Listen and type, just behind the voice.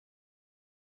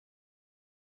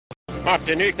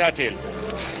Martin, hur gick det här till?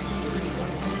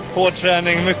 Hård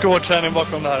träning, mycket hård träning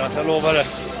bakom det här, jag lovar det.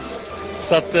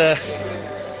 Så att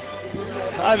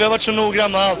vi har varit så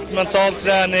noggranna med allt. Mental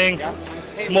träning,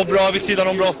 må bra vid sidan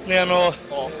om brottningen, och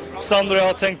Sandro och jag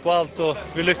har tänkt på allt och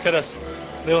vi lyckades.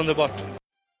 Det är underbart.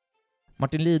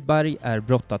 Martin Lidberg är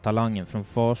brottartalangen från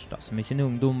Farsta som i sin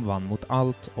ungdom vann mot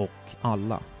allt och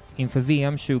alla. Inför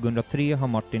VM 2003 har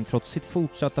Martin trots sitt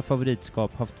fortsatta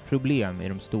favoritskap haft problem i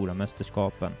de stora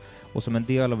mästerskapen, och som en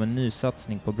del av en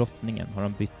nysatsning på brottningen har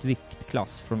han bytt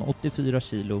viktklass från 84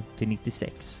 kilo till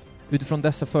 96. Utifrån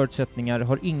dessa förutsättningar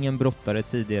har ingen brottare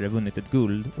tidigare vunnit ett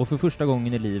guld, och för första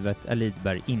gången i livet är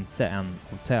Lidberg inte en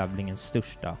av tävlingens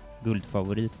största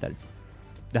guldfavoriter.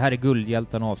 Det här är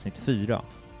Guldhjältarna avsnitt 4,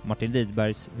 Martin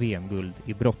Lidbergs VM-guld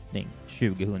i brottning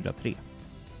 2003.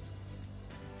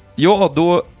 Ja,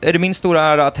 då är det min stora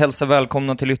ära att hälsa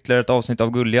välkomna till ytterligare ett avsnitt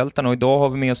av Guldhjältarna, och idag har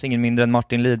vi med oss ingen mindre än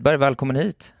Martin Lidberg. Välkommen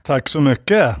hit. Tack så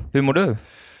mycket. Hur mår du?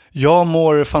 Jag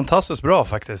mår fantastiskt bra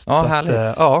faktiskt. Ja, så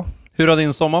härligt. Ja. Hur har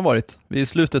din sommar varit? Vi är i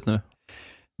slutet nu.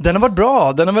 Den har varit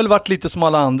bra. Den har väl varit lite som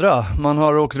alla andra. Man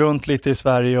har åkt runt lite i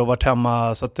Sverige och varit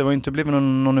hemma, så att det var inte blivit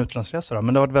någon utlandsresa då.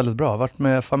 Men det har varit väldigt bra. Varit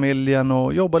med familjen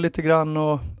och jobbat lite grann,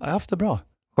 och jag har haft det bra.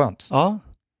 Skönt. Ja.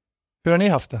 Hur har ni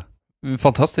haft det?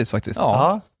 Fantastiskt faktiskt.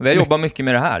 Ja, vi har jobbat mycket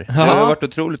med det här. Det har varit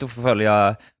otroligt att få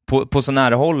följa på så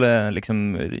nära håll,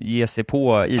 liksom ge sig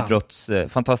på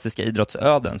fantastiska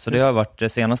idrottsöden. Så det har varit de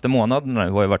senaste månaderna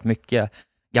nu har ju varit mycket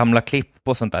gamla klipp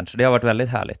och sånt där. Så det har varit väldigt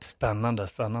härligt. Spännande.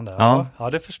 Ja,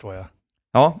 det förstår jag.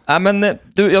 Ja, men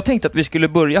du, jag tänkte att vi skulle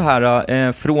börja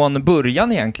här från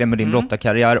början egentligen med din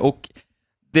brottarkarriär, och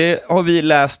det har vi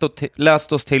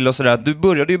läst oss till och sådär. Du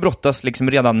började ju brottas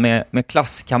liksom redan med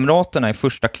klasskamraterna i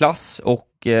första klass, och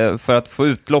för att få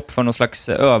utlopp för någon slags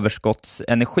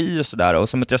överskottsenergi och sådär. Och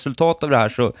som ett resultat av det här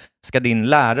så ska din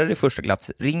lärare i första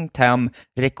klass ringt hem,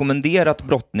 rekommenderat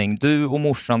brottning. Du och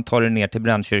morsan tar er ner till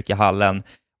Brännkyrkahallen,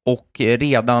 och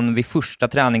redan vid första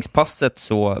träningspasset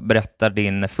så berättar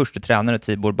din första tränare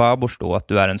Tibor Babors då att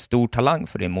du är en stor talang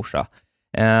för din morsa.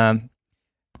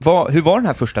 Hur var den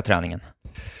här första träningen?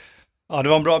 Ja, det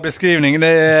var en bra beskrivning.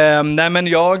 Nej, men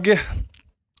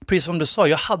precis som du sa,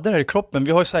 jag hade det här i kroppen.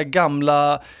 Vi har ju så här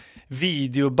gamla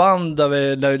videoband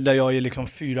där jag är liksom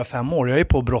 4-5 år. Jag är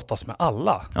på att brottas med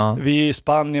alla. Ja. Vi är i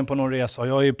Spanien på någon resa, och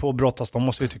jag är på att brottas. De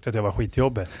måste ju tycka att jag var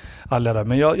skitjobbig. Alla där.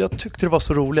 Men jag tyckte det var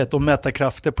så roligt att mäta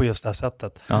krafter på just det här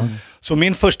sättet. Ja. Så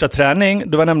min första träning,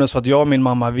 det var nämligen så att jag och min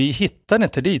mamma, vi hittade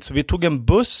inte dit. Så vi tog en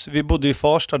buss, vi bodde i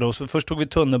Farsta då. Så först tog vi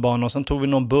tunnelbanan och sen tog vi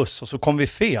någon buss, och så kom vi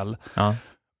fel. Ja.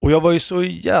 Och jag var ju så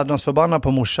jädrans förbannad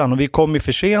på morsan, och vi kom ju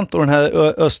för sent, och den här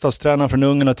öststatstränaren från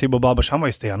Ungern, Tibor Babors, han var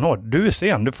ju stenhård. Du är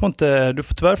sen,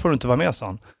 tyvärr får du inte vara med,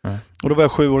 son. Mm. Och då var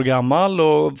jag 7 år gammal,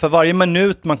 och för varje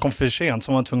minut man kom för sent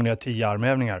så var man tvungen att göra 10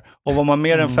 armhävningar. Och var man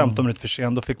mer än 15 minuter för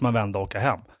sent, då fick man vända och åka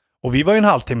hem. Och vi var ju en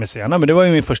halvtimme senare, men det var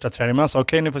ju min första träning. Man sa,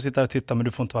 okej, ni får sitta och titta, men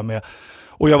du får inte vara med.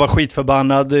 Och jag var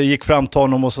skitförbannad, gick fram till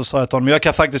honom och så sa jag till honom, jag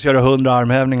kan faktiskt göra 100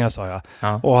 armhävningar, sa jag.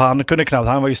 Ja. Och han kunde knappt,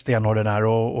 han var ju stenhård där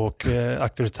och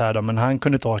auktoritär, men han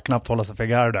kunde knappt hålla sig för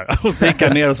garv där. Och så gick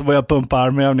jag ner och så började jag pumpa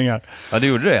armhävningar. Ja, det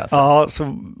gjorde det alltså? Ja,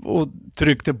 och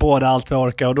tryckte på det allt jag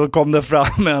orkade. Och då kom det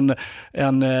fram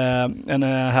en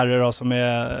herre då, som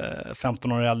är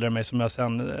 15 år äldre än mig, som jag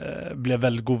sen blev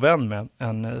väldigt god vän med.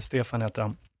 Stefan heter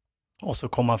han. Och så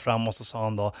kom han fram och så sa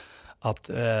han då att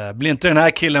blir inte den här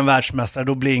killen världsmästare,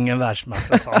 då blir ingen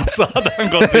världsmästare, så hade han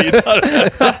gått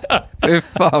vidare. Fy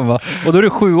fan, va? Och då är du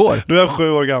 7 år? Då är jag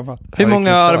 7 år gammal. Hur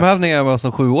många armhävningar var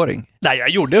som 7-åring? Nej, jag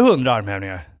gjorde 100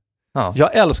 armhävningar. Ja.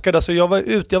 Jag älskade, alltså jag var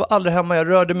ute, jag var aldrig hemma, jag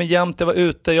rörde mig jämt, jag var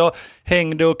ute, jag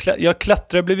hängde och jag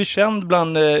klättrade, blev ju känd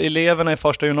bland eleverna i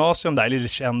första gymnasium där, eller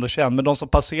känd, men de som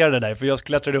passerade där, för jag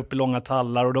klättrade upp i långa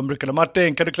tallar, och de brukade,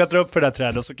 Martin, kan du klättra upp för det här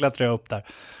trädet? Och så klättrade jag upp där.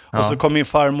 Ja. Och så kom min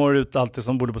farmor ut alltid,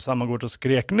 som bodde på samma gård, och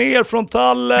skrek ner från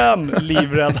tallen,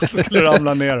 livrädd att det skulle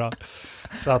ramla ner.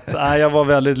 Så att jag var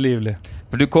väldigt livlig.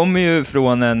 För du kommer ju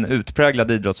från en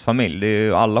utpräglad idrottsfamilj. Det är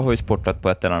ju, alla har ju sportat på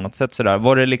ett eller annat sätt sådär.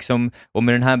 Var det liksom, och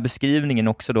med den här beskrivningen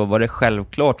också då, var det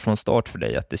självklart från start för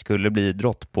dig att det skulle bli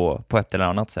idrott på ett eller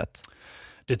annat sätt?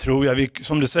 Det tror jag.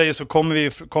 Som du säger så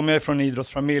kommer jag från en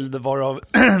idrottsfamilj, varav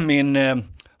min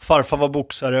farfar var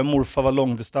boxare, morfar var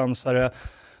långdistansare,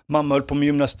 mamma höll på med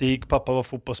gymnastik, pappa var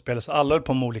fotbollsspelare, så alla höll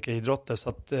på med olika idrotter. Så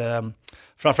att,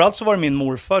 framförallt så var det min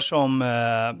morfar som,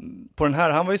 på den här,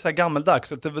 han var ju så här gammeldags,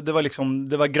 så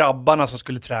det var grabbarna som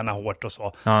skulle träna hårt och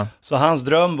så. Ja. Så hans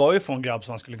dröm var ju att få en grabb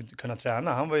som han skulle kunna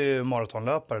träna. Han var ju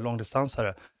maratonlöpare,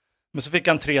 långdistansare. Men så fick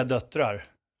han 3 döttrar.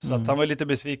 Så att han var lite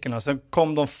besviken. Sen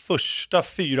kom de första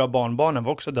 4 barnbarnen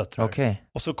var också döttrar. Okej.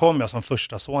 Och så kom jag som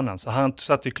första sonen. Så han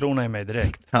satte ju klorna i mig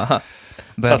direkt.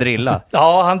 Började drilla.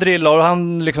 Ja, han drillade och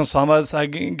han liksom sa, han var så här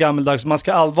gammeldags. Man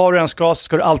ska var du än ska så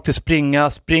ska du alltid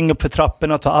spring upp för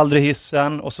trapporna, ta aldrig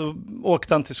hissen. Och så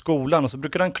åkte han till skolan och så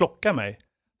brukade han klocka mig.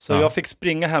 Så jag fick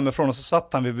springa hemifrån och så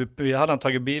satt han hade han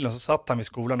tagit bilen så satt han vid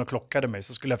skolan och klockade mig.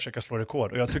 Så skulle jag försöka slå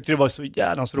rekord. Och jag tyckte det var så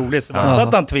jävla roligt. Så jag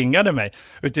att han tvingade mig.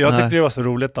 Utan jag tyckte det var så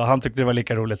roligt och han tyckte det var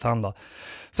lika roligt han då.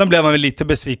 Sen blev han väl lite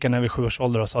besviken när vi 7 års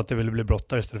ålder och sa att jag ville bli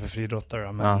brottare istället för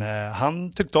friidrottare. Men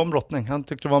han tyckte om brottning. Han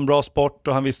tyckte det var en bra sport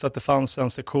och han visste att det fanns en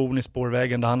sektion i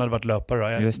spårvägen där han hade varit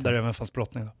löpare. Där även fanns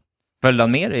brottning. Då. Följde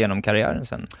han med dig genom karriären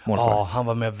sen? Ja, han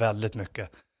var med väldigt mycket.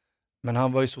 Men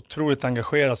han var ju så otroligt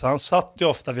engagerad så han satt ju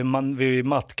ofta vid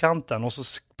mattkanten och så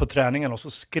på träningen och så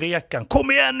skrek han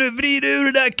kom igen nu, vrid ur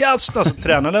det där kastet. Så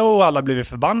tränade och alla blev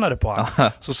förbannade på honom.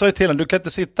 Så sa jag till honom, du kan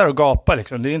inte sitta och gapa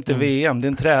liksom. Det är inte VM, det är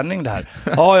en träning det här.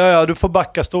 Ja, du får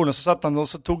backa stolen. Så satt han och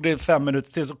så tog det 5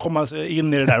 minuter till så kom han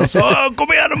in i det där och så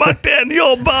kom igen Martin,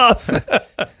 jobbas!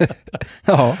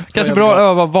 Ja, kanske bra att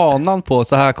öva vanan på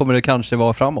så här kommer det kanske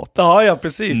vara framåt. Ja,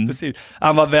 precis.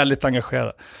 Han var väldigt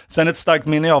engagerad. Sen ett starkt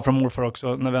minne jag har från morfar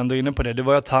också, när vi ändå är inne på det. Det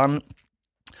var ju att han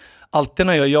alltid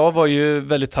när jag var ju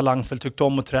väldigt talangfull, tyckte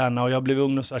om att träna och jag blev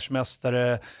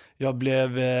ungdomsvärldsmästare, jag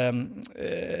blev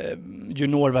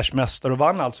juniorvärldsmästare och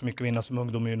vann allt så mycket vinna som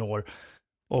ungdom och junior.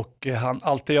 Och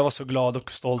jag var så glad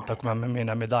och stolt att komma med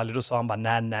mina medaljer. Då sa han bara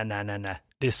nej.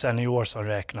 Det är senior som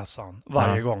räknas, sa han,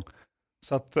 varje gång.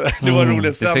 Så att det var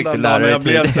roligt sen när jag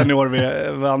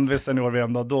blev vann vid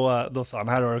senior-VM då sa han,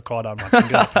 här har du kardan Martin,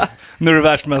 grattis. Nu är du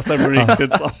världsmästare på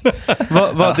riktigt, så.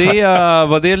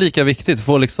 Var det lika viktigt att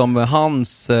få liksom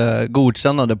hans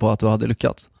godkännande på att du hade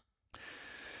lyckats?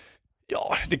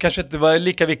 Ja, det kanske inte var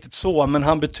lika viktigt så, men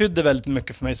han betydde väldigt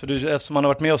mycket för mig. Så eftersom han har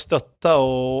varit med och stötta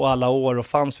och alla år och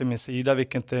fanns vid min sida,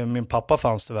 vilket inte min pappa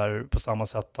fanns tyvärr på samma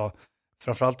sätt då.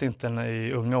 Framförallt inte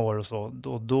i unga år och så.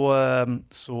 Då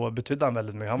så betydde han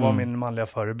väldigt mycket. Han var min manliga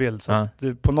förebild. Så att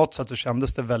på något sätt så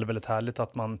kändes det väldigt, väldigt härligt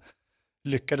att man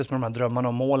lyckades med de här drömmarna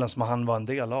och målen som han var en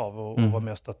del av och var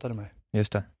med och stöttade mig.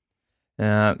 Just det.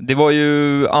 Det var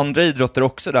ju andra idrotter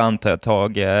också där antar jag ett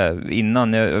tag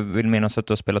innan. Jag vill minnas att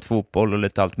du har spelat fotboll och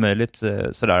lite allt möjligt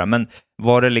sådär. Men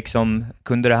var det liksom,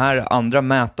 kunde det här andra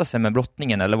mäta sig med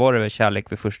brottningen eller var det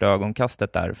kärlek vid första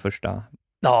ögonkastet där första?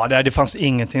 Ja, det fanns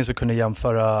ingenting som kunde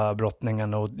jämföra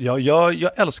brottningen. Och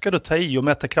jag älskade att ta i och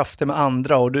mäta krafter med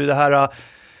andra. Och det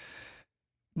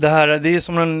är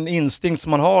som en instinkt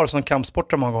som man har som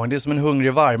kampsportare många gånger. Det är som en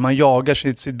hungrig varg. Man jagar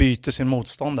sitt byte, sin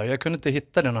motståndare. Jag kunde inte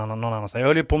hitta det någon annanstans. Jag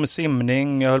höll ju på med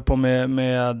simning, jag höll på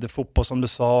med fotboll som du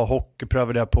sa. Hockey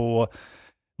prövade jag på.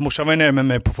 Morsan var nere med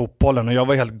mig på fotbollen och jag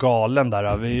var helt galen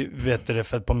där. Vi vet det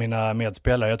för på mina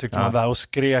medspelare. Jag tyckte de var och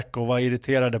skrek och var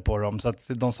irriterade på dem. Så att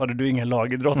de sa, du är ingen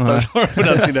lagidrottare på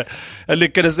den tiden. Jag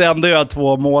lyckades ändå göra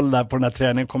 2 mål där på den här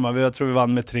träningen. Jag tror vi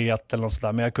vann med 3-1 eller något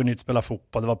sådär. Men jag kunde inte spela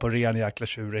fotboll. Det var på ren jäkla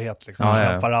tjurighet. Liksom.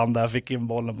 Jag fick in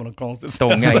bollen på något konstigt.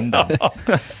 Stånga in den.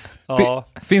 Ja.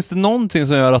 Finns det någonting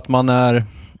som gör att man är,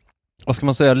 vad ska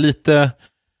man säga,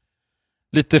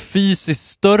 lite fysiskt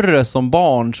större som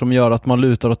barn som gör att man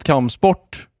lutar åt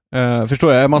kampsport?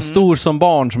 Förstår jag? Är man stor som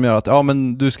barn som gör att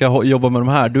men du ska jobba med de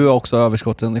här, du har också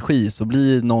överskottsenergi, så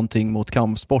blir någonting mot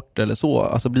kampsport eller så?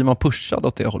 Alltså blir man pushad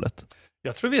åt det hållet?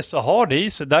 Jag tror vissa har det i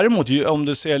sig. Däremot om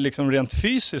du ser liksom rent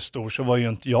fysiskt stor så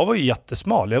var jag var ju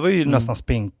jättesmal. Jag var ju nästan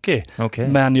spinkig. Okay.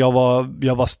 Men jag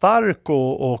var stark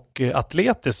och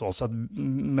atletisk så att,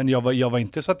 men jag var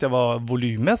inte så att jag var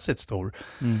volymmässigt stor.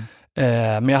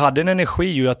 Men jag hade en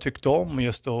energi och jag tyckte om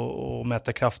just att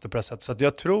mäta krafter på det sättet. Så att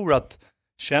jag tror att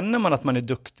känner man att man är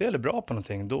duktig eller bra på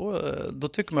någonting, då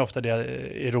tycker man ofta det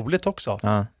är roligt också.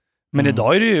 Men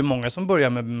idag är det ju många som börjar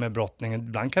med brottning.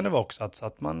 Ibland kan det vara också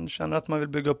att man känner att man vill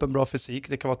bygga upp en bra fysik.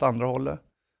 Det kan vara åt andra hållet.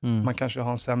 Man kanske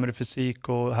har en sämre fysik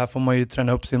och här får man ju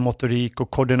träna upp sin motorik och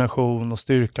koordination och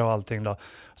styrka och allting då.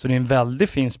 Så det är en väldigt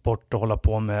fin sport att hålla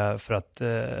på med för att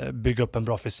bygga upp en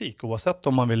bra fysik oavsett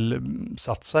om man vill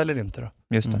satsa eller inte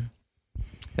då. Just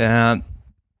det.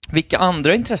 Vilka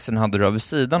andra intressen hade du vid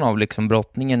sidan av liksom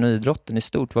brottningen och idrotten i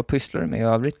stort? Vad pysslar du med i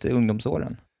övrigt i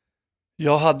ungdomsåren?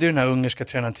 Jag hade ju den här ungerska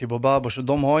tränaren Tibor Babos och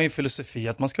de har ju en filosofi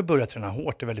att man ska börja träna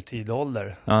hårt i väldigt tidig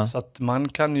ålder. Så att man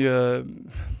kan ju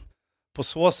på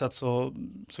så sätt så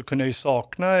kunde jag ju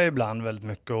sakna ibland väldigt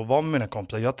mycket och vara med mina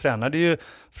kompisar. Jag tränade ju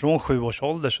från 7 års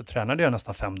ålder så tränade jag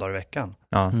nästan 5 dagar i veckan.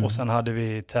 Och sen hade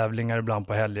vi tävlingar ibland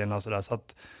på helgerna och sådär. Så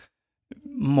att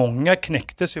många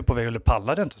knäcktes ju på väg eller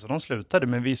pallade inte så de slutade.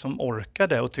 Men vi som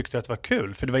orkade och tyckte att det var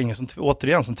kul, för det var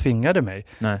ingen som tvingade mig.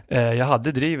 Jag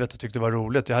hade drivet och tyckte det var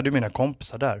roligt. Jag hade ju mina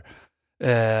kompisar där.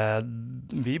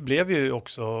 Vi blev ju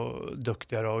också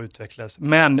duktigare och utvecklades.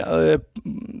 Men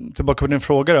tillbaka på din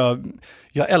fråga då.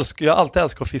 Jag har alltid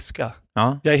älskat att fiska.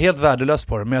 Ja. Jag är helt värdelös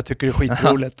på det, men jag tycker det är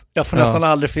skitroligt. Jag får nästan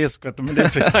aldrig fisk, vet du, men det är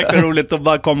så jäkla roligt att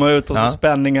bara komma ut och så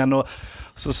spänningen och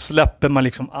så släpper man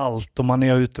liksom allt och man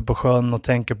är ute på sjön och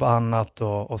tänker på annat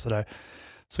och sådär.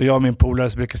 Så jag och min polare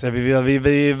brukar säga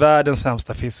vi är världens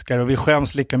sämsta fiskare och vi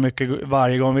skäms lika mycket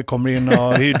varje gång vi kommer in och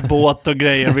har hyrt båt och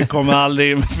grejer. Vi kommer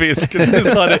aldrig in med fisk.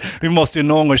 Vi måste ju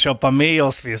någon gång köpa med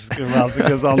oss fisk.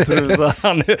 Så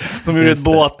han som gjorde ett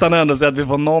båtarna ändå så att vi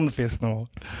får någon fisk någon gång.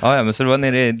 Ja, men så du var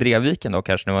nere i Drevviken då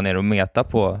kanske? Ni var nere och meta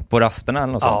på rasterna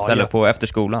eller något sånt? Eller på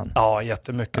efterskolan? Ja,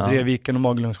 jättemycket. Drevviken och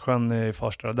Maglundssjön i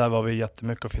Farsta. Där var vi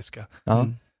jättemycket att fiska. Ja.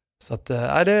 Så att, det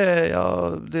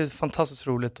är fantastiskt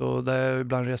roligt och där jag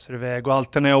ibland reser iväg. Och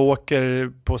alltid när jag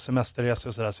åker på semesterresor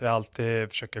och sådär så jag alltid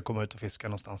försöker komma ut och fiska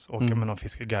någonstans. Åka med någon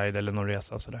fiskeguide eller någon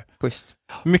resa och sådär. Schysst.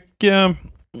 Mycket,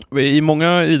 i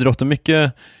många idrotter,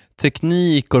 mycket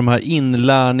teknik och de här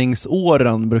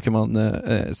inlärningsåren brukar man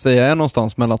säga är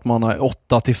någonstans mellan att man är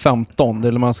 8-15.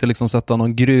 Eller man ska liksom sätta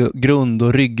någon grund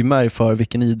och ryggmärg för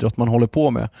vilken idrott man håller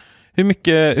på med.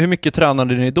 Hur mycket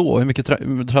tränade ni då? Hur mycket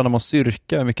tränar man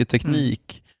styrka? Hur mycket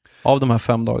teknik av de här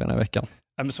 5 dagarna i veckan?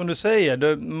 Ja, men som du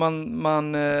säger,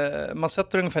 man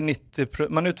sätter ungefär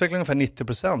man utvecklar ungefär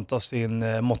 90% av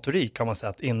sin motorik kan man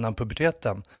säga innan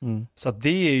puberteten. Så att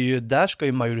det är ju, där ska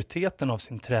ju majoriteten av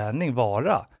sin träning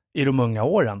vara i de unga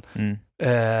åren.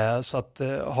 Så att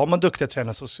har man duktiga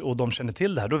tränare och de känner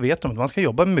till det här, då vet de att man ska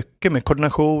jobba mycket med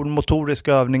koordination,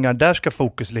 motoriska övningar, där ska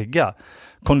fokus ligga.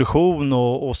 Kondition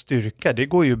och styrka, det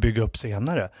går ju att bygga upp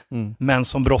senare. Men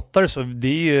som brottare så det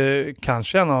är ju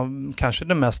kanske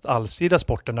den mest allsidiga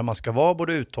sporten där man ska vara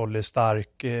både uthållig,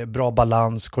 stark, bra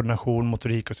balans, koordination,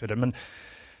 motorik och så vidare.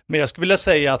 Men jag skulle vilja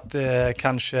säga att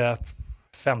kanske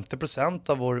 50%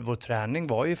 av vår träning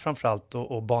var ju framförallt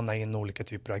att bana in olika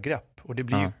typer av grepp. Och det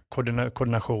blir ju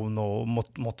koordination och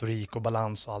motorik och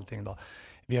balans och allting då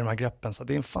vid de här greppen. Så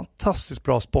det är en fantastiskt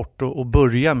bra sport att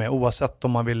börja med, oavsett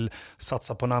om man vill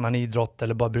satsa på en annan idrott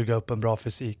eller bara bygga upp en bra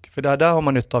fysik. För där har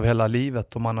man nytta av hela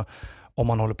livet om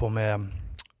man håller på med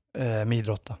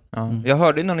idrott. Jag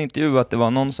hörde i någon intervju att det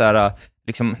var någon så här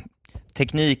liksom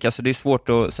teknik, alltså det är svårt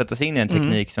att sätta sig in i en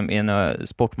teknik som är en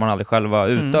sport man aldrig själv har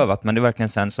utövat, men det är verkligen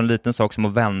en sån liten sak som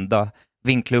att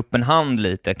vinkla upp en hand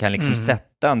lite, kan liksom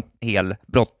sätta en hel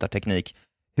brottarteknik.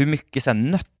 Hur mycket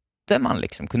sen nötte man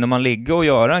liksom? Kunde man ligga och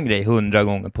göra en grej 100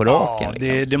 gånger på raken?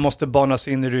 Ja, det måste banas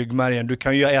in i ryggmärgen. Du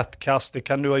kan ju göra ett kast, det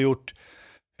kan du ha gjort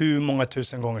hur många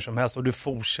tusen gånger som helst och du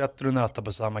fortsätter att nöta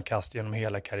på samma kast genom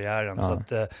hela karriären. Så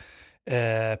att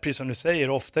precis som du säger,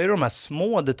 ofta är det de här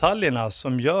små detaljerna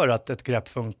som gör att ett grepp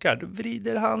funkar. Du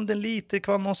vrider handen lite,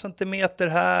 kvar någon centimeter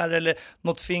här eller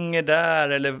något finger där,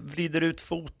 eller vrider ut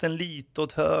foten lite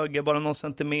åt höger, bara någon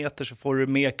centimeter, så får du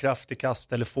mer kraft i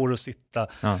kast eller får du sitta.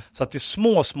 Så att det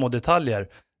är små detaljer.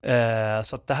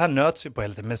 Så att det här nöts ju på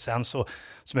hela tiden. Men sen så,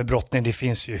 som är brottning, det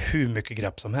finns ju hur mycket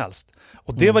grepp som helst.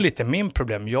 Och det var lite min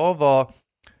problem. Jag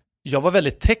var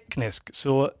väldigt teknisk,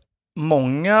 så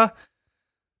många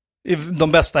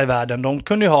de bästa i världen, de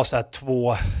kunde ju ha så här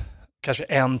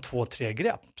 1, 2, 3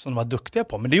 grepp som de var duktiga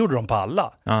på, men det gjorde de på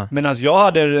alla. Medan jag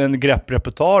hade en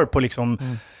grepprepertoar på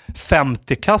liksom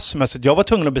 50 kast, så jag var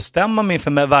tvungen att bestämma mig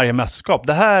inför varje mästerskap.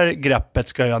 Det här greppet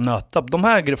ska jag nöta, de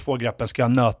här få greppen ska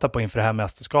jag nöta på inför det här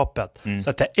mästerskapet. Så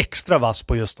att jag är extra vass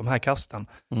på just de här kasten.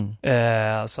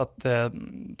 Så att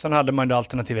sen hade man ju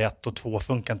alternativ 1 och 2,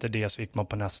 funkar inte det så gick man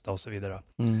på nästa och så vidare.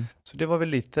 Så det var väl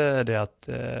lite det att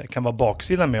kan vara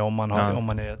baksidan med om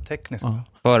man är teknisk.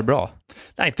 För bra?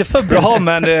 Nej, inte för bra,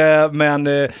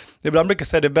 men ibland brukar jag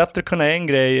säga att det är bättre att kunna en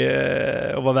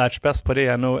grej och vara världsbäst på det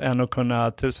än att kunna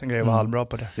 1000 grejer och vara halvbra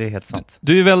på det. Det är helt sant.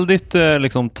 Du är väldigt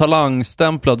liksom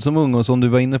talangstämplad som ung och som du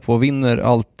var inne på, vinner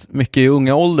allt mycket i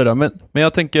unga ålder där. Men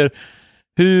jag tänker,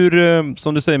 hur,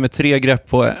 som du säger med 3 grepp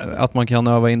på att man kan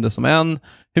öva in det som en,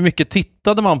 hur mycket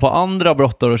tittade man på andra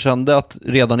brottare och kände att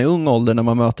redan i ung ålder när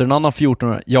man möter en annan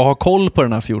 14-åring, jag har koll på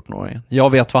den här 14-åringen, jag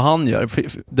vet vad han gör,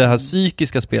 det här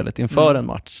psykiska spelet inför en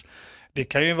match? Det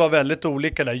kan ju vara väldigt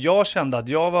olika där. Jag kände att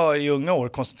jag var i unga år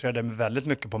koncentrerade mig väldigt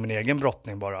mycket på min egen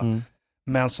brottning bara.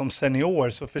 Men som senior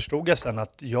så förstod jag sen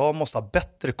att jag måste ha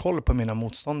bättre koll på mina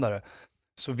motståndare.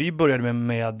 Så vi började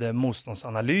med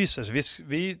motståndsanalyser. Så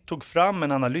vi tog fram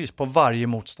en analys på varje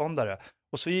motståndare.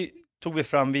 Och så tog vi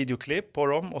fram videoklipp på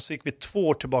dem och så gick vi 2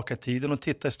 år tillbaka i tiden och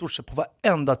tittade i stort sett på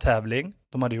varenda tävling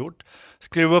de hade gjort.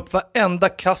 Skrev upp varenda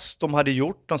kast de hade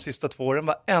gjort de sista 2 åren,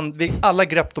 alla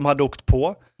grepp de hade åkt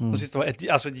på. De sista var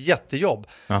ett jättejobb.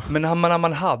 Ja. Men när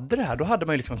man hade det här, då hade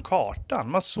man ju liksom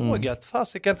kartan. Man såg att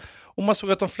fasiken, och man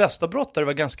såg att de flesta brottare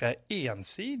var ganska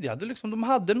ensidiga. De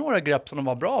hade några grepp som de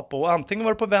var bra på, och antingen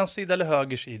var det på vänster sida eller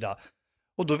höger sida.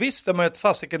 Och då visste man ju att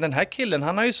fasiken, den här killen,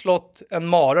 han har ju slått en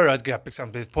mara, ett grepp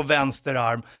exempelvis, på vänster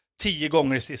arm 10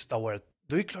 gånger i sista året.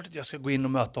 Då är det klart att jag ska gå in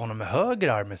och möta honom med höger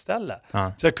arm istället.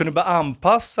 Ja. Så jag kunde bara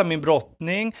anpassa min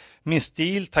brottning, min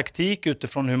stil, taktik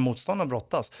utifrån hur motståndaren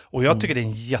brottas. Och jag tycker det är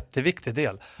en jätteviktig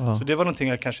del. Ja. Så det var någonting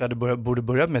jag kanske borde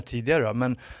börja med tidigare.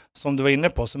 Men som du var inne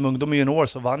på, som ungdom och junior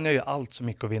så vann jag ju allt som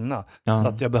gick att vinna. Ja. Så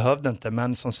att jag behövde inte.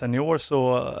 Men som senior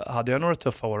så hade jag några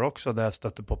tuffa år också där jag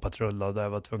stötte på patrull och där jag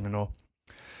var tvungen att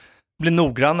bli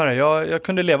noggrannare. Jag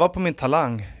kunde leva på min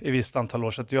talang i visst antal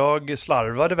år, så att jag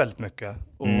slarvade väldigt mycket.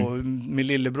 Och min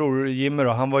lillebror Jimmy då,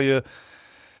 han var ju,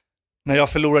 när jag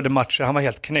förlorade matcher, han var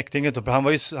helt knäckt. Han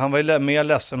var ju mer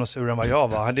ledsen och sur än vad jag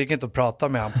var. Han gick inte att prata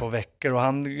med han på veckor, och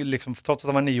han liksom, trots att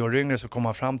han var 9 år yngre så kom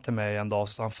han fram till mig en dag och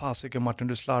sa han, fasiken Martin,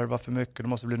 du slarvar för mycket, du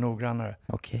måste bli noggrannare.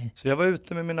 Okay. Så jag var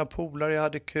ute med mina polare, jag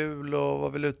hade kul och var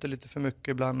väl ute lite för mycket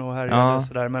ibland och härjade och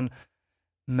sådär,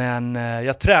 men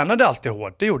jag tränade alltid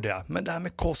hårt, det gjorde jag. Men det här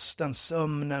med kosten,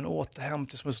 sömnen,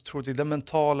 återhämtning som är så otroligt, den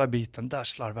mentala biten, där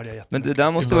slarvade jag jättemycket. Men det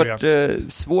där måste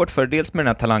varit svårt för, dels med den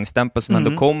här talangstämpeln som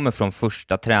ändå kommer från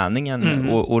första träningen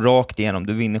och rakt igenom.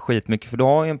 Du vinner skitmycket, för du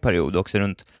har ju en period också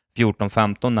runt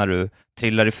 14-15 när du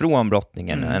trillar ifrån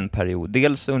brottningen en period.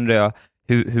 Dels undrar jag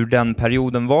hur den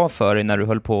perioden var för dig när du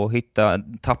höll på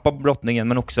att tappa brottningen,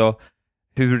 men också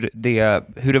hur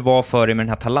det var för dig med den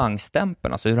här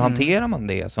talangstämpeln. Alltså hur hanterar man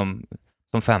det som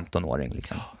 15-åring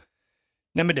liksom?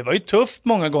 Nej, men det var ju tufft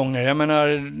många gånger. Jag menar,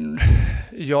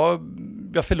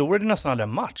 jag förlorade nästan aldrig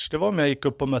en match. Det var om jag gick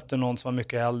upp och mötte någon som var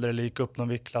mycket äldre eller gick upp någon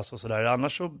viktklass och sådär.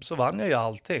 Annars så vann jag ju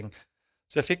allting.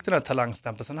 Så jag fick den här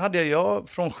talangstämpeln. Sen hade jag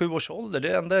från 7 års ålder,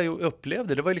 det enda jag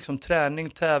upplevde, det var ju liksom träning,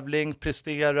 tävling,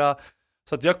 prestera.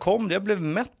 Så att jag blev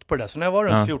mätt på det där. Så när jag var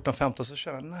runt 14-15 så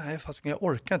kände jag, nej fast jag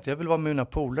orkar inte. Jag vill vara med mina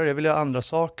polare, jag vill göra andra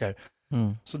saker.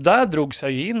 Så där drogs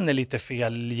jag ju in i lite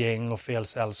fel gäng och fel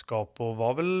sällskap och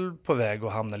var väl på väg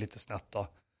att hamna lite snett då.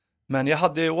 Men jag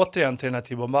hade återigen till den här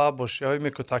Tibor Babos, jag har ju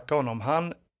mycket att tacka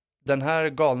honom. Den här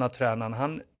galna tränaren,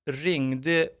 han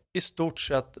ringde i stort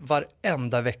sett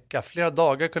varenda vecka. Flera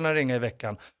dagar kunde han ringa i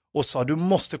veckan. Och sa, du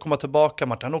måste komma tillbaka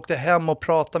Martin. Han åkte hem och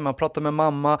pratade med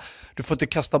mamma. Du får inte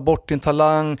kasta bort din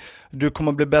talang. Du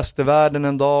kommer bli bäst i världen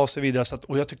en dag och så vidare. Så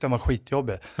och jag tyckte han var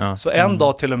skitjobbig. Ja. Så en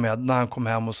dag till och med när han kom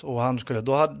hem och han skulle,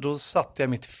 då satte jag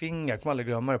mitt finger, jag kommer aldrig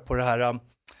glömma det, på det här,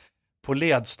 på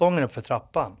ledstången upp för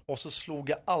trappan. Och så slog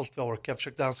jag allt vad jag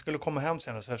orkade. Han skulle komma hem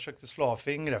senare så jag försökte slå av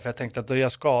fingret. För jag tänkte att då är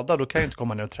jag skadad, då kan jag inte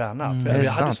komma ner och träna. För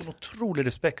jag hade så otrolig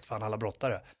respekt för alla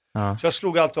brottare. Ja. Så jag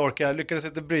slog allt jag orkade. Jag lyckades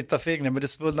inte bryta fingret, men det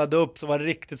svullnade upp så var det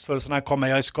riktigt svullt. Så när jag kom,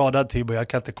 jag är skadad Tibor, jag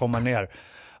kan inte komma ner.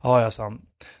 Ja, jag sa.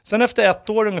 Sen efter 1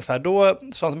 år ungefär, då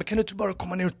sa han, men kan du inte bara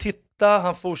komma ner och titta?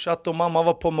 Han fortsatte och mamma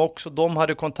var på mig också, de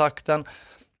hade kontakten.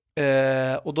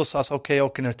 Och då sa jag, okej, jag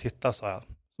åker ner och titta, sa jag.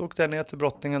 Så åkte jag ner till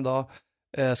brottningen då.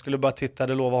 Skulle bara titta,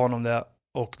 det lovade honom det.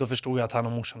 Och då förstod jag att han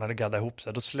och morsan hade gaddat ihop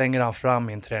sig. Då slänger han fram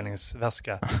min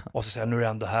träningsväska. Och så säger nu är jag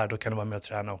ändå här, då kan du vara med och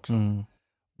träna också.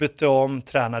 Bytte om,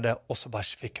 tränade och så bara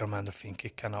fick jag de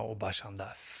endorfinkickarna och bara kände,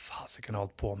 fasiken har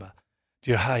hållit på med.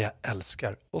 Det är det här jag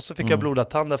älskar. Och så fick jag blodad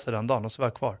tand efter den dagen och så var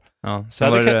jag kvar. Ja, så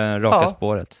var det raka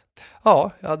spåret.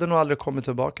 Ja, jag hade nog aldrig kommit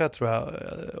tillbaka tror jag,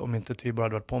 om inte Tibor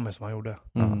hade varit på mig som han gjorde.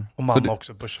 Och mamma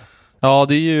också pushade. Ja,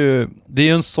 det är ju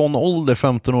en sån ålder,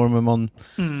 15 år, men man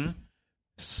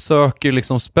söker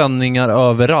liksom spänningar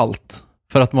överallt.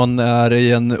 För att man är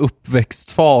i en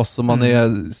uppväxtfas och man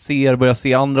börjar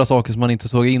se andra saker som man inte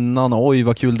såg innan. Oj,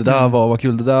 vad kul det där var, vad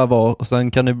kul det där var. Och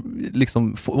sen kan det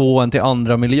liksom få en till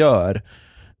andra miljöer.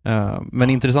 Men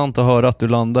intressant att höra att du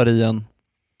landar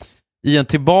i en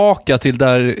tillbaka till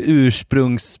där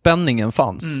ursprungsspänningen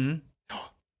fanns.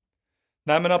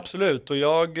 Nej men absolut. Och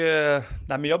jag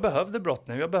behövde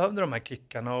brottning. Jag behövde de här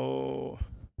kickarna och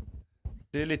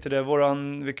det är lite det,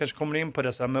 vi kanske kommer in på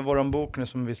det sen, men våran bok nu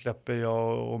som vi släpper,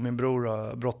 jag och min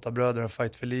bror, Brottarbröder, en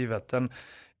fight för livet.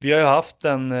 Vi har ju haft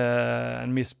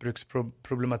en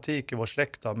missbruksproblematik i vår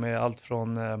släkt då, med allt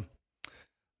från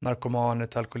narkomaner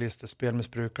till alkoholister,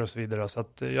 spelmissbrukare och så vidare. Så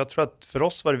att jag tror att för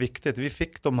oss var det viktigt. Vi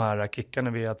fick de här kickarna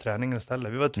via träningen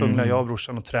istället. Vi var tvungna, jag och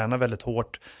brorsan, att träna väldigt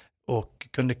hårt och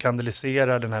kunde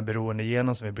kanalisera den här beroende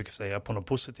genom, som vi brukar säga, på något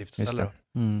positivt ställe.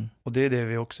 Och det är det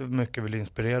vi också mycket vill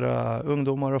inspirera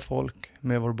ungdomar och folk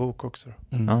med vår bok också.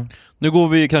 Ja. Nu går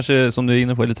vi kanske, som du är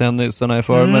inne på, lite händelserna är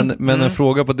för, men en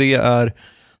fråga på det är,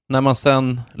 när man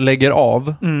sen lägger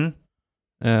av,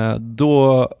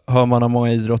 då hör man av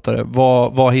många idrottare,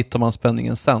 var hittar man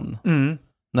spänningen sen?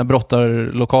 När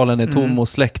brottarlokalen är tom och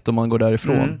släckt och man går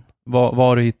därifrån.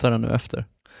 Var du hittar den nu efter?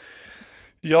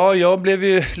 Ja, jag blev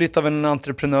ju lite av en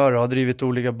entreprenör och har drivit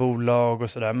olika bolag och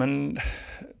sådär, men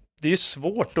det är ju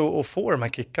svårt att få de här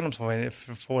kickarna som man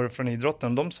får från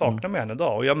idrotten. De saknar mig än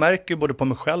idag, och jag märker ju både på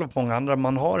mig själv och på många andra,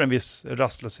 man har en viss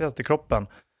rastlöshet i kroppen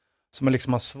som man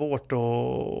liksom har svårt,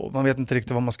 och man vet inte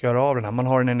riktigt vad man ska göra av den här. Man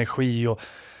har en energi, och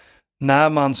när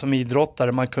man som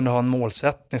idrottare, man kunde ha en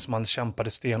målsättning som man kämpade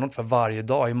stenhårt för varje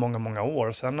dag i många, många år.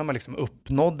 Och sen när man liksom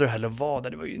uppnådde det, eller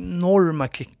det var ju enorma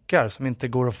kickar som inte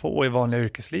går att få i vanliga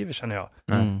yrkeslivet, känner jag.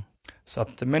 Så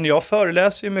att, men jag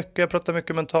föreläser ju mycket, jag pratar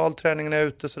mycket mental träning när jag är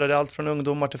ute, så där, det är allt från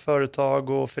ungdomar till företag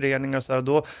och föreningar och så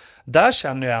där. Där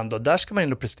känner jag ändå, där ska man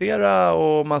in och prestera,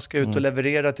 och man ska ut och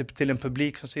leverera till en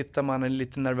publik som sitter, man är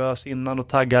lite nervös innan och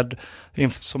taggad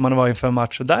som man var inför en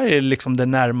match, och där är liksom det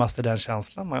närmaste den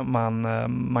känslan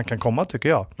man kan komma, tycker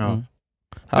jag.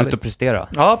 Ut och prestera.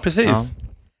 Ja, precis.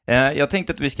 Jag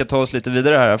tänkte att vi ska ta oss lite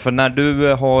vidare här, för när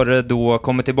du har då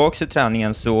kommit tillbaka till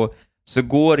träningen så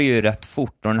går det ju rätt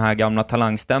fort, och den här gamla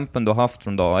talangstämpeln du har haft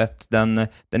från dag ett, den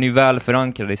är ju väl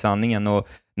förankrad i sanningen, och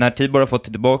när Tibor har fått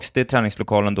tillbaka till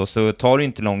träningslokalen då, så tar det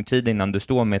inte lång tid innan du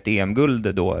står med ett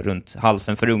EM-guld då runt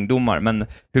halsen för ungdomar. Men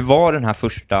hur var den här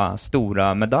första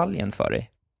stora medaljen för dig?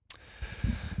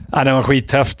 Ja, den var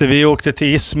skithäftig. Vi åkte till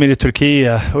Izmir i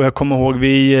Turkiet, och jag kommer ihåg,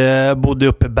 vi bodde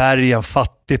uppe i bergen,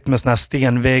 fattigt med såna här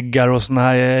stenväggar och såna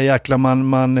här jäkla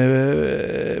man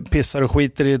pissar och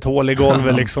skiter i ett hål i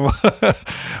golvet liksom.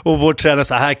 Och vår tränare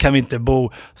sa, här kan vi inte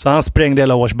bo. Så han sprängde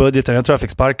hela årsbudgeten. Jag tror jag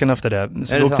fick sparken efter det.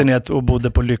 Så vi åkte ner och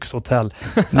bodde på lyxhotell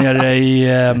nere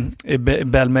i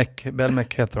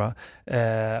Belmek heter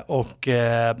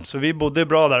det. Så vi bodde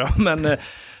bra där, men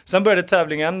sen började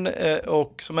tävlingen,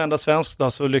 och som enda svensk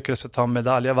då, så lyckades jag ta en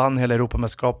medalj. Jag vann hela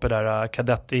Europamästerskapet där,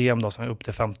 kadett-EM då, som upp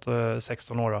till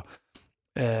 16 år då.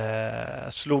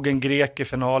 Slog en grek i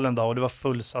finalen då, och det var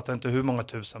fullsatt, inte hur många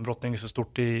tusen. Brottning är så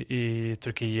stort i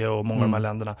Turkiet och många av de här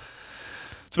länderna.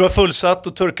 Så det var fullsatt,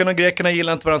 och turkarna och grekerna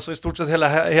gillade inte varandra, så i stort sett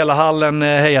hela hallen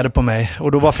hejade på mig.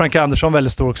 Och då var Frank Andersson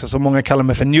väldigt stor också, så många kallade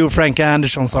mig för New Frank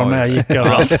Andersson, sa när jag gick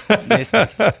överallt.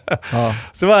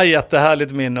 Så det var ett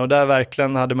jättehärligt minne, och där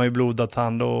verkligen hade man ju blodat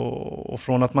hand, och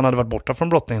från att man hade varit borta från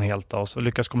brottningen helt då, och så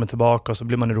lyckas komma tillbaka, och så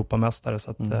blir man Europamästare.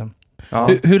 Så att,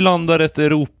 Hur landar ett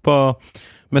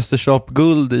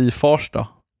Europamästerskap-guld i Farsta?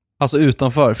 Alltså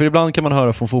utanför, för ibland kan man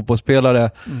höra från fotbollsspelare,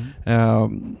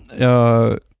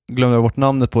 jag glömde bort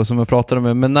namnet på som jag pratade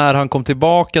med, men när han kom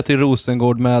tillbaka till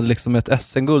Rosengård med liksom ett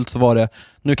SM-guld, så var det,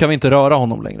 nu kan vi inte röra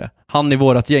honom längre. Han är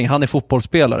vårat gäng, han är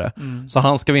fotbollsspelare. Så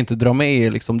han ska vi inte dra med i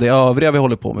liksom det övriga vi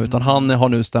håller på med, utan han har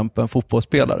nu stämpeln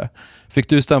fotbollsspelare. Fick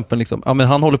du stämpeln liksom, ja men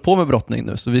han håller på med brottning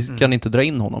nu, så vi kan inte dra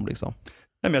in honom liksom.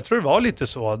 Nej, men jag tror det var lite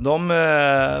så.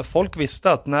 Folk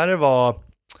visste att när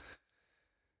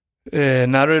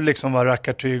det liksom var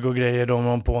rackartyg och grejer, de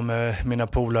var på med mina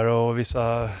polare, och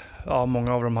vissa,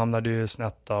 många av dem hamnade ju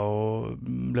snett och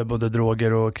blev både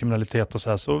droger och kriminalitet och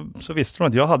så visste de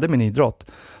att jag hade min idrott.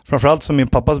 Framförallt som min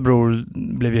pappas bror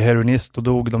blev ju heroinist och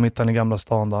dog. De hittade i Gamla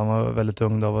stan då. Han var väldigt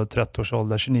ung då, var 30 års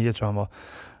ålder, 29 tror jag han var.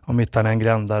 Och hittade en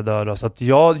gränd där död. Så att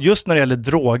just när det gäller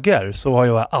droger så har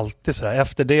jag alltid sådär.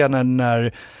 Efter det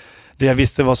när jag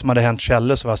visste vad som hade hänt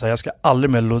Kjelle, så var jag såhär, jag ska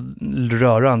aldrig mer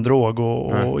röra en drog,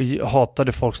 och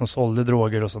hatade folk som sålde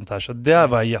droger och sånt där. Så det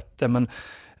var men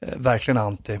verkligen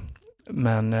anti.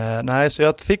 Men nej, så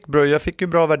jag fick ju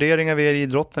bra värderingar vid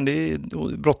idrotten.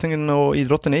 Brottningen och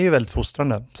idrotten är ju väldigt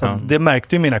fostrande. Så det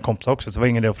märkte ju mina kompisar också, så det var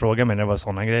ingen idé att fråga mig när det var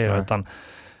sådana grejer.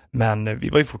 Men vi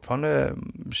var ju fortfarande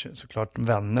såklart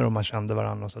vänner, och man kände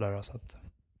varandra och sådär. Så att.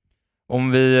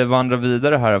 Om vi vandrar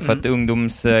vidare här, för att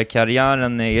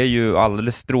ungdomskarriären är ju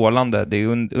alldeles strålande. Det är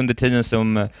under tiden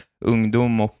som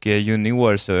ungdom och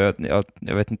junior, så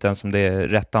jag vet inte ens om det är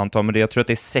rätt antal, men jag tror att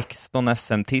det är 16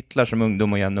 SM-titlar som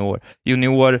ungdom och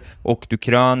junior, och du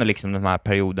kröner liksom den här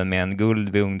perioden med en guld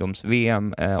vid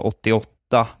ungdoms-VM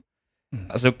 88.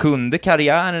 Alltså, kunde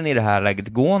karriären i det här läget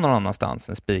gå någon annanstans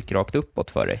än spikrakt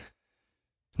uppåt för dig?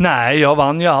 Nej, jag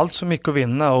vann ju allt som gick att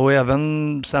vinna, och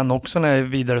även sen också när jag är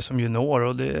vidare som junior,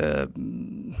 och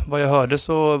vad jag hörde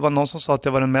så var någon som sa att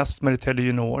jag var den mest meriterade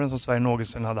junioren som Sverige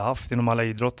någonsin hade haft inom alla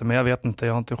idrotter, men jag vet inte,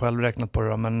 jag har inte själv räknat på det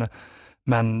då, men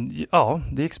Men ja,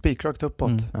 det gick spikrakt uppåt.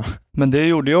 Mm. Men det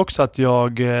gjorde ju också att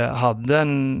jag hade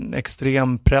en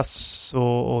extrem press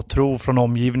och tro från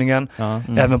omgivningen,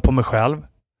 även på mig själv.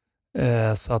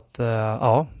 Så att,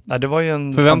 det var ju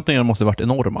en... Förväntningarna måste ha varit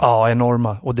enorma. Ja,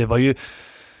 enorma. Och det var ju...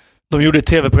 De gjorde ett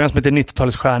tv-program som heter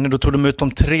 90-talets stjärnor. Då tog de ut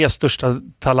de 3 största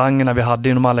talangerna vi hade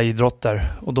inom alla idrotter.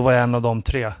 Och då var jag en av de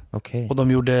 3. Okay. Och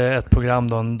de gjorde ett program,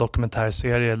 då, en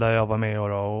dokumentärserie där jag var med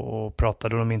och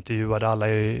pratade. Och de intervjuade alla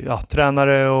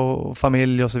tränare och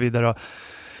familj och så vidare.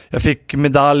 Jag fick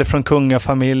medalj från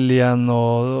kungafamiljen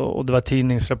och det var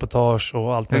tidningsreportage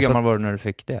och allt. Hur gammal var du när du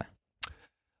fick det?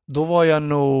 Då var jag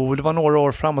nog, det var några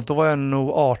år framåt, då var jag nog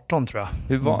 18 tror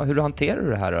jag. Hur hanterar du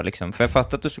det här då, liksom? För jag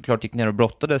fattar att du såklart gick ner och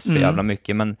brottades för jävla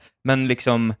mycket, men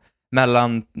liksom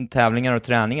mellan tävlingar och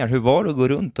träningar, hur var det att gå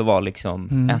runt och vara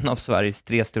liksom en av Sveriges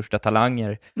 3 största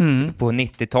talanger på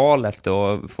 90-talet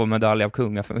och få medalj av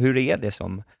kungafamiljen? Hur är det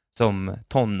som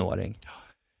tonåring?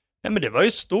 Nej, men det var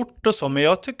ju stort och så, men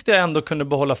jag tyckte jag ändå kunde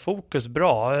behålla fokus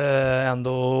bra,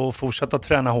 ändå fortsätta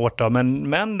träna hårt då.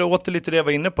 Men det åter lite det jag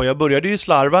var inne på. Jag började ju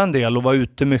slarva en del och var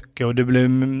ute mycket och det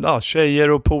blev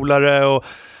tjejer och polare och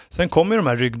sen kommer ju de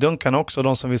här ryggdunkarna också,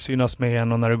 de som vill synas med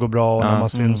en och när det går bra och när man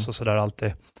syns och sådär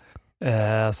alltid.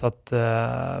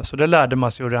 Så det lärde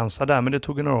man sig att rensa där, men det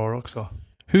tog några år också.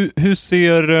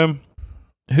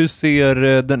 Hur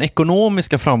ser den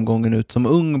ekonomiska framgången ut som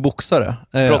ung boxare?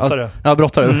 Brottare.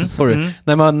 Brottare, sorry.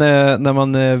 När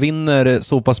man vinner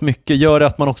så pass mycket, gör det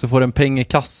att man också får en peng i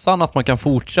kassan, att man kan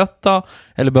fortsätta?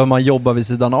 Eller behöver man jobba vid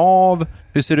sidan av?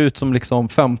 Hur ser det ut som liksom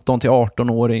 15 till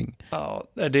 18-åring? Ja,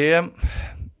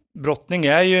 brottning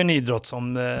är ju en idrott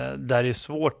som där det är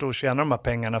svårt att tjäna de här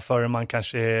pengarna förrän man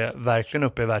kanske är verkligen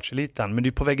uppe i världseliten. Men det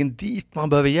är på vägen dit man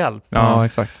behöver hjälp. Ja,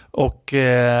 exakt.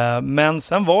 Men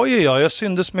sen var ju jag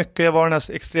syndes mycket. Jag var den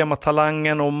här extrema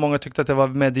talangen och många tyckte att jag var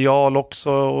medial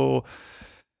också och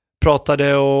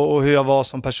pratade och hur jag var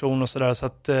som person och sådär. Så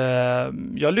att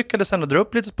jag lyckades ändå dra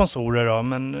upp lite sponsorer då,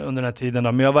 men under den här tiden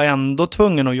då. Men jag var ändå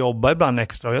tvungen att jobba ibland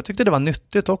extra och jag tyckte det var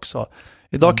nyttigt också.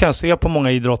 Idag kan jag se på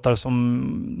många idrottare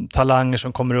som talanger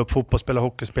som kommer upp, fotbollsspelare,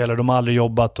 hockeyspelare, de har aldrig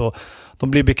jobbat och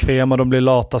de blir bekväma, de blir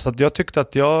lata. Så att jag tyckte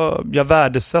att jag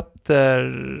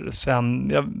värdesätter sen,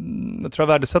 jag tror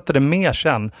jag värdesätter det mer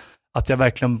sen, att jag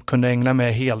verkligen kunde ägna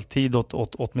mig heltid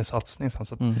åt min satsning sen.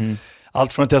 Så att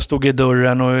allt från att jag stod i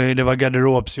dörren och det var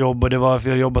garderobsjobb och det var för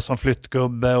jag jobbade som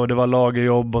flyttgubbe och det var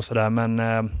lagerjobb och sådär, men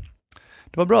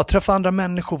det var bra att träffa andra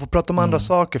människor, få prata om andra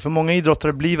saker. För många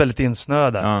idrottare blir väldigt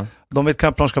insnöda. Ja. De vet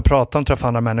knappt vad de ska prata om, träffa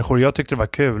andra människor. Jag tyckte det var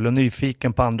kul och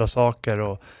nyfiken på andra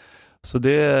saker. Så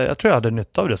jag tror jag hade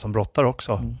nytta av det som brottare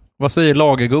också. Vad säger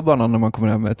lagergubbarna när man kommer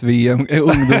hem med ett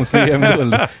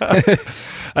ungdoms-VM-guld?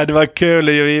 Det var kul.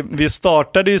 Vi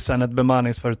startade ju sen ett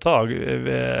bemanningsföretag.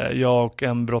 Jag och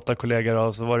en brottarkollega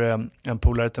och så var det en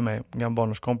polare till mig, en gammal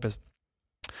barndomskompis.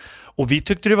 Och vi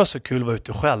tyckte det var så kul att vara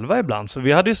ute själva ibland. Så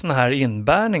vi hade ju såna här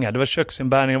inbärningar. Det var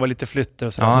köksinbärningar, det var lite flytter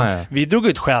och sådär. Så vi drog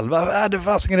ut själva.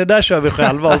 Det där kör vi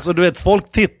själva. Och så du vet,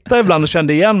 folk tittade ibland och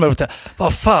kände igen mig. Och tänkte,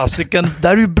 vad fasiken,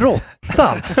 där är ju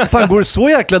brottan. Fan, går det så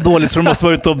jäkla dåligt så du måste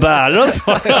vara ute och bära?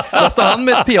 Där står han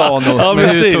med ett piano som är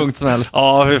hur tungt som helst.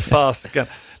 Ja, hur fasiken.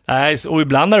 Nej, och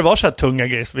ibland när det var så här tunga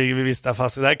grejer så vi visste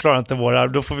att det här klarar inte våra,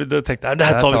 då tänkte det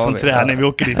här tar vi som träning, vi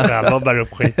åker dit själva och bär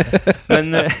upp skit.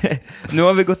 Men nu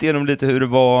har vi gått igenom lite hur det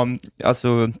var,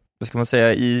 alltså vad ska man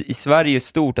säga, i Sverige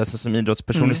stort, alltså som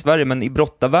idrottsperson i Sverige, men i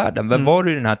brottarvärlden, vem var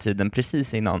du i den här tiden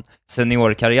precis innan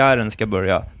seniorkarriären ska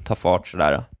börja ta fart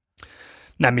sådär?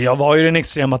 Nej, men jag var ju den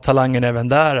extrema talangen även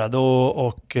där då,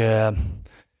 och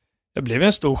jag blev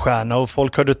en stor stjärna och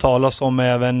folk hörde talas om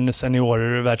även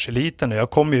seniorvärldseliten. Jag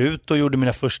kom ju ut och gjorde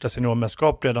mina första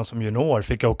seniormästerskap redan som junior.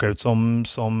 Fick jag åka ut som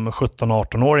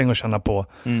 17-18-åring och känna på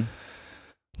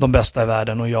de bästa i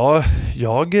världen. Och jag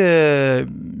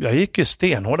gick ju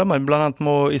stenhårda, bland annat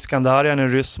med Iskandarian, en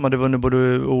ryss som hade vunnit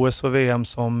både OS och VM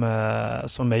som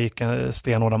jag gick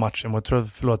stenhårda matcher mot. Jag tror jag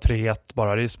förlorade 3-1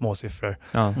 bara, det är små siffror.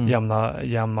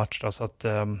 Jämn match då, så att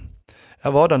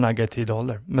jag var där nagga i tidig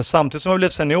ålder. Men samtidigt som jag blev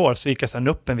senior så gick jag sen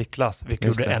upp en viktklass, vilket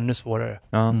gjorde det ännu svårare.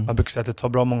 Man brukar säga att det tar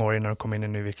bra många år innan du kommer in i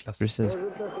en ny viktklass. Precis.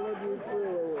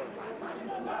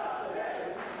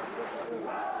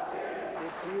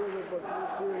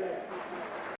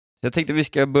 Jag tänkte vi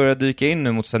ska börja dyka in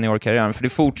nu mot seniorkarriären, för det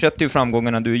fortsätter ju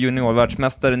framgångarna. Du är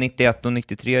juniorvärldsmästare 91 och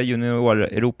 93,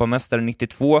 junior-europamästare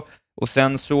 92 och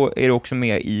sen så är du också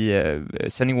med i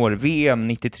senior-VM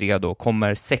 93 då,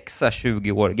 kommer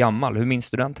 20 år gammal. Hur minns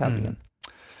du den tävlingen?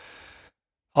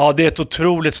 Ja, det är ett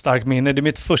otroligt starkt minne. Det är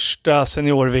mitt första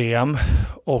senior-VM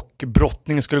och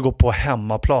brottningen skulle gå på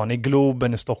hemmaplan i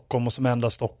Globen i Stockholm och som enda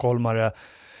stockholmare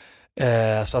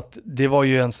Så att det var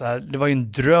ju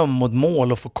en dröm och ett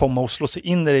mål att få komma och slå sig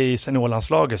in i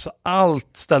seniorlandslaget. Så allt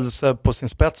ställde sig på sin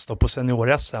spets då på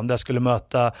senior-SM, där jag skulle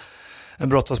möta en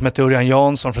brottare som hette Örjan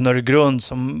Jansson från Öregrund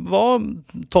som var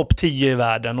topp 10 i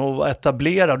världen och var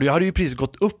etablerad. Och jag hade ju precis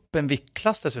gått upp en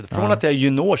viktklass dessutom. Från att jag är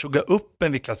junior så går jag upp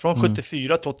en viktklass från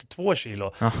 74 till 82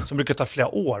 kilo som brukar ta flera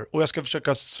år. Och jag ska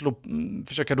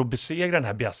försöka då besegra den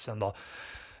här bjässen då.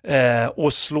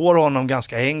 Och slår honom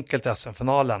ganska enkelt i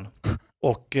SM-finalen.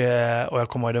 Och jag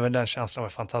kommer ihåg, den känslan var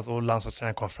fantastisk. Och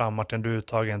landslagstränaren kom fram, Martin, du är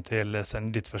uttagen till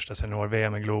ditt första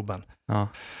senior-VM i Globen. Ja.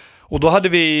 Och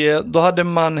då hade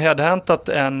man headhuntat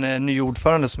en ny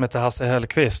ordförande som heter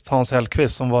Hans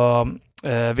Hellqvist, som var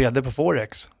vd på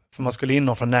Forex. För man skulle in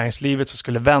någon från näringslivet som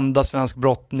skulle vända svensk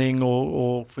brottning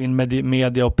och få in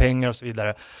media och pengar och så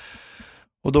vidare.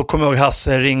 Och då kom jag ihåg,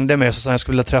 Hasse ringde mig och sa att jag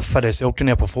skulle vilja träffa dig. Så jag åkte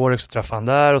ner på Forex och träffade han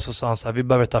där. Och så sa han så här, vi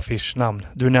behöver ett affischnamn.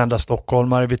 Du är den enda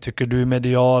stockholmare, vi tycker du är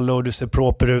medial och du ser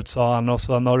proper ut, sa han. Och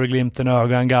så har du glimten i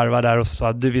ögonen, garva där och så sa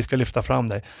han, vi ska lyfta fram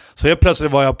dig. Så helt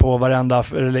plötsligt var jag på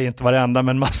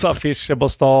men massa affischer på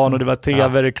stan och det var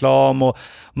tv-reklam och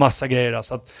massa grejer.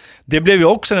 Så att det blev ju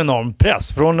också en enorm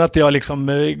press. Från att jag liksom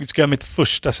ska göra mitt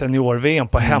första senior-VM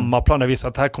på hemmaplan. Där jag visste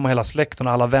att här kommer hela släkten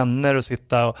och alla vänner och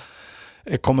sitta och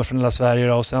kommer från hela Sverige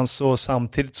då, och sen så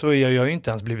samtidigt så är jag ju inte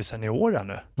ens blivit senior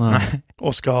ännu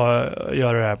och ska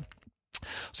göra det här.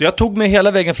 Så jag tog mig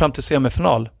hela vägen fram till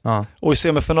semifinal. Och i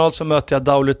semifinal så möter jag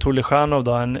Daulet Turlichanov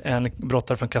då, en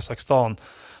brottare från Kazakstan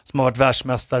som har varit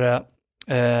världsmästare,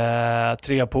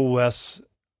 3 på OS,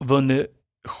 vunnit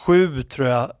 7 tror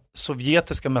jag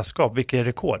sovjetiska mästerskap, vilket är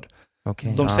rekord.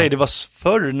 De säger det var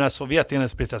förr när Sovjet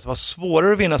det var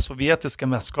svårare att vinna sovjetiska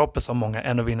mästerskap som många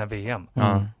än att vinna VM.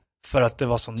 För att det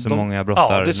var så många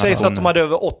brottare. Ja, det sägs att de hade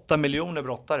över 8 miljoner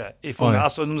brottare i fånga.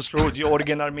 Alltså de slog ut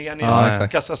Georgien, Armenien,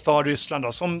 Kazakstan, Ryssland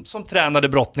då, som tränade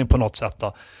brottning på något sätt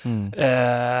då.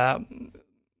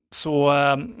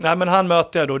 Men han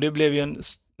mötte jag då. Det blev ju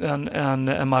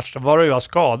en match. Då var det jag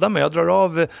skadad, men jag drar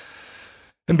av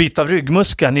en bit av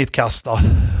ryggmuskeln i ett kast då,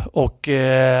 och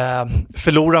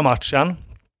förlorar matchen.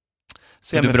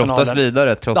 Du brottas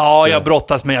vidare trots... Ja, jag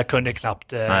brottas, men jag kunde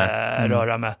knappt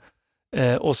röra mig.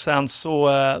 Och sen så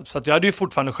att jag hade ju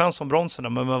fortfarande chans som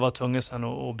bronsen, men jag var tvungen sen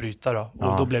att bryta då.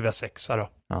 Och då blev jag 6:a då.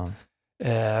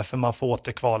 För man får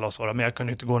återkvala och så då. Men jag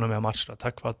kunde inte gå någon mer match då,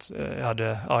 tack för att jag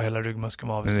hade hela ryggmuskeln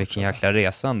var av. Men vilken jäkla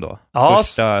resan då. Ja,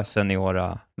 första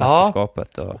seniora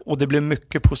mästerskapet. Och det blev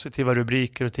mycket positiva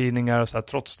rubriker och tidningar och så här,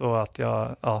 trots då att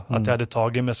jag hade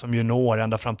tagit mig som junior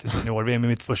ända fram till senior-VM i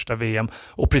mitt första VM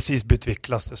och precis bytt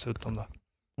viktklass dessutom då.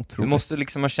 Otroligt. Du måste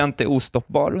liksom ha känt dig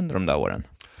ostoppbar under de där åren.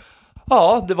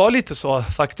 Ja, det var lite så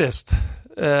faktiskt.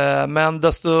 Men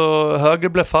desto högre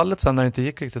blev fallet sen när det inte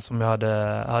gick riktigt som jag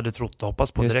hade trott och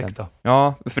hoppats på direkt då.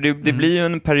 Ja, för det blir ju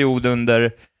en period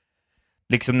under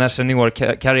liksom när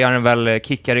seniorkarriären väl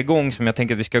kickar igång som jag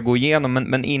tänker att vi ska gå igenom.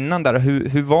 Men innan där,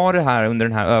 hur var det här under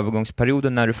den här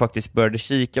övergångsperioden när du faktiskt började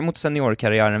kika mot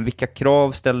seniorkarriären? Vilka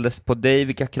krav ställdes på dig?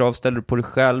 Vilka krav ställde du på dig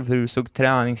själv? Hur såg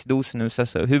träningsdosen ut?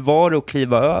 Hur var det att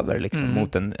kliva över liksom,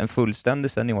 mot en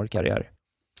fullständig seniorkarriär?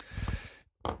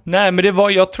 Nej, men det var,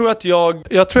 jag tror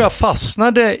jag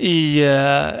fastnade i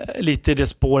lite i det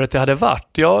spåret jag hade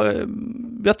varit.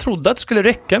 Jag trodde att det skulle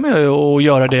räcka med att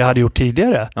göra det jag hade gjort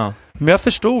tidigare. Ja. Men jag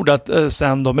förstod att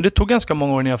sen då, men det tog ganska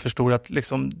många år när jag förstod att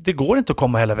liksom, det går inte att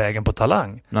komma hela vägen på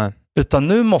talang. Nej. Utan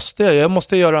nu måste jag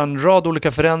måste göra en rad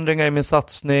olika förändringar i min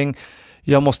satsning.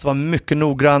 Jag måste vara mycket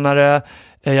noggrannare.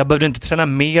 Jag behövde inte träna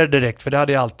mer direkt, för det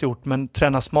hade jag alltid gjort, men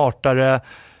träna smartare.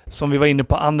 Som vi var inne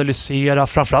på, analysera,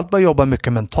 framförallt bara jobba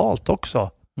mycket mentalt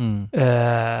också.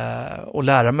 Och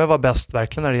lära mig vad bäst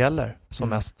verkligen när det gäller som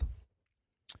mest.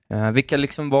 Vilka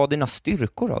liksom var dina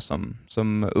styrkor då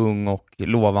som ung och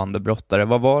lovande brottare?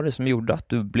 Vad var det som gjorde att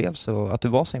du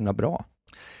var så himla bra?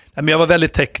 Jag var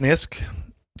väldigt teknisk,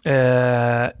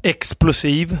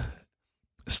 explosiv,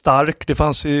 stark. Det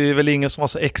fanns ju väl ingen som var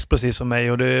så explosiv som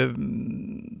mig, och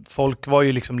folk var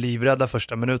ju liksom livrädda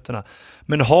första minuterna.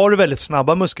 Men har du väldigt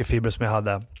snabba muskelfibrer som jag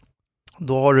hade,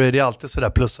 då har du det alltid sådär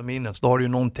plus och minus. Då har du ju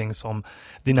någonting som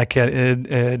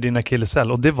dina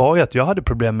akilleshäl. Och det var ju att jag hade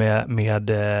problem med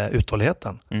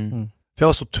uthålligheten. För jag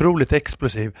var så otroligt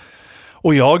explosiv.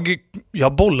 Och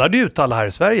jag bollade ut alla här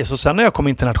i Sverige. Så sen när jag kom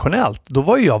internationellt, då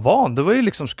var ju jag van. Det var ju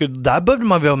liksom, där behövde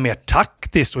man vara mer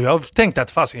taktiskt. Och jag tänkte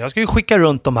att jag ska ju skicka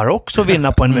runt de här också och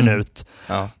vinna på en minut.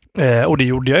 Ja. Och det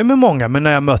gjorde jag ju med många. Men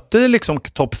när jag mötte liksom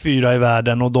topp 4 i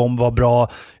världen och de var bra,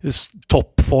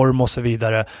 toppform och så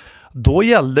vidare, då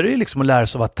gällde det ju liksom att lära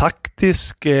sig att vara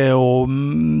taktisk och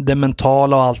det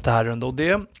mentala och allt det här. Och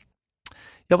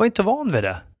jag var inte van vid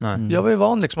det. Nej. Jag var ju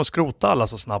van liksom att skrota alla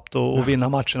så snabbt och vinna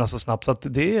matcherna så snabbt. Så att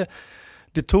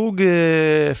det tog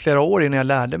flera år innan jag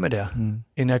lärde mig det.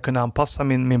 Innan jag kunde anpassa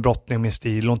min brottning, min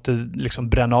stil och inte liksom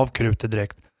bränna av krutet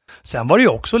direkt. Sen var det ju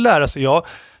också att lära sig. Jag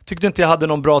tyckte inte jag hade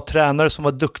någon bra tränare som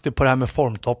var duktig på det här med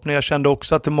formtoppning. Jag kände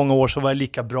också att i många år så var jag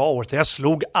lika bra år. Jag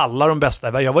slog alla de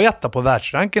bästa. Jag var etta på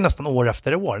världsranken nästan år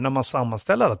efter år när man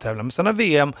sammanställde alla tävlingar. Men sen när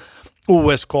VM,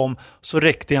 OS kom så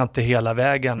räckte jag inte hela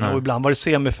vägen. Och ibland var det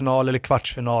semifinal eller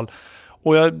kvartsfinal.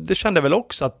 Och det kände jag väl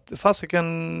också att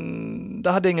fasiken,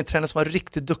 det hade ingen tränare som var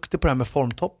riktigt duktig på det här med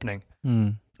formtoppning.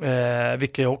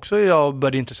 Vilket också jag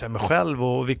började intressera mig själv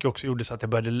och vilket också gjorde så att jag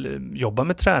började jobba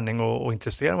med träning och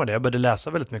intressera mig av det. Jag började läsa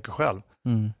väldigt mycket själv.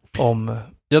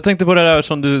 Jag tänkte på det där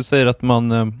som du säger att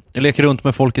man leker runt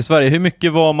med folk i Sverige. Hur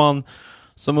mycket var man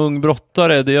som ung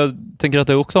brottare? Jag tänker att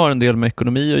det också har en del med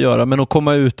ekonomi att göra, men att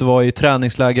komma ut och vara i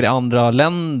träningsläger i andra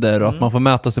länder och att man får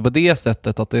mäta sig på det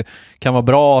sättet, att det kan vara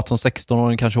bra att som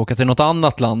 16-åring kanske åka till något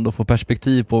annat land och få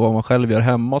perspektiv på vad man själv gör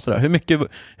hemma och sådär.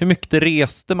 Hur mycket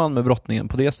reste man med brottningen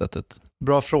på det sättet?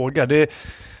 Bra fråga. Det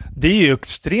är ju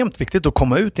extremt viktigt att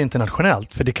komma ut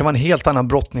internationellt, för det kan vara en helt annan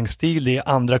brottningsstil, det är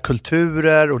andra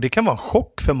kulturer och det kan vara en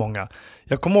chock för många.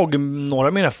 Jag kommer ihåg några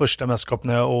av mina första mästerskap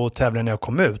och tävlingar när jag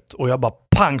kom ut och jag bara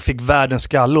fick världens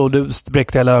skalle och det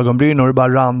spräckte hela ögonbryn och det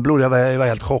bara rann blod. Jag var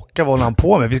helt chockad, vad håller han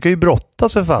på med? Vi ska ju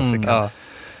brottas för fasiken.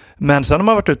 Men sen när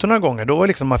man varit ute några gånger, då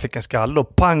liksom man fick en skalle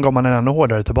och gav man en ännu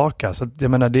hårdare tillbaka. Så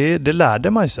jag menar, det lärde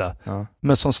man sig.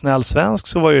 Men som snäll svensk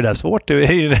så var ju det svårt. Man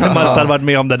inte hade varit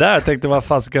med om det där. Jag tänkte, vad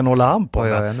fan ska hålla han på?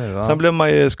 Sen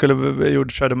blev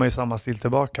körde man ju samma stil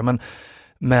tillbaka.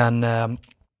 Men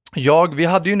vi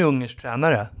hade ju en ungersk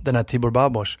tränare, den här Tibor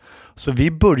Babos. Så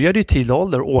vi började i tidig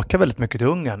ålder åka väldigt mycket till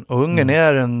Ungern. Och Ungern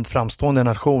är en framstående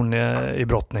nation i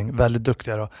brottning. Väldigt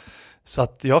duktiga då. Så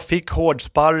att jag fick hård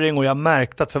sparring och jag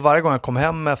märkte att för varje gång jag kom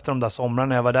hem efter de där somrarna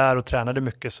när jag var där och tränade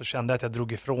mycket så kände jag att jag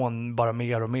drog ifrån bara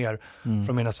mer och mer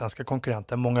från mina svenska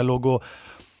konkurrenter. Många låg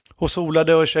och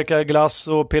solade och käkade glass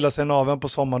och pillade sig i naveln på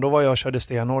sommaren. Då var jag och körde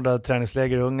stenhårda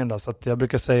träningsläger i Ungern. Då. Så att jag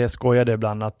brukar skoja det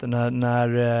ibland att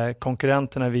när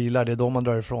konkurrenterna vilar, det är då man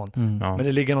drar ifrån. Men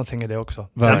det ligger någonting i det också.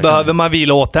 Sen behöver man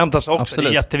vila och återhämta sig också. Absolut.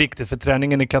 Det är jätteviktigt för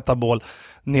träningen är katabol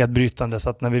nedbrytande, så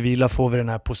att när vi vilar får vi den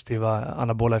här positiva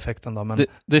anabola effekten då. Men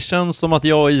det känns som att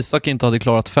jag och Isak inte hade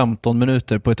klarat 15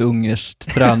 minuter på ett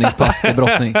ungerskt träningspass i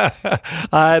brottning.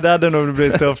 Nej, det hade nog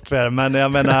blivit tufft för er, men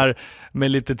jag menar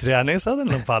med lite träning så hade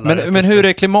det nog fallit. Men hur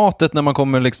är klimatet när man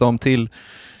kommer liksom till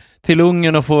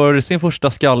Ungern och får sin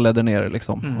första skalle där nere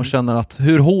liksom, och känner att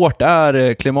hur hårt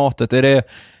är klimatet?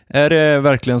 Är det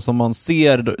verkligen som man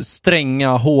ser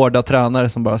stränga, hårda tränare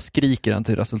som bara skriker en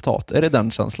till resultat? Är det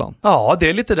den känslan? Ja, det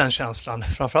är lite den känslan.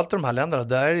 Framförallt i de här länderna,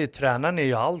 där är tränaren är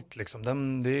ju allt. Liksom.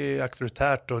 Det är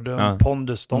auktoritärt och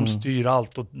pondus, de styr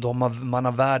allt och man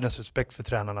har världens respekt för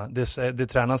tränarna. Det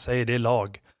tränaren säger, det är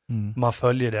lag. Man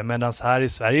följer det. Medan här i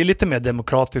Sverige är det lite mer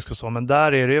demokratiskt och så, men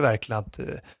där är det ju verkligen att...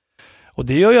 Och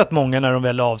det gör ju att många när de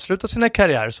väl avslutar sina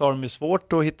karriärer så har de ju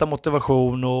svårt att hitta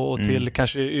motivation och till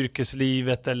kanske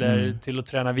yrkeslivet eller till att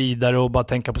träna vidare och bara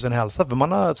tänka på sin hälsa.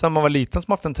 För sen man var liten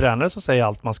som haft en tränare som säger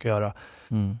allt man ska göra.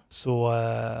 Så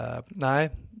nej,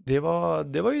 det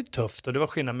var ju tufft och det var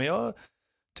skillnad. Men jag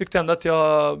tyckte ändå att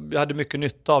jag hade mycket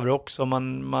nytta av det också.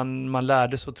 Man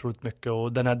lärde så otroligt mycket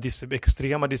och den här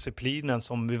extrema disciplinen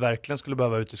som vi verkligen skulle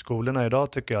behöva ut i skolorna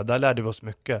idag tycker jag, där lärde vi oss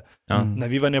mycket. När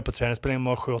vi var nere på träningsspelningen,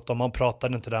 man var 7-8, man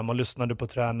pratade inte där, man lyssnade på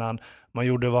tränaren, man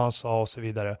gjorde vad han sa och så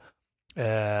vidare.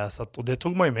 Och det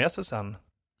tog man ju med sig sen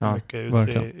mycket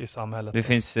ut i samhället. Det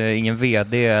finns ingen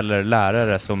vd eller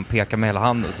lärare som pekar med hela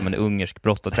handen som en ungersk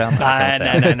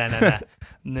brottartränare. Nej.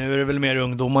 Nu är det väl mer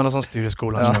ungdomarna som styr i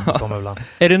skolan, känns det som ibland.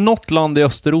 Är det något land i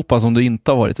Östeuropa som du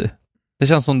inte har varit i? Det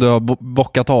känns som du har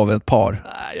bockat av ett par.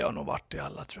 Nej, jag har nog varit i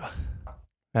alla, tror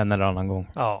jag. En eller annan gång.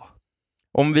 Ja.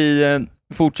 Om vi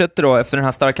fortsätter då, efter den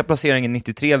här starka placeringen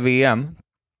 93 VM,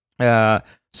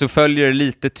 så följer det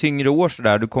lite tyngre år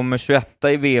sådär. Du kommer 21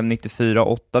 i VM 94,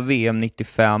 8 VM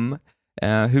 95.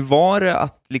 Hur var det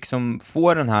att liksom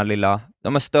få den här lilla,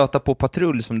 stöta på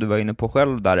patrull som du var inne på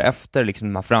själv där efter liksom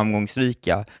de här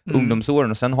framgångsrika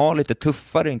ungdomsåren och sen ha lite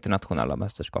tuffare internationella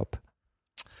mästerskap?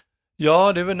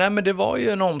 Ja, det var ju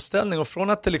en omställning och från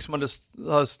att det liksom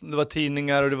det var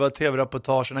tidningar och det var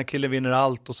tv-rapportage, den här killen vinner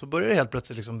allt och så började det helt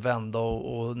plötsligt liksom vända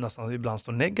och nästan ibland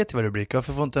stå negativa rubriker.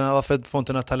 Varför får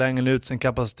inte den här talangen ut sin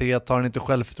kapacitet? Har den inte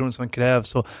självförtroende som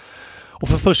krävs? Och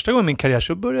för första gången i min karriär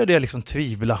så började jag liksom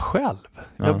tvivla själv.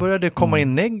 Jag började komma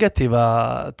in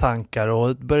negativa tankar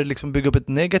och började liksom bygga upp ett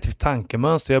negativt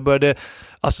tankemönster. Jag började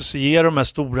associera de här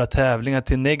stora tävlingarna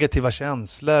till negativa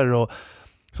känslor och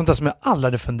Sånt där som jag aldrig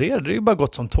hade funderat. Det är ju bara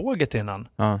gått som tåget innan.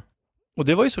 Ja. Och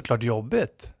det var ju såklart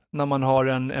jobbigt. När man har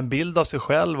en bild av sig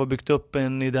själv och byggt upp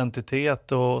en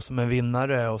identitet och som en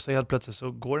vinnare. Och så helt plötsligt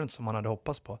så går det inte som man hade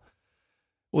hoppats på.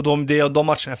 Och de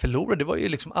matcherna jag förlorade, det var ju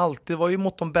liksom alltid, det var ju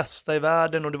mot de bästa i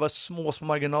världen och det var små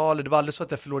marginaler. Det var aldrig så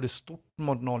att jag förlorade stort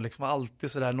mot någon, liksom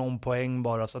alltid sådär någon poäng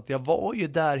bara. Så att jag var ju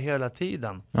där hela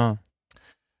tiden. Ja.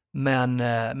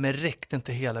 Men räckte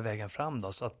inte hela vägen fram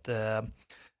då. Så att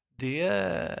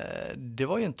det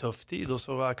var ju en tuff tid och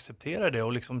så acceptera det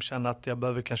och liksom känna att jag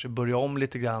behöver kanske börja om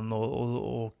lite grann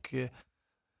och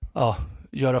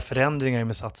göra förändringar i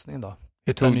min satsning då.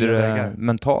 Hur tog du det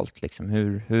mentalt liksom?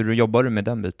 Hur jobbar du med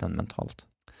den biten mentalt?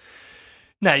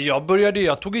 Nej,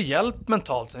 jag tog hjälp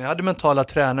mentalt. Jag hade mentala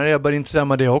tränare, jag började intressera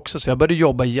mig det också. Så jag började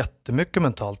jobba jättemycket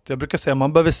mentalt. Jag brukar säga att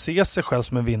man behöver se sig själv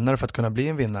som en vinnare för att kunna bli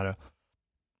en vinnare.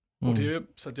 Och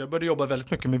så att jag började jobba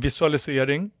väldigt mycket med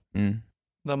visualisering.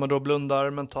 Där man då blundar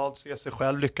mentalt, ser sig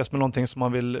själv, lyckas med någonting som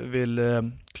man vill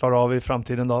klara av i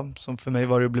framtiden då. Som för mig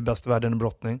var det att bli bäst i världen i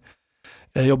brottning.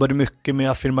 Jag jobbade mycket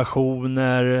med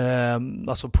affirmationer,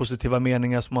 alltså positiva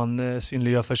meningar som man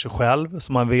synliggör för sig själv.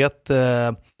 Som man vet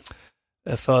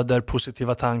föder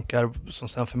positiva tankar som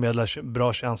sen förmedlar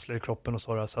bra känslor i kroppen och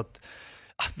så. Så att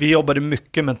vi jobbade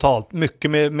mycket mentalt,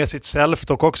 mycket med sitt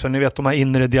self-talk också. Ni vet de här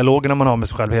inre dialogerna man har med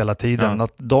sig själv hela tiden. Ja.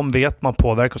 Att de vet man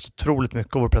påverkar så otroligt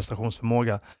mycket av vår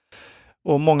prestationsförmåga.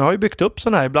 Och många har ju byggt upp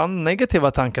sådana här ibland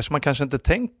negativa tankar som man kanske inte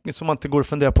tänker, som man inte går att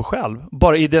fundera på själv.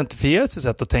 Bara identifiera sitt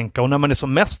sätt att tänka. Och när man är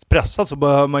som mest pressad så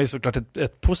behöver man ju såklart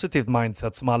ett positivt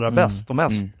mindset som allra bäst och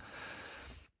mest.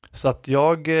 Så att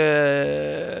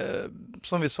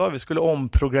som vi sa, vi skulle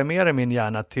omprogrammera min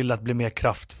hjärna till att bli mer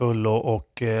kraftfull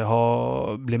och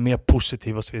bli mer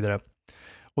positiv och så vidare.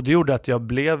 Och det gjorde att jag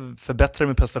förbättrade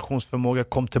min prestationsförmåga,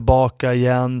 kom tillbaka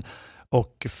igen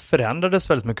och förändrades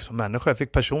väldigt mycket som människa. Jag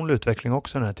fick personlig utveckling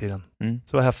också den här tiden.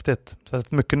 Så det var häftigt. Så jag har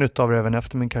haft mycket nytta av det även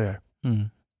efter min karriär.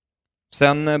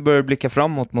 Sen började du blicka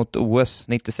framåt mot OS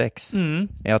 96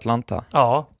 i Atlanta.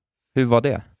 Ja. Hur var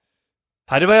det?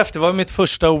 Ja, det var mitt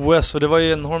första OS och det var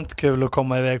ju enormt kul att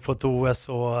komma iväg på ett OS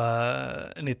och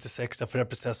 96 för att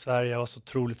representera Sverige. Jag var så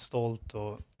otroligt stolt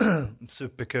och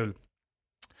superkul.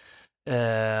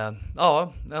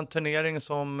 En turnering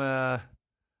som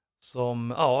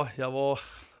jag var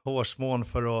hårsmån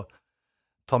för att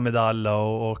ta medalj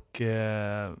och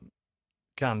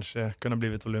kanske kunna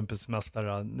blivit olympisk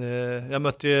mästare. Jag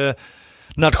mötte ju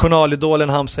nationalidolen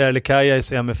Hamza Yerlikaya i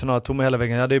semifinal, tog mig hela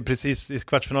vägen. Jag hade ju precis i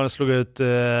kvartsfinalen slog ut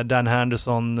Dan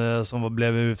Henderson som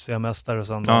blev UFC-mästare och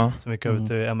sen som gick över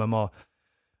till MMA.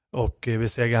 Och vi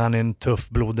segrade han i en tuff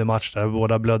blodig match där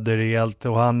båda blödde rejält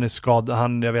och han är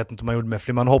skadad, jag vet inte om han gjorde med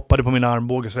för man hoppade på min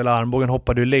armbåge så hela armbågen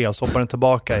hoppade ur le och så hoppade den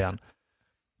tillbaka igen.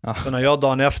 Så när jag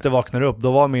dagen efter vaknade upp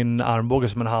då var min armbåge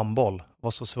som en handboll,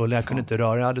 var så svullen, jag kunde inte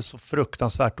röra, jag hade så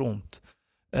fruktansvärt ont.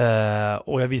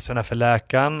 Och jag visade den här för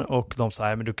läkaren och de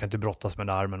sa, men du kan inte brottas med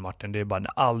den armen Martin, det är bara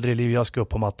aldrig i livet jag ska upp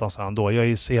på mattan, sa han då. Jag är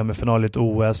i semifinal i ett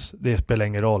OS, det spelar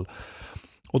ingen roll.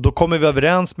 Och då kommer vi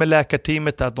överens med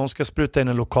läkarteamet att de ska spruta in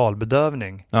en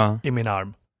lokalbedövning i min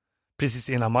arm precis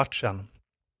innan matchen.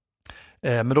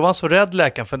 Men då var han så rädd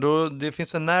läkaren, för då det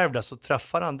finns en nerv där, så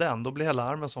träffar han den, då blir hela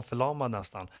armen som förlamad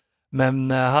nästan.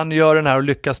 Men han gör den här och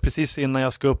lyckas precis innan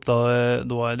jag ska upp då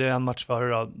det är en match före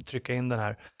då, trycka in den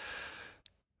här.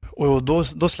 Och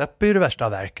då släpper ju det värsta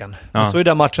av verken. Så är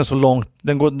den matchen så långt,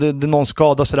 någon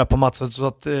skadar sig där på matchen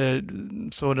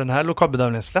så den här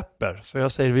lokalbedömningen släpper. Så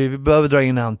jag säger vi behöver dra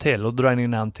in en till och dra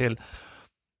in en till.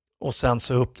 Och sen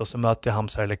så upp då så möter jag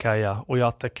Hamza Yerlikaya och jag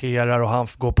attackerar och han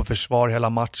går på försvar hela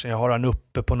matchen. Jag har han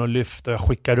uppe på något lyft och jag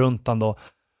skickar runt han då.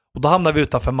 Och då hamnar vi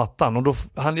utanför mattan och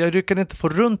jag lyckades inte få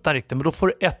runt han riktigt, men då får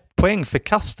du 1 poäng för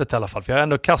kastet i alla fall. För jag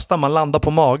ändå kastar, man landar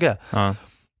på mage.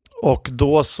 Och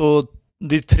då så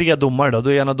det är 3 domare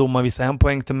då ena domaren visar 1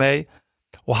 poäng till mig.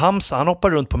 Och Hamza, han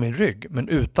hoppar runt på min rygg, men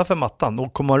utanför mattan.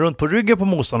 Och kommer runt på ryggen på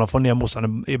motståndaren och får ner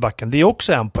motståndaren i backen. Det är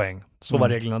också 1 poäng. Så var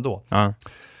reglerna då.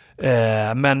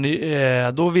 Men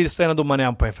då visar ena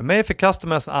domaren 1 poäng för mig för kastet,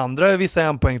 medan andra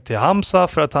visar 1 poäng till Hamza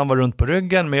för att han var runt på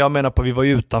ryggen. Men jag menar på vi var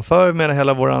ju utanför med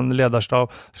hela våran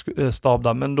ledarstab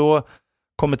där. Men då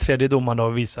kommer 3:e domaren då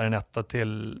och visar en 1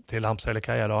 till Hamza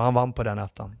Yerlikaya då. Och han vann på den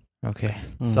 1:an.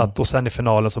 Så att, och sen i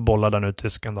finalen så bollade han ut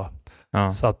tysken då.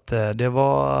 Så att det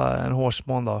var en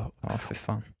hårsmån då. För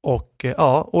fan.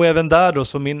 Och även där då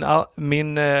så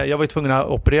jag var ju tvungen att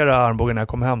operera armbågen när jag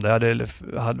kom hem där.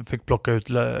 Jag fick plocka ut,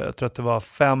 jag tror att det var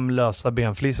 5 lösa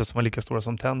benflisor som var lika stora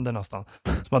som tänder nästan.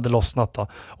 Som hade lossnat då.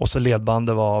 Och så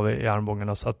ledbandet var av i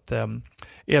armbågen. Så att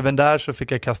även där så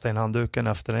fick jag kasta in handduken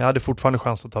efter den. Jag hade fortfarande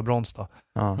chans att ta brons då.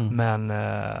 Ja. Men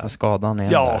skadan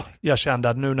är ja, där. jag kände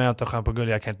att nu när jag inte har chans på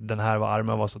guld, den här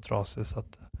armen var så trasig så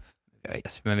att...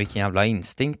 Men vilken jävla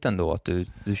instinkt ändå att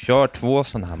du kör 2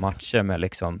 sådana här matcher med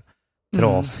liksom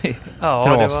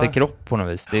trasig kropp på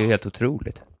något vis. Det är ju helt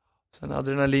otroligt. Sen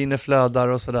adrenalinet flödar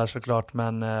och sådär såklart,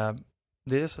 men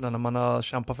det är sådär när man har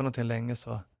kämpat för någonting länge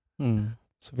så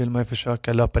vill man ju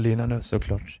försöka löpa linan ut.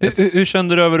 Såklart. Hur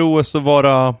kände du över OS att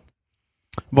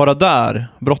vara där?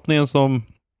 Brottningen som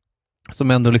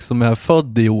ändå liksom är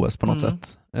född i OS på något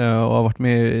sätt och har varit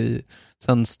med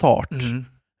sen start.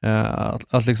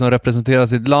 Att liksom representera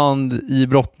sitt land i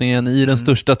brottningen, i den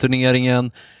största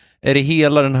turneringen. Är det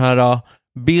hela den här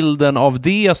bilden av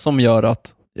det som gör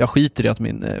att jag skiter i att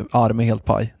min arm är helt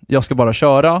paj? Jag ska bara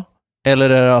köra. Eller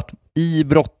är det att i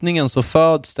brottningen så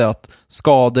föds det att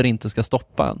skador inte ska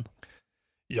stoppa en?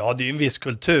 Ja, det är ju en viss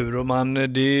kultur och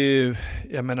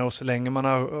jag menar, och så länge man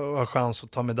har chans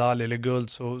att ta medalj eller guld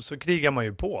så krigar man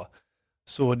ju på.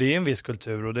 Så det är en viss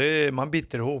kultur och man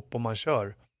biter ihop och man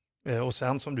kör. Och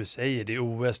sen som du säger, det är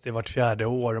OS, det är vart 4:e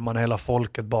år och man har hela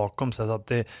folket bakom sig, så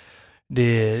att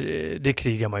det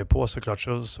krigar man ju på såklart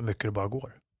så mycket det bara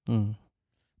går.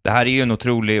 Det här är ju en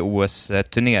otrolig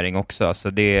OS-turnering också. Alltså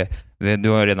du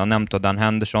har redan nämnt att Dan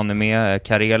Henderson är med,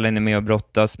 Karelin är med och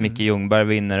brottas, Micke Ljungberg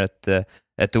vinner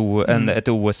ett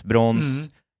OS-brons.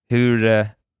 Hur,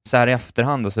 så här i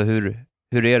efterhand, alltså,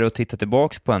 hur är det att titta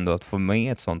tillbaks på ändå, att få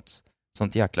med ett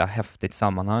sånt jäkla häftigt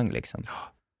sammanhang liksom?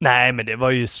 Nej, men det var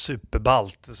ju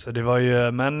superballt. Så det var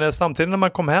ju, men samtidigt när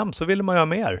man kom hem så ville man ju ha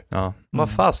mer. Ja.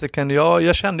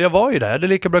 Jag kände jag var ju där. Jag hade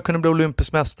lika bra kunna bli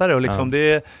olympisk mästare och liksom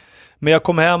men jag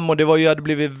kom hem och det hade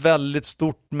blivit väldigt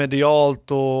stort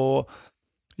medialt och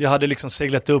jag hade liksom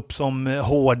seglat upp som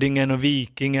hårdingen och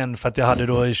vikingen för att jag hade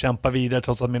då kämpat vidare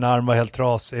trots att min arm var helt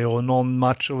trasig och någon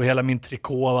match och hela min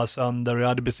trikå var sönder och jag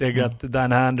hade besegrat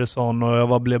Dan Henderson och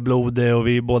jag blev blodig och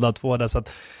vi båda två där, så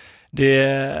att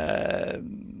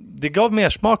det gav mer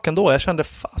smak ändå. Jag kände,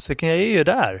 fasiken, jag är ju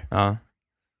där. Ja.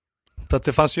 Så att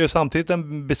det fanns ju samtidigt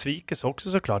en besvikelse också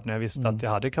såklart när jag visste att jag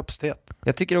hade kapacitet.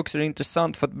 Jag tycker också det är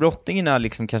intressant för att brottningen är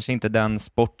liksom kanske inte den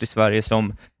sport i Sverige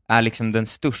som är liksom den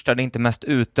största, det är inte mest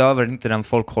utövare, det är inte den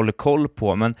folk håller koll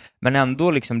på, men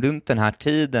ändå liksom runt den här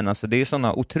tiden, alltså det är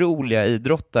sådana otroliga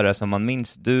idrottare som man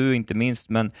minns, du inte minst,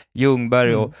 men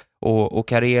Ljungberg och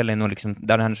Karelin och liksom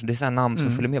där det är så här namn som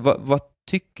följer med. Vad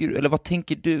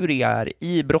tänker du det är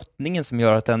i brottningen som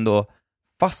gör att det ändå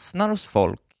fastnar hos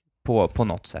folk på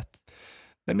något sätt?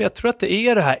 Men jag tror att det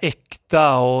är det här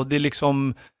äkta och det är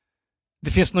liksom,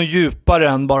 det finns något djupare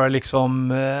än bara liksom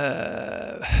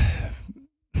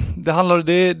det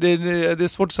är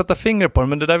svårt att sätta finger på det,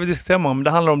 men det där vi diskuterar om,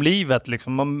 det handlar om livet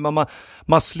liksom.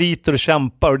 Man sliter och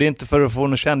kämpar och det är inte för att få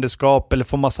något kändisskap eller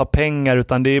få massa pengar,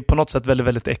 utan det är på något sätt väldigt,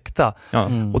 väldigt äkta. Ja.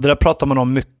 Och det där pratar man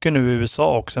om mycket nu i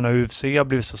USA också när UFC har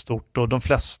blivit så stort och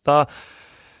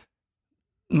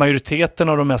majoriteten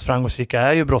av de mest framgångsrika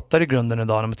är ju brottare i grunden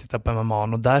idag när man tittar på MMA,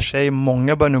 och där säger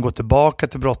många börjar nu gå tillbaka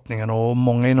till brottningen och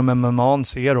många inom MMA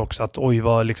ser också att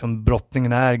vad liksom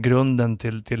brottningen är grunden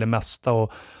till det mesta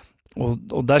och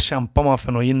där kämpar man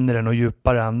för något inre och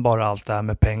djupare än bara allt det här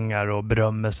med pengar och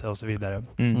berömmelse och så vidare.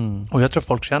 Och jag tror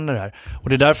folk känner det här och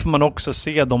det är därför man också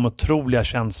ser de otroliga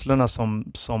känslorna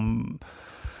som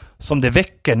det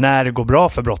väcker när det går bra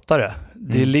för brottare.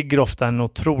 Det ligger ofta en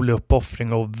otrolig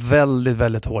uppoffring och väldigt,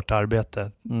 väldigt hårt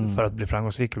arbete för att bli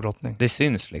framgångsrik i brottning. Det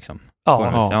syns liksom.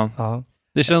 Ja.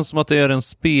 Det känns som att det är en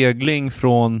spegling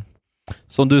från,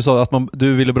 som du sa, att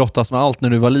du ville brottas med allt när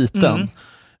du var liten.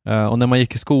 Och när man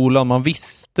gick i skolan, man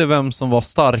visste vem som var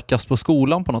starkast på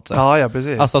skolan på något sätt. Ja,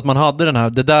 precis. Alltså att man hade den här,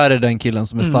 det där är den killen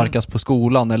som är starkast på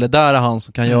skolan, eller där är han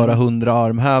som kan göra 100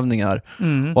 armhävningar.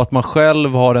 Och att man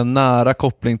själv har en nära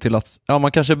koppling till att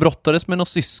man kanske brottades med någon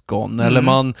syskon, eller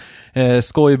man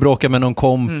skojbråkar med någon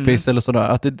kompis eller sådär.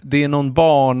 Att det är någon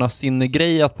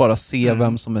barnasinnegrej att bara se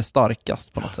vem som är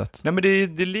starkast på något sätt. Nej, men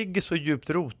det ligger så djupt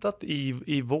rotat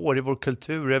i vår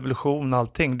kultur, revolution,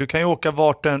 allting. Du kan ju åka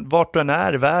vart du än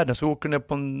är i världen, så åker du ner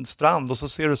på en strand och så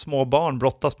ser du små barn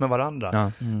brottas med varandra.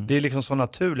 Ja. Det är liksom så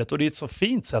naturligt och det är ett så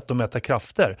fint sätt att mäta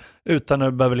krafter utan att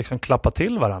du behöver liksom klappa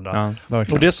till varandra. Ja,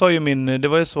 och det sa ju det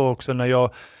var ju så också när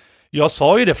jag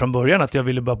sa ju det från början att jag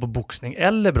ville börja på boxning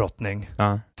eller brottning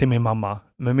till min mamma.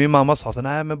 Men min mamma sa så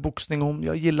nej, men boxning,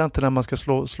 jag gillar inte när man ska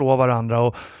slå varandra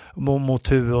och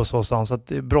mot huvud och så sa hon. Så att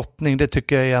brottning, det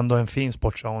tycker jag är ändå en fin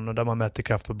sport, sa hon, och där man mäter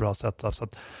kraft på ett bra sätt. Så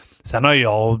att, sen har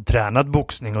jag tränat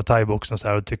boxning och thaiboxning och så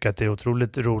här och tycker att det är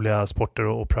otroligt roliga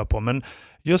sporter att pröva på. Men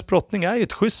just brottning är ju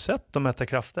ett schysst sätt att mäta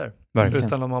krafter. Verkligen.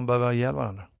 Utan att man behöver ge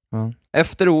varandra. Ja.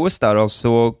 Efter OS där då,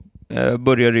 så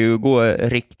börjar det ju gå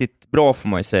riktigt bra, får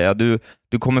man ju säga. Du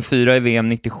kommer 4 i VM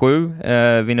 97,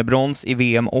 vinner brons i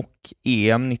VM och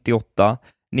EM 98.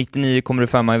 99 kommer du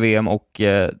 5 i VM och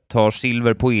tar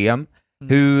silver på EM.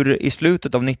 Hur i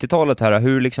slutet av 90-talet här,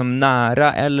 hur liksom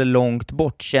nära eller långt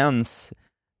bort känns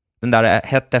den där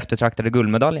hett eftertraktade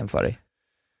guldmedaljen för dig?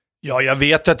 Ja, jag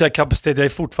vet att jag har kapacitet. Jag är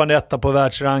fortfarande etta på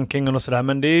världsrankingen och sådär.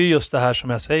 Men det är ju just det här som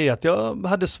jag säger. Att jag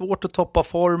hade svårt att toppa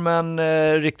formen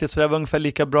riktigt. Så det var ungefär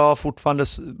lika bra fortfarande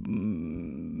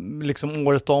liksom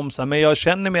året om. Så här. Men jag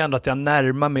känner mig ändå att jag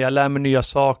närmar mig. Jag lär mig nya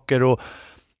saker och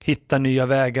hittar nya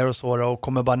vägar och så. Och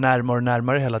kommer bara närmare och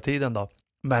närmare hela tiden då.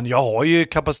 Men jag har ju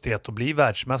kapacitet att bli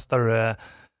världsmästare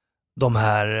de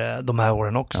här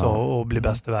åren också och bli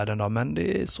bäst i världen då. Men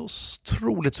det är så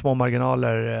otroligt små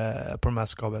marginaler på de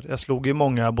mästerskapen. Jag slog ju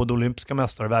många både olympiska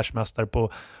mästare och världsmästare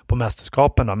på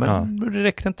mästerskapen då, men det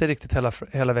räckte inte riktigt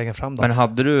hela vägen fram då. Men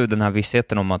hade du den här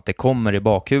vissheten om att det kommer i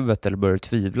bakhuvudet eller började du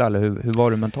tvivla, eller hur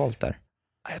var du mentalt där?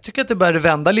 Jag tycker att det började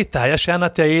vända lite här. Jag känner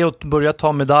att jag är och börjar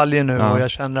ta medaljer nu och jag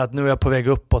känner att nu är jag på väg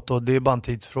uppåt och det är bara en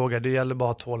tidsfråga. Det gäller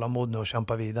bara att ha tålamod nu och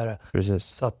kämpa vidare. Precis.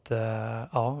 Så att,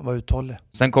 var uthållig.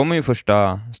 Sen kommer ju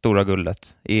första stora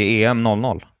guldet i EM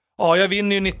 00. Ja, jag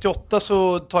vinner ju 98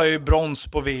 så tar jag ju brons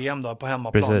på VM då, på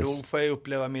hemmaplan. Precis. Då får jag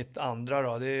uppleva mitt andra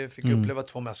då. Det fick jag uppleva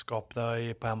 2 mästerskap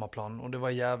där på hemmaplan och det var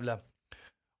Gävle.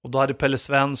 Och då hade Pelle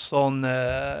Svensson,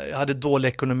 jag hade dålig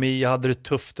ekonomi, jag hade det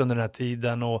tufft under den här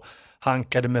tiden och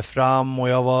hankade mig fram och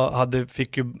jag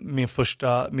fick ju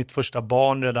mitt första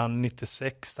barn redan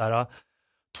 96 där.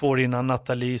 2 år innan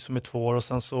Nathalie som är 2 år och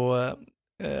sen så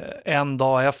en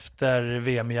dag efter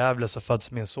VM i Gävle så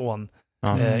föds min son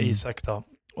Isak då.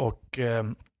 Och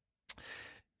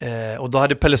då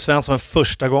hade Pelle Svensson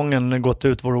första gången gått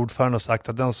ut, vår ordförande, och sagt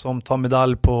att den som tar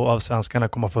medalj av svenskarna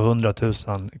kommer få 100 000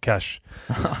 cash.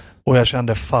 Och jag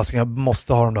kände, fast jag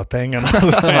måste ha de där pengarna.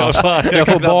 Jag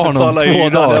får barn om 2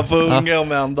 dagar. Jag får unga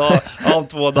om en dag, om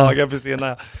 2 dagar precis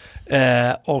innan.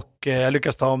 Och jag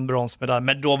lyckas ta en bronsmedalj.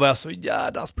 Men då var jag så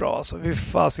jädans bra.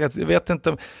 Alltså, jag vet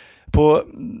inte,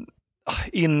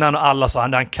 innan alla sa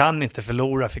han kan inte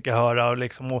förlora, fick jag höra och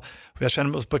jag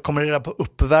kände, jag kommer reda på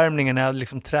uppvärmningen när jag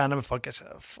liksom tränar med folk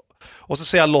och så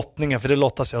ser jag lottningen, för det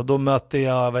lottas jag och då möter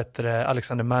jag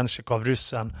Alexander Menshikov,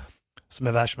 ryssen som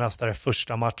är världsmästare,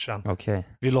 första matchen.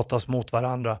 Vi lottas mot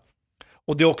varandra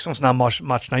och det är också en sån här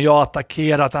match när jag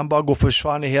attackerar, att han bara går för,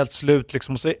 han är helt slut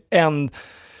liksom, och så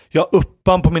jag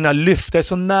uppan på mina lyft, jag är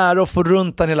så nära att få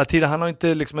runt han hela tiden, han har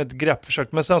inte liksom ett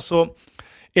greppförsök, men sen så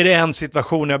är det en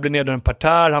situation när jag blir nere i en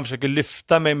parterre, han försöker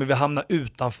lyfta mig men vi hamnar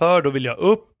utanför, då vill jag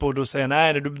upp och då säger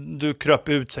nej, du kröp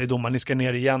ut, säger domaren, ni ska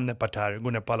ner igen i parterre,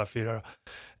 går ner på alla 4.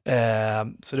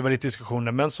 Så det var lite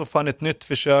diskussioner, men så får han ett nytt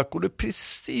försök och det är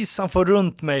precis han får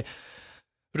runt mig.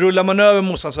 Rullar man över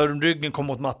motståndaren så att ryggen kommer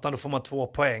mot mattan, då får man 2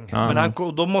 poäng. Men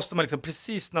då måste man liksom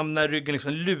precis när ryggen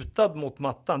liksom lutad mot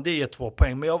mattan, det ger 2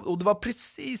 poäng. Men och det var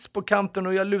precis på kanten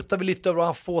och jag lutade lite över och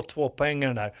han får 2 poäng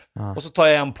där. Och så tar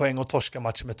jag 1 poäng och torskar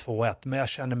matchen med 2-1. Men jag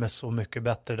kände mig så mycket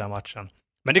bättre i den matchen.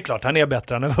 Men det är klart, han är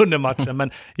bättre, han har vunnit matchen.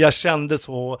 Men jag kände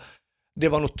så, det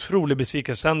var en otrolig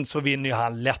besvikelse. Sen så vinner ju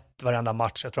han lätt varenda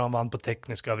match. Jag tror han vann på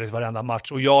teknisk övrigt varenda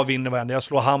match. Och jag vinner varenda. Jag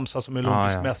slår Hamza som är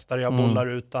olympisk mästare, jag bollar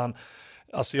utan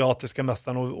asiatiska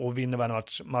mästaren och vinner varje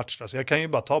match då. Så jag kan ju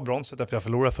bara ta bronset efter jag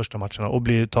förlorar första matcherna och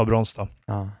ta brons då.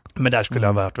 Men där skulle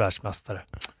jag ha varit världsmästare.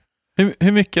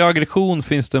 Hur mycket aggression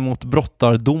finns det mot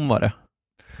brottardomare?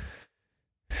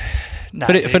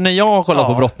 För när jag har kollat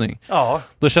på brottning,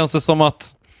 då känns det som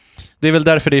att det är väl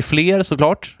därför det är fler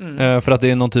såklart, för att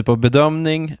det är någon typ av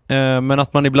bedömning, men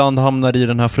att man ibland hamnar i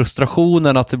den här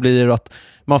frustrationen att det blir att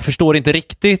man förstår inte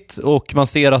riktigt och man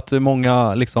ser att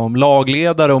många liksom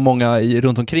lagledare och många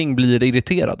runt omkring blir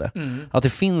irriterade. Att det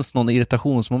finns någon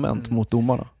irritationsmoment mot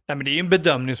domarna. Nej, men det är ju en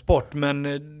bedömningssport, men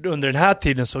under den här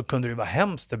tiden så kunde det vara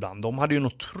hemskt ibland. De hade ju en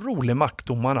otrolig makt,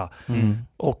 domarna.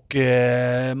 Och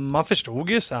man förstod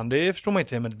ju sen, det förstod man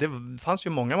inte, men det fanns ju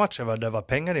många matcher där det var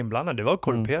pengar inblandade, det var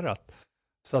korrumperat.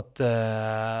 Så att,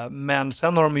 men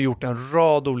sen har de gjort en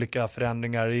rad olika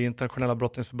förändringar. I internationella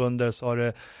brottningsförbundet så har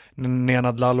det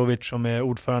Nenad Lalovic som är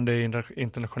ordförande i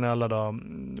internationella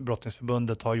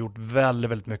brottningsförbundet har gjort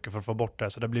väldigt, väldigt mycket för att få bort det.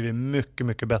 Så det har blivit mycket,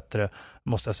 mycket bättre,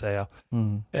 måste jag säga.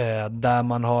 Där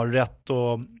man har rätt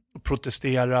att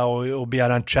protestera och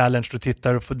begära en challenge. Du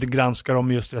tittar och granskar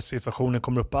om just den situationen,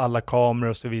 kommer upp på alla kameror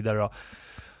och så vidare då.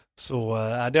 Så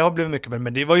det har blivit mycket bättre.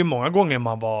 Men det var ju många gånger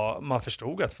man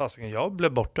förstod att fasiken, jag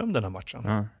blev bortdömd den här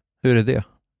matchen. Hur är det?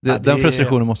 Den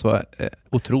frustrationen måste vara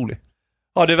otrolig.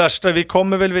 Ja, det värsta, vi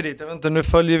kommer väl vid dit. Jag vet inte, nu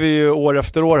följer vi ju år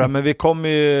efter år här, men vi kommer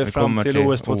ju fram till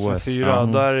OS 2004.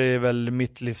 Där är väl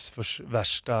mitt livs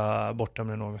värsta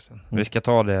bortamöte någonsin. Vi ska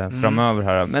ta det framöver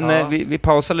här. Men vi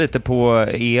pausar lite på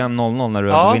EM 00 när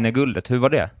du vinner guldet. Hur var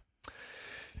det?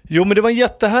 Jo, men det var en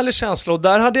jättehärlig känsla och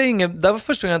där var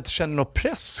första gången jag inte kände någon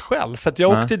press själv. För att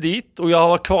jag åkte dit och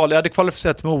jag hade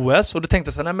kvalificerat med OS och då tänkte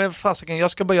jag så här, nej men fasiken,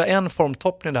 jag ska bara göra en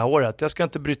formtoppning det här året. Jag ska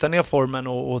inte bryta ner formen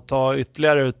och ta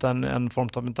ytterligare utan en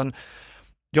formtoppning, utan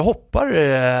jag hoppar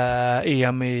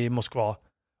EM i Moskva.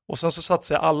 Och sen så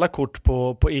satsade jag alla kort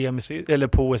på EM eller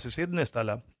på OS i Sydney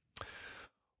istället.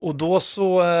 Och då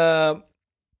så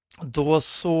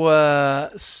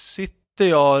sitter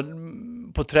jag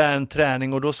på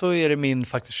träning och då så är det min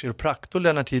faktiskt kiropraktor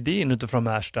Lennart Hedin utifrån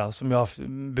Märsta som jag har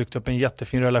byggt upp en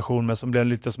jättefin relation med, som blev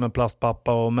lite som en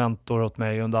plastpappa och mentor åt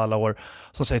mig under alla år,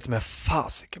 som säger till mig: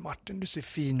 fasiken Martin, du ser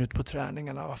fin ut på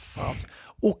träningarna, vad fas.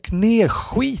 Åk ner,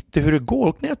 skit i hur det går,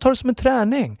 åk ner och ta det som en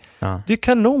träning. Det är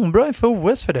kanonbra inför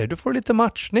OS för dig, du får lite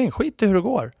matchning, skit i hur det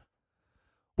går.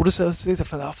 Och då säger jag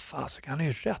för fasiken, han är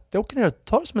ju rätt, jag åker ner och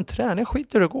tar det som en träning, skit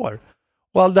i hur det går.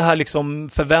 Och all det här liksom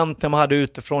förväntningar man hade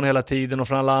utifrån hela tiden och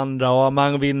från alla andra, och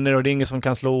man vinner och det är ingen som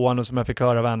kan slå honom, som jag fick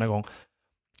höra varenda gång.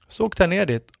 Så åkte jag ner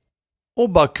dit och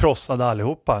bara krossade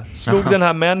allihopa. Slog den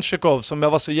här Menchikov som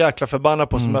jag var så jäkla förbannad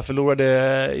på, som jag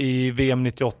förlorade i VM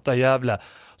 98 i Gävle.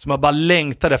 Som jag bara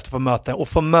längtade efter att få möta. Och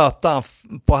få möta han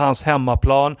på hans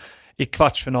hemmaplan i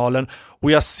kvartsfinalen.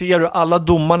 Och jag ser hur alla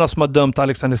domarna som har dömt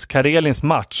Alexander Karelins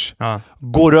match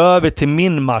går över till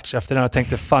min match efter den. Jag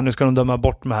tänkte, fan nu ska de döma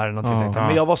bort mig här eller någonting.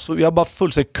 Men jag bara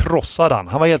fullständigt krossade han.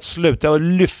 Han var helt slut. Jag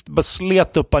bara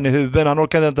slet upp han i huvudet. Han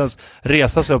orkade inte ens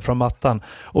resa sig upp från mattan.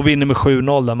 Och vinner med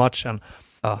 7-0 den matchen.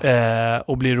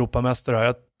 Och blir Europamästare.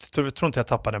 Jag tror inte jag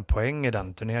tappade en poäng i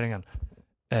den turneringen.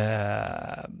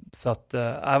 Så att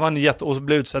jag var och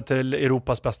blev utsedd till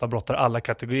Europas bästa brottare alla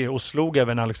kategorier och slog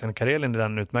även Alexander Karelin i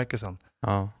den utmärkelsen.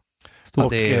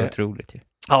 Det är otroligt ju.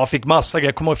 Ja, fick massa grejer.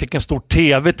 Jag kommer ihåg, fick en stor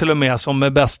tv till och med som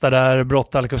bästa där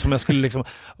brottare, som jag skulle liksom,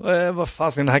 vad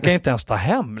fan, den här kan jag inte ens ta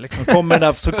hem liksom.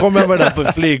 Så kommer jag med den på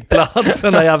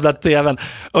flygplatsen, den jävla tvn.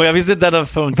 Och jag visste inte att den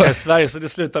funkar i Sverige, så det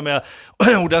slutade med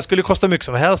och den skulle kosta mycket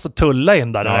som helst att tulla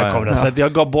in där när jag kom där. Så att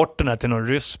jag gav bort den här till någon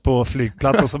ryss på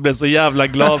flygplatsen som blev så jävla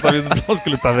glad så jag visste inte vad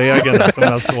skulle ta vägen där, som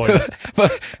jag såg.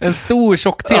 En stor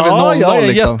tjock-tv, en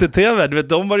liksom. jätte-tv. Du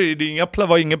vet,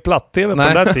 var ingen platt-tv på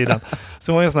den där tiden.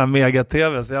 Så det var en sån här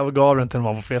mega-tv, så jag gav den till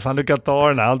någon på fler. Fan, du kan ta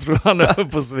den här. Han tror han är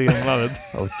på svimma.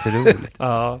 Otroligt.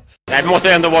 Nej, det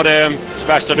måste ändå vara det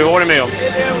värsta du har varit med om.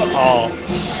 Ja,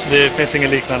 det finns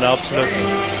ingen liknande, absolut.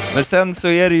 Men sen så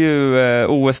är det ju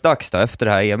OS-dags då, efter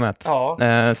det här EM:et.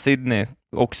 Sydney,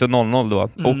 också 00 då.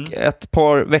 Och ett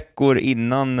par veckor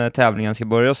innan tävlingen ska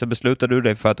börja så beslutade du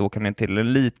dig för att åka ner till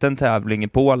en liten tävling i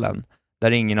Polen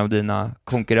där ingen av dina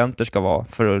konkurrenter ska vara,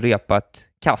 för att repa ett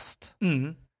kast.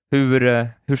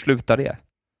 Hur slutar det?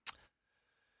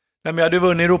 Nej, men jag hade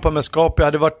vunnit Europamästerskap.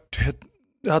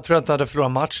 Jag tror jag inte hade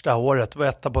förlorat match det här året. Var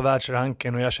etta på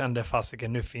världsranken och jag kände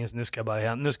fasiken, nu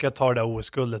ska jag ta det där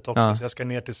OS-guldet också. Så jag ska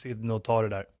ner till Sydney och ta det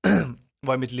där.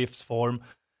 Var i mitt livsform.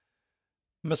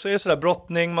 Men så är det sådär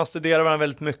brottning, man studerar varandra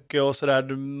väldigt mycket och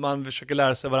sådär. Man försöker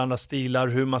lära sig varandras stilar,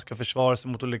 hur man ska försvara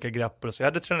sig mot olika grepp. Så jag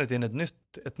hade tränat in ett nytt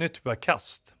typ av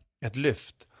kast. Ett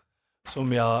lyft.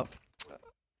 Som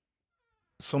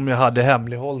jag hade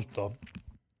hemlighållit då.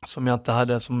 Som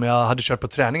jag hade kört på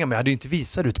träningen, men jag hade ju inte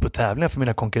visat ut på tävlingar för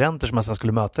mina konkurrenter som jag sen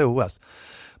skulle möta i OS.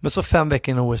 Men så 5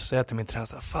 veckor innan OS så säger jag till min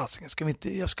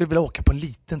tränare, jag skulle vilja åka på en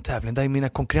liten tävling där mina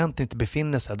konkurrenter inte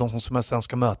befinner sig, de som jag sen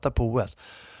ska möta på OS.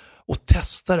 Och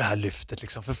testa det här lyftet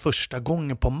liksom, för första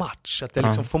gången på match. Att jag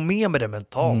liksom får med mig det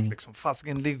mentalt. Liksom.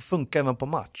 Fasiken funkar även på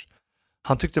match.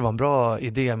 Han tyckte det var en bra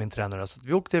idé, min tränare. Så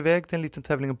vi åkte iväg till en liten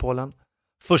tävling i Polen.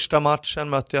 Första matchen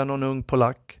mötte jag någon ung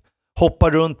polack.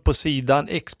 Hoppar runt på sidan,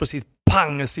 explosivt,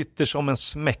 pang, sitter som en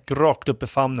smäck rakt upp i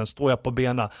famnen, står jag på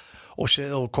benen och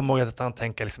kommer ihåg att han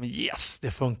tänker liksom, yes,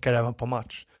 det funkar även på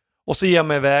match. Och så ger jag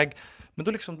mig iväg, men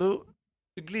då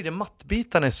glider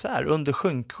mattbitarna isär under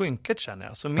skynket, känner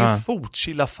jag. Så min fot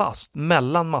kilar fast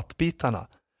mellan mattbitarna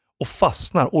och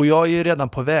fastnar, och jag är redan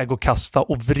på väg att kasta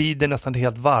och vrider nästan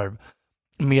helt varv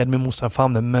med min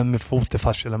motståndarfamnen, men min fot är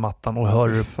fast i mattan och hör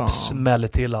hur smäller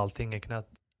till allting i knät.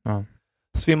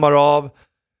 Svimmar av,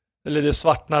 eller det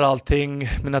svartnar allting.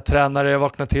 Mina tränare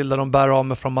vaknar till där de bär av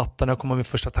mig från mattan. Jag kommer min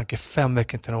första tanke, 5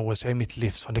 veckor till OS, jag är mitt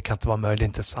livs, det kan inte vara möjligt,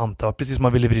 inte sant. Det var precis som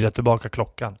man ville vrida tillbaka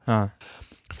klockan.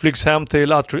 Flygs hem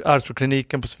till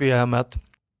artrokliniken på Sveahemmet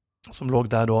som låg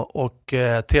där då, och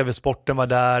TV-sporten var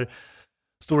där.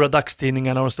 stora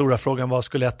dagstidningarna och den stora frågan var,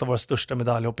 skulle ett av våra största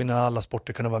medaljhopp innan alla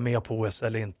sporter kunna vara med på OS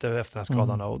eller inte efter den här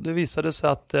skadan. Och det visade sig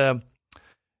att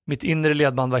mitt inre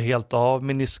ledband var helt av,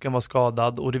 menisken var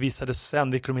skadad och det visade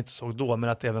sen, vilket de inte såg då, men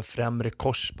att även främre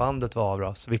korsbandet var av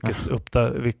då, så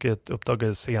vilket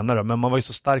uppdagades senare. Men man var ju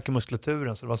så stark i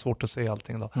muskulaturen så det var svårt att se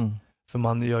allting då. För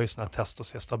man gör ju sådana här test och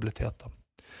ser stabilitet då.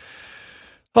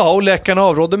 Ja, och läkarna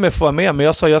avrådde mig att få vara med, men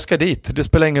jag sa jag ska dit. Det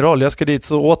spelar ingen roll, jag ska dit.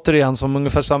 Så återigen, som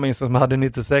ungefär samma insats som jag hade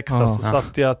 96, så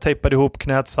satt jag, tejpade ihop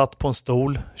knät, satt på en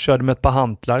stol, körde med ett par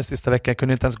hantlar. Sista veckan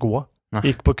kunde inte ens gå.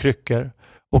 Gick på kryckor,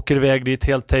 åker iväg dit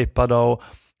helt tejpad. Och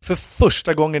för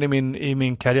första gången i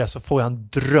min karriär så får jag en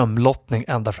drömlottning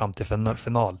ända fram till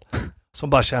final. Som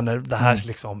bara känner, det här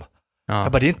liksom...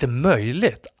 Jag bara, det är inte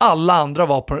möjligt. Alla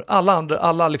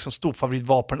liksom storfavorit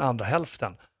var på den andra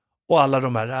hälften. Och alla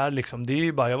de här liksom, det är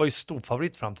ju bara, jag var ju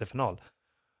storfavorit fram till final.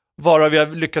 Varav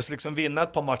jag lyckas liksom vinna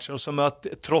ett par matcher och så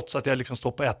trots att jag liksom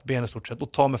står på ett ben i stort sett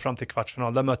och tar mig fram till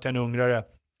kvartsfinal. Där möter jag en ungrare,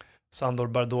 Sandor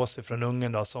Bardosi från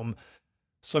Ungern då, som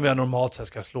jag normalt sett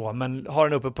ska slå. Men har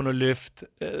den uppe på något lyft,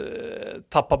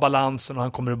 tappar balansen och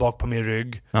han kommer bak på min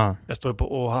rygg. Jag står på,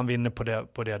 och han vinner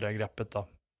på det där greppet då.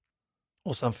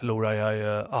 Och sen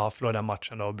förlorar den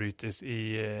matchen då och bryts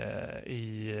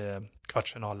i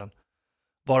kvartsfinalen.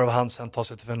 Varav han sen tar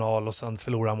sig till final och sen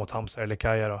förlorar mot Hamza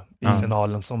Elikaya då, i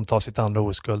finalen, som tar sitt andra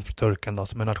OS-guld för turken då,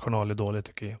 som är nationalidol i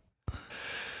Turkiet.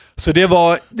 Så det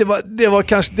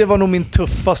var nog min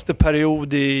tuffaste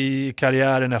period i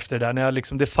karriären efter det där. När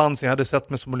jag hade sett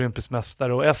mig som olympisk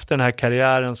mästare och efter den här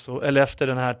karriären efter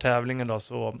den här tävlingen då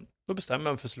bestämde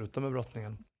jag mig för att sluta med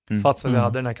brottningen. Fast att jag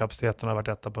hade den här kapaciteten och har varit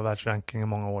etta på världsranking i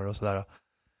många år och sådär.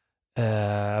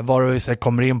 Varav jag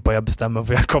kommer in på, jag bestämmer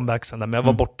för jag comeback sen där, men jag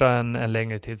var borta en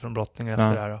längre tid från brottningen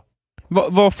efter det här då.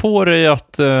 Vad får dig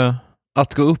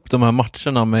att gå upp de här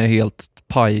matcherna med helt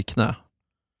pajknä?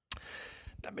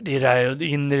 Det är det här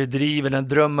inre driven, den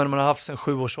drömmen man har haft sedan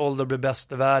 7 års ålder, att bli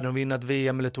bäst i världen och vinna ett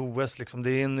VM eller ett OS liksom.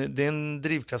 Det är en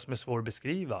drivkraft som är svår att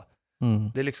beskriva.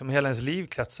 Det är liksom hela ens liv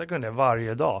kretsar kring det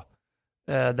varje dag.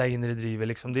 Där inre drivet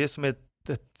liksom, det är som ett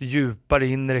djupare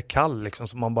inre kall liksom,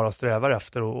 som man bara strävar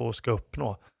efter och ska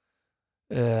uppnå.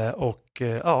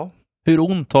 Hur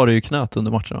ont har det i knät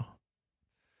under matcherna?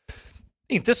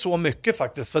 Inte så mycket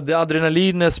faktiskt, för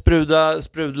adrenalinet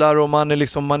sprudlar och man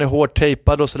är hårt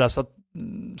tejpad och sådär, så att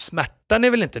smärtan är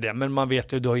väl inte det, men man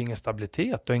vet ju att du har ingen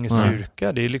stabilitet, du har ingen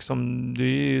styrka. Det är liksom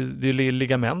det är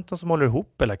ligamenten som håller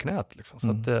ihop hela knät liksom,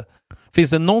 så att,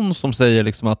 finns det någon som säger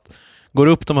liksom att går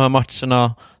upp de här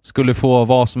matcherna, skulle få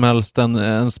vad som helst,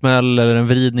 en smäll eller en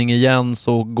vridning igen,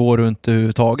 så går du inte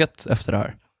överhuvudtaget efter det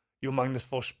här? Jo, Magnus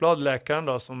Forsblad, läkaren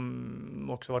då, som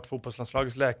också varit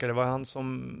fotbollslandslagets läkare, var han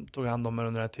som tog hand om mig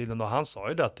under den här tiden då. Han sa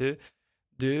ju det att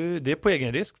det är på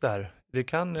egen risk där. Det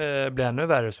kan bli ännu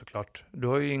värre såklart. Du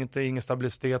har ju ingen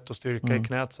stabilitet och styrka i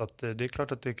knät, så att det är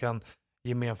klart att det kan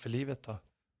ge men för livet då.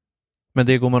 Men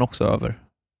det går man också över?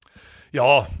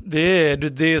 Ja, det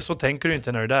är så tänker du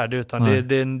inte när du är där, utan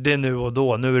det är nu och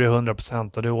då. Nu är det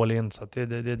 100% och det är all in, så att det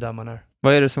är där man är.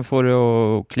 Vad är det som får dig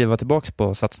att kliva tillbaka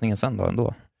på satsningen sen då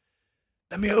ändå?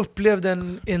 Men jag upplevde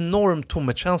en enorm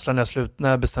tomhetskänsla när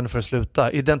jag bestämde för att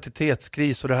sluta.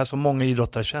 Identitetskris och det här som många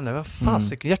idrottare känner. Vad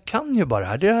fasiken, jag kan ju bara det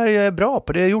här. Det är det här jag är bra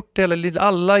på. Det har jag gjort det hela livet.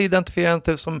 Alla identifierar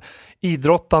inte som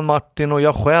idrottaren Martin och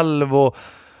jag själv och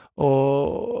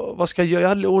vad ska jag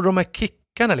göra? Och de här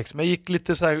kickarna liksom. Jag gick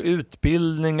lite så här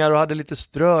utbildningar och hade lite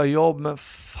ströjobb, men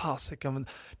fasiken,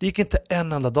 det gick inte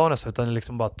en enda dag nästan, utan jag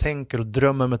liksom bara tänker och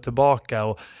drömmer mig tillbaka,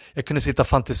 och jag kunde sitta och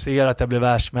fantisera att jag blev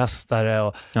världsmästare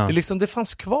och det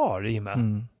fanns kvar i mig.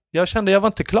 Jag kände jag var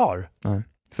inte klar. Nej.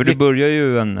 För du börjar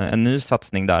ju en ny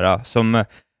satsning där som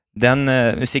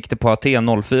den siktar på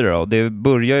Aten 04 och det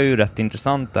börjar ju rätt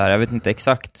intressant där. Jag vet inte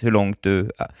exakt hur långt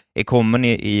du är kommen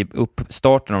i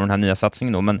uppstarten av den här nya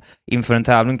satsningen då, men inför en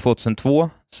tävling 2002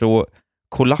 så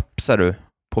kollapsar du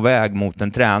på väg mot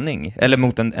en träning, eller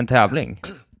mot en tävling.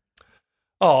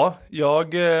 Ja,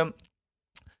 jag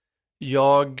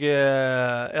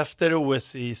efter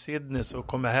OS i Sydney så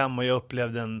kom jag hem och jag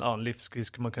upplevde en livskris,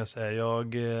 skulle man kunna säga.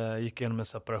 Jag gick igenom en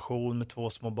separation med 2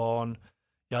 små barn.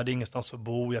 Jag hade ingenstans att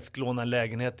bo. Jag fick låna en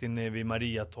lägenhet inne vid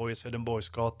Mariatorget,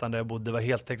 Swedenborgsgatan, där jag bodde. Det var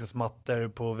heltäckningsmattor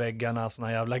på väggarna, såna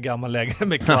här jävla gammal lägenhet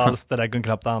med kvalster där jag kunde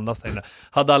knappt andas där inne.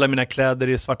 Hade alla mina kläder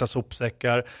i svarta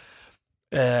sopsäckar.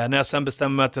 När jag sen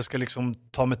bestämde mig att jag ska liksom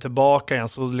ta mig tillbaka igen,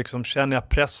 så liksom känner jag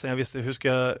pressen. Jag visste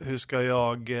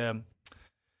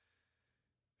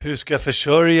hur ska jag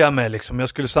försörja mig liksom. Jag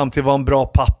skulle samtidigt vara en bra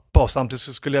pappa och samtidigt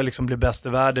så skulle jag liksom bli bäst i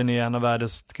världen i en av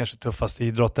världens kanske tuffaste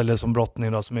idrott, eller som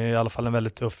brottning då, som är i alla fall en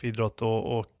väldigt tuff idrott,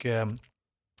 och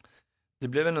det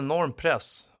blev en enorm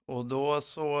press, Och då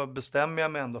så bestämmer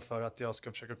jag mig ändå för att jag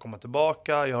ska försöka komma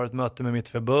tillbaka. Jag har ett möte med mitt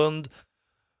förbund.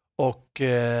 Och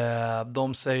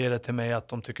de säger det till mig att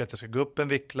de tycker att jag ska gå upp en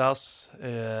viktklass.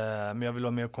 Men jag vill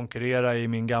vara med och konkurrera i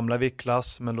min gamla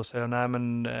viktklass. Men då säger jag, nej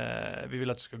men vi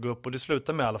vill att du ska gå upp. Och det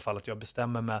slutar med i alla fall att jag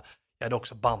bestämmer mig. Jag hade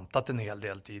också bantat en hel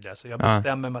del tidigare. Så jag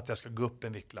bestämmer mig att jag ska gå upp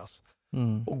en viktklass.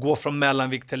 Och gå från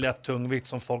mellanvikt till lätt tungvikt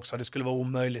som folk sa. Det skulle vara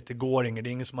omöjligt. Det går inget. Det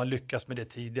är ingen som har lyckats med det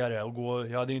tidigare.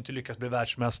 Jag hade ju inte lyckats bli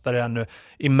världsmästare ännu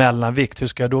i mellanvikt. Hur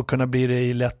ska jag då kunna bli det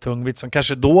i lätt tungvikt som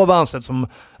kanske då var ansett som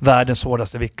världens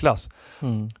hårdaste viktklass.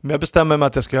 Men jag bestämmer mig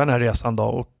att jag ska göra den här resan då.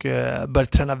 Och började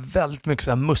träna väldigt mycket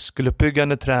så här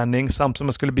muskeluppbyggande träning. Samtidigt som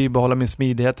jag skulle bibehålla min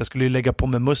smidighet. Jag skulle ju lägga på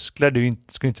mig muskler. Jag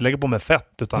skulle inte lägga på mig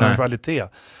fett utan en kvalitet.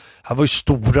 Han var ju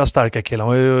stora, starka killar.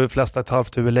 Han var ju flesta ett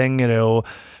halvt huvud längre och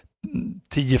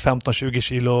 10, 15, 20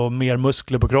 kilo mer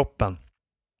muskler på kroppen.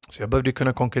 Så jag behövde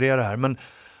kunna konkurrera här. Men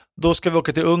då ska vi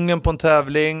åka till Ungern på en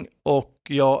tävling och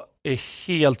jag är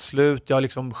helt slut. Jag har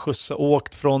liksom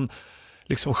åkt från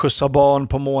skjutsa barn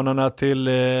på morgnarna till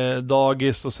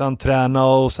dagis och sen träna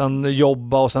och sen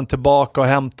jobba och sen tillbaka och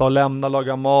hämta och lämna,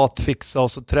 laga mat, fixa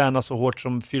och så träna så hårt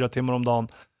som 4 timmar om dagen.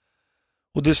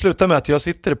 Och det slutar med att jag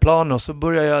sitter i planen och så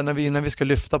börjar jag, när vi ska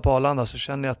lyfta på Arlanda så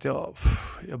känner jag att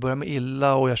jag börjar med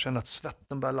illa och jag känner att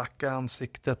svetten börjar lacka i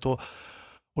ansiktet och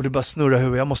det börjar snurra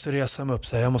huvudet. Jag måste resa mig upp,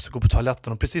 så jag måste gå på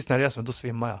toaletten och precis när jag reser mig då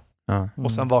svimmar jag.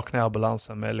 Och sen vaknar jag i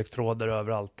ambulansen med elektroder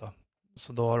överallt då.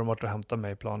 Så då har de varit och hämtat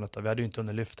mig i planet och vi hade ju inte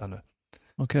underlyft ännu.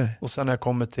 Och sen när jag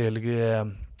kommer till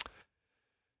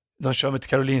de kör mig till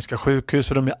Karolinska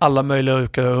sjukhus och de är alla möjliga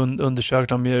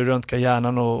undersökningar, de röntgar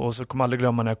hjärnan och så kommer jag aldrig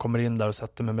glömma när jag kommer in där och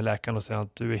sätter mig med läkaren och säger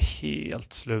att du är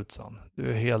helt slut, son. Du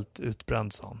är helt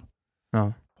utbränd, son.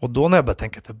 Och då när jag börjar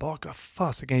tänka tillbaka,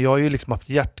 fasiken, jag har ju liksom haft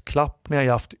hjärtklappningar,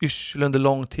 jag har haft yrsel under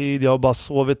lång tid, jag har bara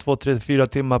sovit 2, 3, 4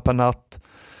 timmar per natt.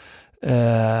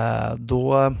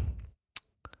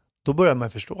 Då börjar man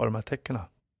förstå de här tecknen.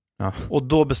 Och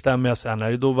då bestämmer jag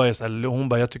sen, då var jag så här, hon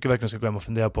bara, jag tycker verkligen ska gå hem och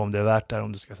fundera på om det är värt det,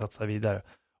 om du ska satsa vidare.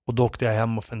 Och då åkte jag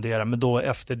hem och funderade, men då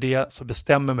efter det så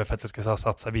bestämmer jag mig för att jag ska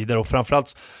satsa vidare. Och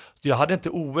framförallt, jag hade inte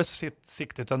OS i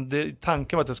sikte, utan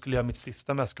tanken var att jag skulle göra mitt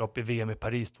sista mästerskap i VM i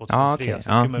Paris 2003. Så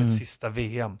skulle man mitt sista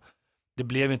VM. Det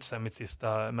blev inte så mitt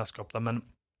sista mästerskap, men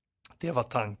det var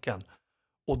tanken.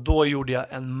 Och då gjorde jag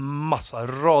en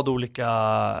rad olika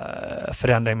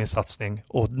förändringar i min satsning.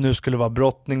 Och nu skulle det vara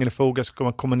brottning eller foga, jag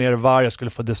skulle komma ner i varv, jag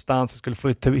skulle få distans, jag skulle få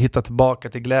hitta tillbaka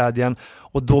till glädjen.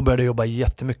 Och då började jag jobba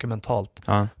jättemycket mentalt.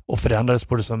 Och förändrades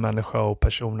både som människa och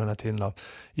personerna till.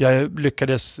 Jag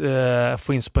lyckades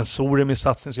få in sponsorer i min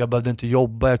satsning, så jag behövde inte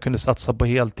jobba, jag kunde satsa på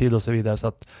heltid och så vidare. Så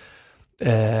att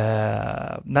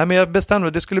nej, men jag bestämde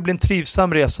att det skulle bli en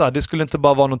trivsam resa. Det skulle inte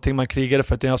bara vara någonting man krigade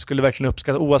för, utan jag skulle verkligen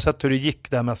uppskatta, oavsett hur det gick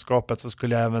det här mästerskapet, så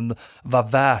skulle jag även vara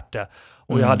värt det.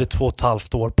 Och jag hade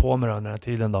 2,5 år på mig under den här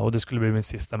tiden då, och det skulle bli min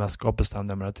sista mästerskap,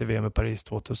 bestämde jag mig till VM i Paris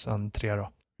 2003 då.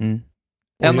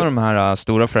 En av de här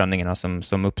stora förändringarna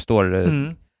som uppstår,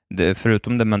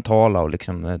 förutom det mentala och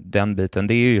liksom den biten,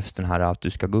 det är ju just den här att du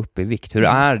ska gå upp i vikt. Hur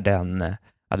är den,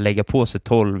 att lägga på sig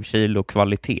 12 kilo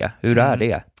kvalitet? Hur är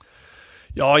det?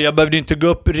 Ja, jag behövde inte gå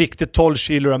upp riktigt 12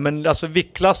 kilo, men alltså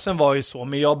viktklassen var ju så,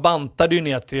 men jag bantade ju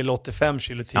ner till 85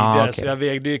 kilo tidigare, så jag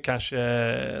vägde ju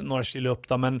kanske några kilo upp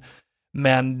då,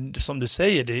 men som du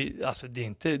säger, det är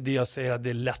inte det jag säger, att det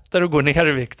är lättare att gå ner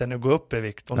i vikt än att gå upp i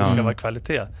vikt om det ska vara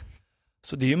kvalitet.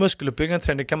 Så det är ju muskeluppbyggande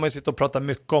träning, det kan man ju sitta och prata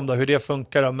mycket om då, hur det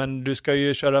funkar då, men du ska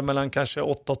ju köra mellan kanske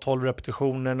 8 och 12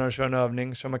 repetitioner när du kör en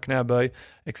övning, kör med knäböj.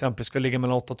 Exempelvis ska ligga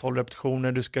mellan 8 och 12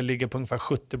 repetitioner, du ska ligga på ungefär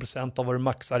 70% av vad du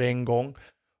maxar en gång.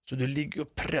 Så du ligger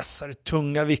och pressar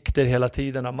tunga vikter hela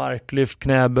tiden, marklyft,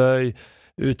 knäböj,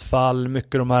 utfall,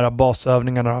 mycket de här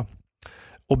basövningarna.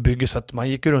 Och bygger så att man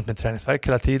gick runt med träningsvärk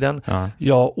hela tiden.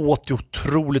 Jag åt ju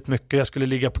otroligt mycket. Jag skulle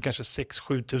ligga på kanske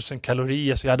 6-7 tusen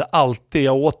kalorier. Så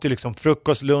jag åt ju liksom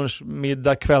frukost, lunch,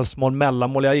 middag, kvällsmål,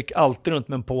 mellanmål. Jag gick alltid runt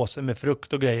med en påse med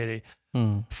frukt och grejer i.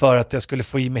 För att jag skulle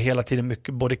få i mig hela tiden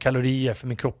mycket, både kalorier, för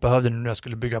min kropp behövde nu när jag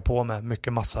skulle bygga på med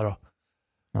mycket massa då.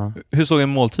 Hur såg en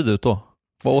måltid ut då?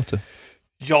 Vad åt du?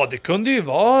 Ja, det kunde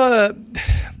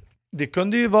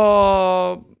ju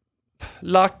vara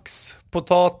lax,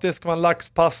 potatis, kan vara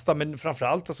laxpasta, men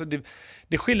framförallt alltså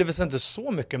det skiljer sig inte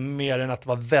så mycket mer än att det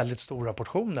var väldigt stora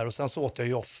portioner, och sen så åt jag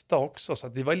ju ofta också, så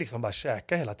att det var liksom bara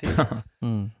käka hela tiden.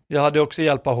 Jag hade också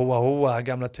hjälp av Hoa,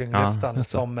 gamla tyngdlyftaren,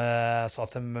 som sa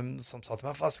till mig,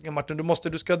 fasiken Martin, du måste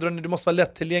vara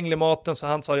lättillgänglig i maten, så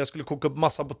han sa jag skulle koka upp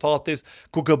massa potatis,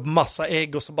 koka upp massa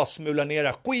ägg och så bara smula ner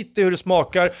det. Skit i hur det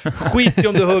smakar, skit i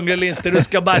om du är hungrig eller inte, du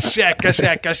ska bara käka.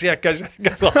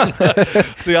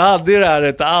 Så jag hade ju det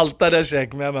här, allt där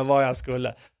käk med mig vad jag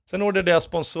skulle. Sen ordnade jag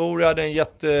sponsorer. Jag hade en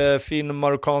jättefin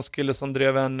marockansk kille som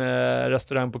drev en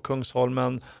restaurang på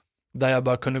Kungsholmen. Där jag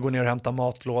bara kunde gå ner och hämta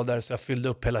matlådor. Så jag fyllde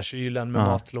upp hela kylen med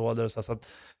matlådor. Så att,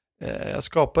 jag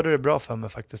skapade det bra för mig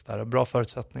faktiskt där. Bra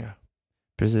förutsättningar.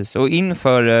 Precis. Och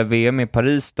inför VM i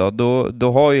Paris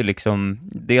då har ju liksom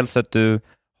dels att du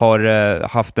har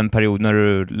haft en period när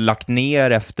du lagt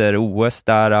ner efter OS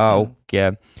där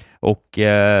och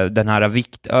den här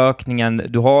viktökningen.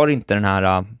 Du har inte den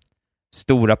här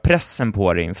stora pressen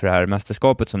på dig inför det här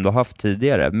mästerskapet som du har haft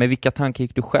tidigare. Med vilka tankar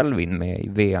gick du själv in med i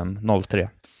VM 03?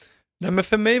 Nej, men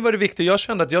för mig var det viktigt. Jag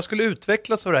kände att jag skulle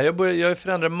utvecklas och det här. Jag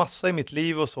förändrade massa i mitt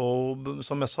liv och så. Och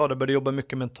som jag sa, jag började jobba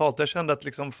mycket mentalt. Jag kände att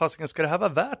liksom, fasiken, ska det här vara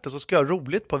värt det så ska jag ha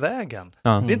roligt på vägen. Det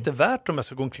är inte värt om jag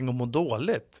ska gå omkring och må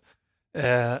dåligt.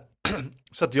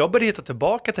 Så att jag började hitta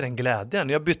tillbaka till den glädjen.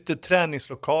 Jag bytte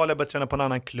träningslokal, jag började träna på en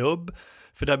annan klubb.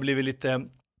 För där blev lite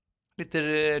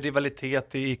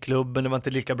rivalitet i klubben, det var inte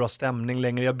lika bra stämning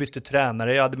längre. Jag bytte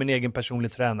tränare, jag hade min egen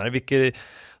personlig tränare,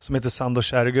 som heter Sandor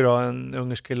Kärger, en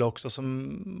ungersk kille också,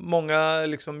 som många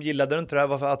liksom gillade inte det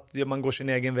här, för att man går sin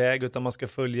egen väg utan man ska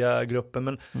följa gruppen.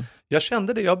 Men jag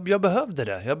kände det, jag behövde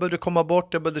det. Jag behövde komma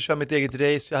bort, jag behövde köra mitt eget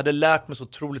race. Jag hade lärt mig så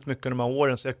otroligt mycket de här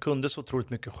åren, så jag kunde så otroligt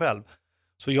mycket själv.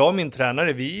 Så jag och min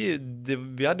tränare,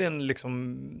 vi hade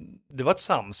det var ett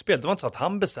samspel. Det var inte så att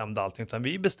han bestämde allting, utan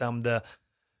vi bestämde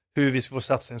hur vår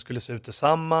satsning skulle se ut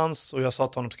tillsammans. Och jag sa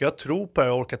till honom, ska jag tro på det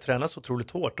och orka träna så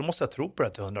otroligt hårt, då måste jag tro på det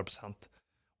till 100%.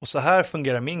 Och så här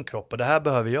fungerar min kropp och det här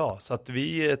behöver jag. Så att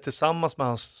vi tillsammans med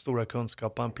hans stora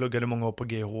kunskap, han pluggade många år på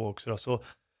GH också då,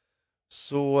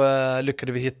 så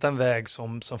lyckades vi hitta en väg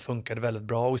som funkade väldigt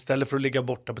bra. Och istället för att ligga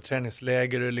borta på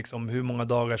träningsläger liksom hur många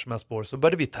dagar som helst på, så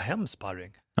började vi ta hem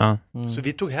sparring. Så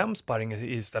vi tog hem sparring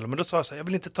istället. Men då sa jag så här, jag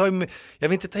vill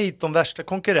inte ta hit de värsta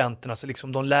konkurrenterna så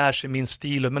liksom de lär sig min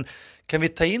stil. Men kan vi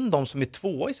ta in de som är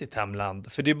tvåa i sitt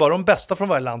hemland? För det är bara de bästa från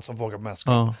varje land som vågar på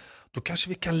mästerskap. Då kanske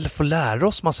vi kan få lära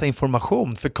oss massa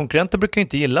information. För konkurrenter brukar ju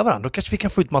inte gilla varandra. Då kanske vi kan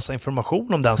få ut massa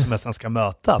information om den som jag sen ska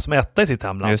möta. Som är etta i sitt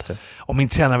hemland. Just det. Och min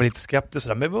tränare var lite skeptisk.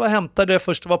 Men vi var hämtade.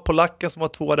 Först var polacken som var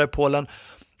tvåa där i Polen.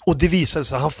 Och det visade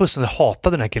sig att han fullständigt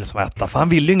hatade den här killen som var etta. För han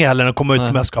ville ju inget heller än att komma ut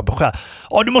med mästerskapet själv.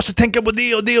 Du måste tänka på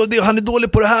det och det och det. Och han är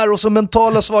dålig på det här. Och så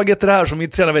mentala svagheter här. Som min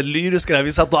tränare var väldigt lyriska där.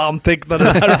 Vi satt och antecknade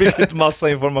det här och fick ut massa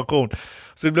information.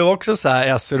 Så det blev också så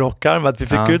här S-rockar. Att vi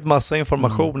fick ut massa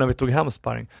information när vi tog hem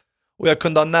sparring. Och jag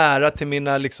kunde ha nära till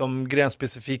mina liksom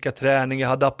grenspecifika träning. Jag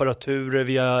hade apparaturer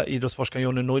via idrottsforskaren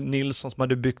Jonny Nilsson som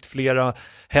hade byggt flera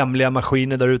hemliga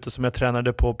maskiner där ute som jag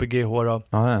tränade på GH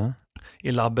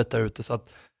i labbet där ute. Så att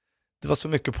det var så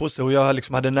mycket positivt. Och jag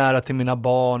liksom hade nära till mina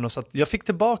barn. Och så att jag fick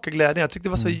tillbaka glädjen. Jag tyckte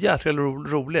det var så jäkla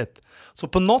roligt. Så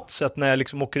på något sätt när jag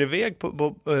liksom åker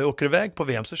iväg på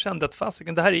VM så kände jag att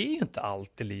fasiken, det här är ju inte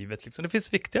allt i livet. Liksom. Det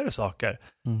finns viktigare saker.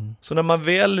 Så när man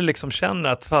väl liksom känner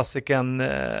att fasiken,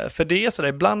 för det är sådär,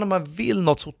 ibland när man vill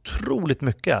något så otroligt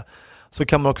mycket så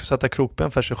kan man också sätta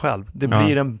krokben för sig själv. Det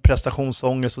blir en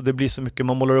prestationsångest och det blir så mycket,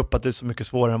 man målar upp att det är så mycket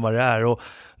svårare än vad det är. Och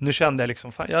nu kände jag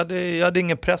liksom, fan, jag hade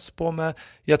ingen press på mig.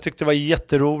 Jag tyckte det var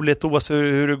jätteroligt. Oavsett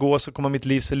hur det går så kommer mitt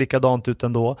liv se likadant ut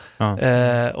ändå.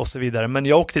 Och så vidare. Men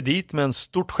jag åkte dit med en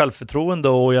stort självförtroende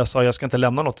och jag sa, jag ska inte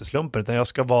lämna något i slumpen utan jag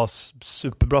ska vara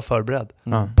superbra förberedd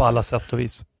på alla sätt och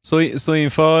vis. Så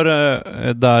inför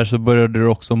där så började du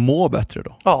också må bättre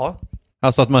då? Ja.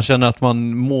 Alltså att man känner att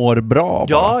man mår bra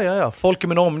bara. Ja. Folk är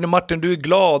med om. Martin, du är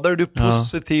gladare, du är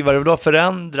positivare, du har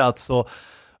förändrats och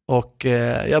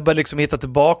jag började liksom hitta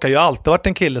tillbaka. Jag har alltid varit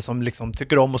en kille som liksom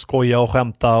tycker om att skoja och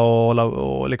skämta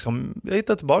och liksom, jag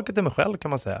hittar tillbaka till mig själv kan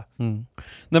man säga.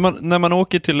 När man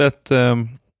åker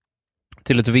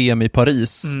till ett VM i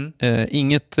Paris,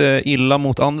 inget illa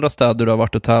mot andra städer du har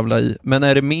varit och tävla i, men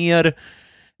är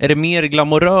det mer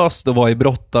glamoröst att vara i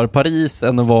brottar Paris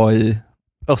än att vara i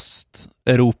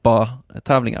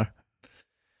Östeuropa-tävlingar?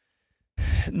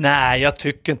 Nej, jag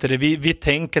tycker inte det. Vi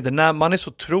tänker det. När man är så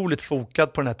otroligt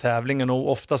fokad på den här tävlingen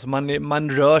och oftast man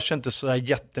rör sig inte så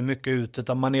jättemycket ut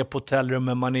utan man är på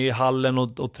hotellrummet, man är i hallen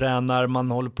och tränar,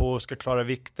 man håller på och ska klara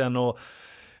vikten och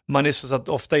man är så att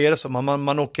ofta är det så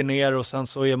man åker ner och sen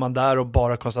så är man där och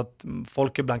bara konstant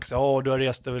folk ibland säger du har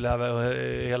rest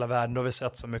över hela världen, du har vi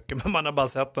sett så mycket, men man har bara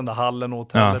sett den där hallen och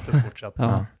hotellet i stort sett.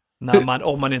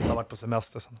 Om man inte har varit på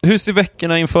semester. Sen. Hur ser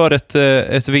veckorna inför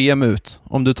ett VM ut?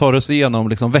 Om du tar oss igenom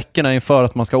liksom, veckorna inför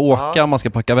att man ska åka, man ska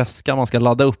packa väska, man ska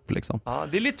ladda upp. Liksom. Ja,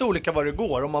 det är lite olika vad det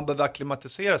går. Om man behöver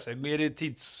akklimatisera sig. Är det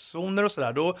tidszoner och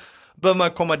sådär, då behöver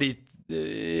man komma dit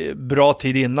bra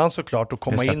tid innan såklart och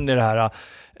komma in i det här.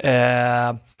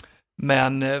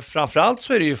 Men framförallt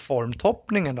så är det ju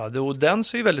formtoppningen då. Och den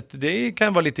så är det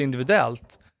kan vara lite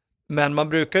individuellt. Men man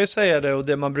brukar ju säga det, och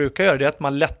det man brukar göra det är att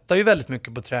man lättar ju väldigt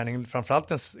mycket på träning,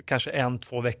 framförallt kanske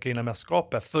 1-2 veckor innan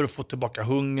mästerskapet, för att få tillbaka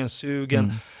hungern,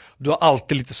 sugen. Du har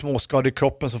alltid lite småskador i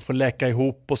kroppen som får läka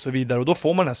ihop och så vidare, och då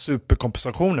får man den här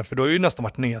superkompensationen, för då har ju nästan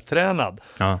varit nedtränad.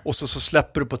 Och så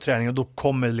släpper du på träningen, och då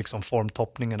kommer liksom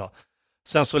formtoppningen då.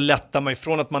 Sen så lättar man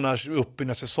ifrån att man är uppe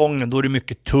i säsongen, då är det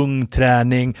mycket tung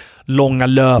träning, långa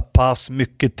löppass,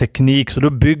 mycket teknik, så då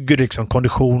bygger du liksom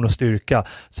kondition och styrka.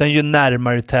 Sen ju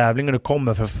närmare tävlingen du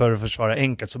kommer för att försvara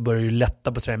enkelt, så börjar du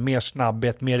lätta på träning, mer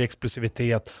snabbhet, mer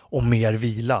explosivitet och mer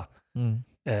vila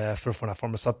för att få den här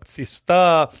formen. Så att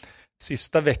sista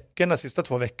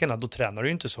 2 veckorna, då tränar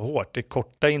du inte så hårt. Det är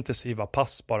korta intensiva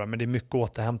pass bara, men det är mycket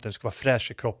återhämtning. Du ska vara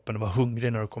fräsch i kroppen och vara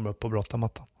hungrig när du kommer upp på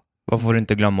brottarmattan. Vad får du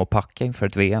inte glömma att packa inför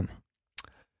ett VM?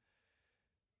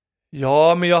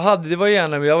 Ja, men jag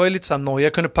var ju lite så här nojig.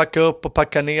 Jag kunde packa upp och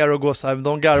packa ner och gå så här.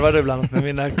 De garvade ibland med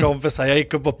mina kompisar. Jag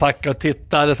gick upp och packade och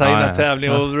tittade så här innan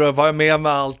tävling och var med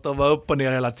allt och var upp och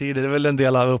ner hela tiden. Det är väl en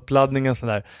del av uppladdningen så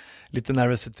där. Lite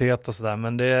nervositet och sådär.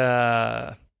 Men det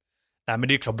är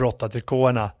ju klart,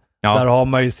 brottartrikåerna. Ja. Där har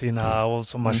man ju sina, och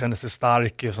som man känner sig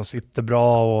stark i och som sitter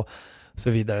bra och så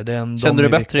vidare. Kände du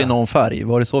bättre i någon färg?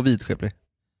 Var det så vidskeplig?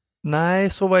 Nej,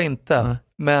 så var jag inte.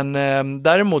 Men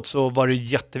däremot så var det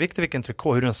jätteviktigt vilken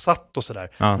trikå, hur den satt och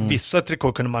sådär. Vissa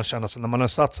trikå kunde man känna sig när man har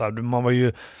satt så här. Man var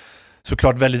ju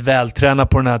såklart väldigt vältränad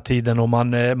på den här tiden, och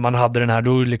man hade den här,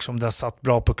 då liksom den satt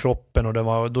bra på kroppen,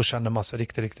 och då kände man sig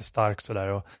riktigt, riktigt stark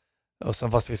sådär. Och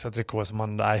sen fast vissa trikåer som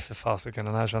man, nej för fasiken,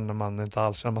 den här kände man inte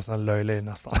alls, kände man sån löjlig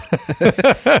nästan.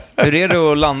 Hur är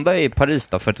det att landa i Paris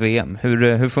då för ett VM?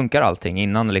 Hur funkar allting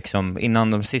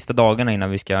innan de sista dagarna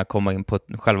innan vi ska komma in på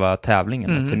själva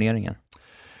tävlingen, turneringen?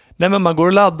 Nej, men man går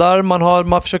och laddar,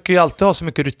 man försöker ju alltid ha så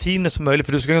mycket rutiner som möjligt,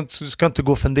 för du ska inte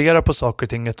gå och fundera på saker och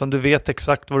ting, utan du vet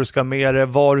exakt vad du ska med dig,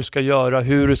 vad du ska göra,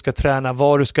 hur du ska träna,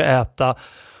 vad du ska äta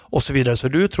och så vidare. Så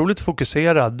du är otroligt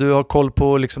fokuserad. Du har koll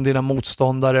på liksom dina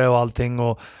motståndare och allting.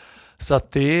 Så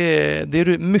att det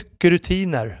är mycket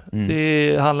rutiner.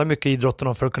 Det handlar mycket idrotten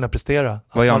om för att kunna prestera.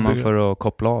 Vad gör man för att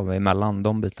koppla av emellan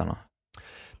de bitarna?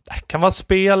 Det kan vara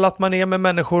spel, att man är med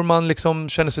människor man liksom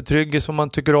känner sig trygg i, som man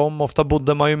tycker om. Ofta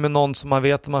bodde man ju med någon som man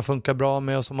vet att man funkar bra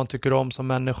med och som man tycker om som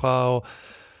människa. Och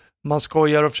man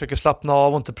skojar och försöker slappna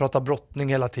av och inte prata brottning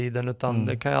hela tiden, utan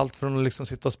det kan ju allt från att liksom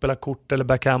sitta och spela kort eller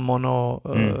backgammon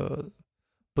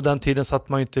på den tiden satt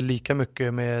man ju inte lika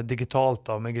mycket med digitalt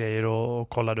då, med grejer och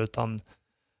kollade, utan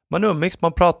man umgicks,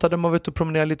 man pratade, man var ute och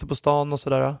promenerade lite på stan och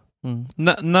sådär.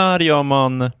 När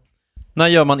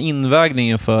gör man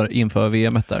invägningen inför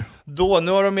VM:et där?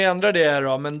 Nu har de ändrat det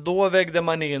då, men då vägde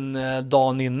man in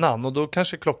dagen innan, och då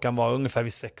kanske klockan var ungefär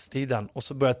vid 6-tiden, och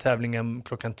så börjar tävlingen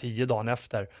klockan 10 dagen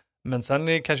efter. Men sen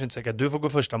är det kanske inte säkert att du får gå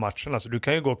första matchen, alltså du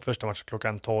kan ju gå första matchen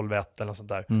klockan 12-1 eller något sånt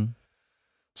där.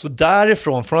 Så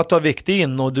därifrån, från att du har vikt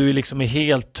in och du liksom är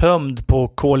helt tömd på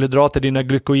kolhydrater, dina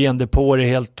glykogendepåer är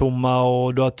helt tomma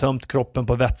och du har tömt kroppen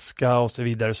på vätska och så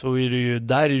vidare, så är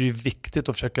det ju viktigt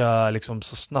att försöka liksom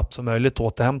så snabbt som möjligt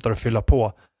återhämta och fylla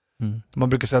på. Man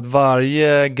brukar säga att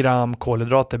varje gram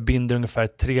kolhydrater binder ungefär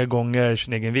 3 gånger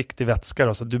sin egen vikt i vätska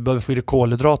då, så du behöver få i dig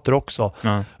kolhydrater också.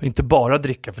 Och inte bara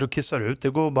dricka, för då kissar du ut, det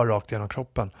går bara rakt genom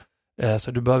kroppen.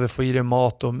 Så du behöver få i dig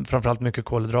mat och framförallt mycket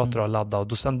kolhydrater och ladda. Och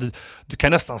då sen du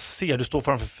kan nästan se, du står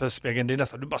framför spegeln, det är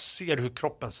nästan, du bara ser hur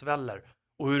kroppen sväller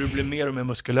och hur du blir mer och mer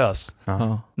muskulös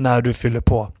när du fyller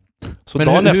på. Så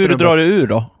men hur drar du ur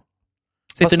då?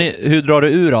 Hur drar du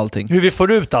ur allting? Hur vi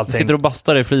får ut allting? Sitter och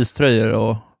bastar i fleecetröjor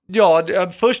och... Ja,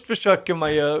 först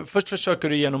försöker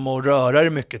du genom att röra dig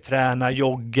mycket, träna,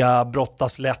 jogga,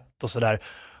 brottas lätt och sådär.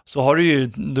 Så har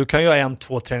du kan ju ha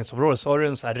 1-2 träningsområden, så har du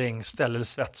en sån här regnställ eller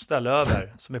svettställ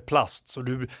över som är plast,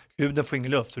 så huden får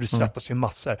ingen luft, så du svettas ju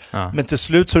massor. Men till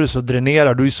slut så är du så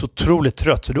dränerad, du är så otroligt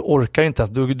trött så du orkar inte,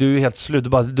 du är helt slut,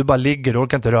 du bara ligger, du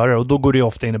orkar inte röra dig, och då går du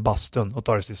ofta in i bastun och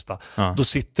tar det sista.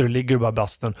 Då ligger du bara i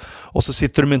bastun, och så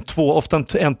sitter du med ofta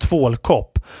en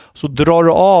tvålkopp, så drar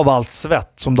du av allt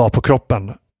svett som du har på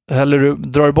kroppen. Eller du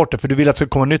drar bort det, för du vill att det ska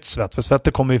komma nytt svett, för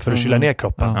svettet kommer ju för att kyla ner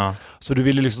kroppen. Så du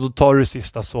vill ju liksom, då tar du det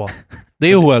sista så.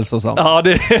 Det är ohälsosamt. Ja,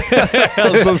 det är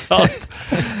hälsosamt.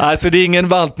 Alltså det är ingen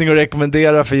bantning att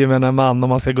rekommendera för gemene man om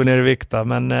man ska gå ner i vikt,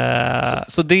 men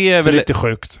så det är väl lite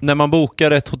sjukt. När man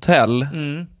bokar ett hotell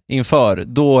inför,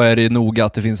 då är det noga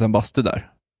att det finns en bastu där.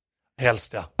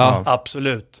 Helst ja.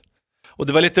 Absolut. Och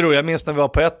det var lite roligt, jag minns när vi var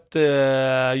på ett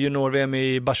junior-VM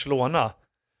i Barcelona.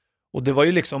 Och det var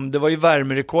ju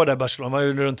värmerekord där i Barcelona, det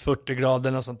var ju runt 40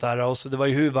 grader och sånt där, och så det var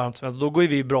ju hur varmt som helst. Då går ju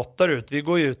vi brottar ut, vi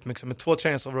går ju ut med 2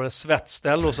 träningsområden,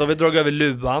 svettställ, och så har vi dragit över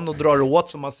luvan och drar åt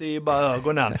så man ser ju bara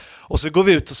ögonen. Och så går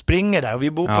vi ut och springer där, och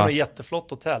vi bor på ett jätteflott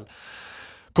hotell.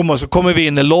 Så kommer vi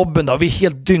in i lobben då, vi är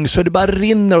helt dyngsur, det bara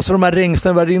rinner och så de här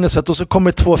regnsten bara rinner så att, och så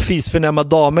kommer 2 fisförnämma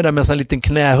damer där med en liten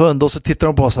knähund och så tittar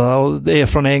de på oss och det är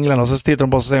från England och så tittar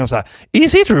de på oss och säger de så här: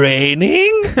 Is it raining?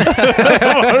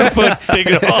 Det var 40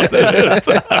 grader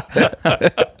ute.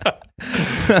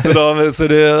 Så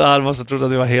det måste trodde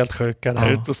att det var helt sjuka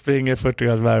där ute och springer 40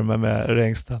 grader värme med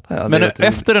regnsten. Ja, men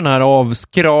efter den här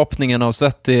avskrapningen av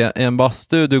svett i en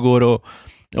bastu, du går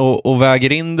och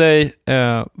väger in dig,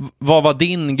 vad var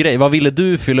din grej? Vad ville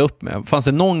du fylla upp med? Fanns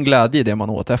det någon glädje i det man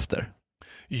åt efter?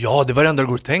 Ja, det var det enda du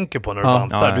går och tänker på när du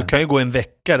bantar. Ja. Du kan ju gå en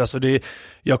vecka. Alltså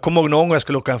jag kommer ihåg någon gång jag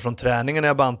skulle åka hem från träningen när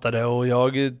jag bantade och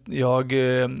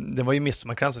det var ju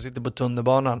midsommarkrans, jag sitter på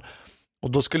tunnelbanan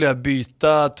och då skulle jag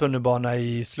byta tunnelbana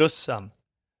i Slussen.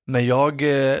 Men jag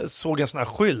såg en sån här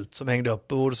skylt som hängde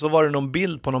upp och så var det någon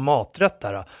bild på någon maträtt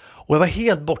där. Och jag var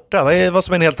helt borta. Vad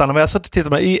som är en helt annan. Jag satt och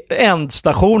tittade på i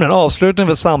ändstationen, avslutningen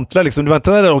för samtliga. Liksom. Det var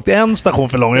inte där jag åkte en station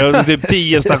för långt. Jag var typ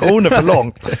 10 stationer för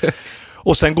långt.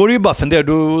 Och sen går det ju bara fundera.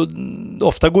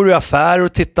 Ofta går du i affär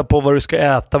och tittar på vad du ska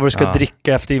äta, vad du ska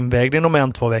dricka efter invägningen om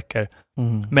 1-2 veckor.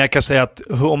 Men jag kan säga att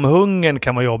om hungern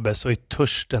kan vara jobbig så är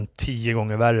törsten 10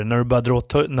 gånger värre. När du börjar dra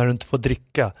när du inte får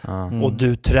dricka och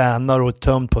du tränar och är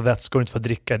tömd på vätskor och inte får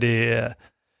dricka.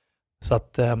 Så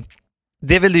att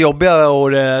det är väl det jobbiga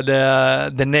och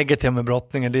det negativa med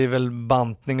brottningen. Det är väl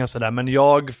bantning och sådär. Men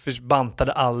jag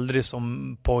bantade aldrig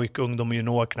som pojk, ungdom och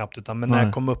junior knappt. Men när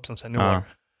jag kom upp som senior.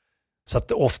 Så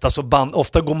att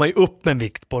ofta går man ju upp med en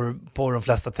vikt på de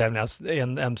flesta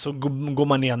tävlingar. Så går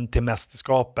man igen till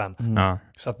mästerskapen.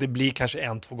 Så att det blir kanske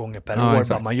 1-2 gånger per år.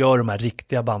 Bara man gör de här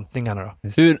riktiga bantningarna då.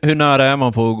 Hur nära är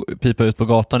man på att pipa ut på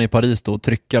gatan i Paris då och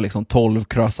trycka liksom 12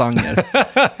 croissanter?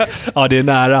 Ja, det är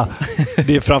nära.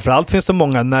 Det är framförallt finns det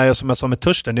många, som jag sa med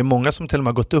törsten, det är många som till och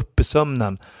med har gått upp i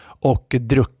sömnen och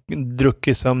druckit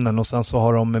i sömnen och sen så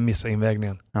har de missat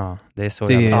invägningen. Ja, det är så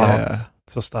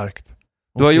så starkt.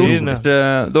 Du har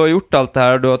gjort allt det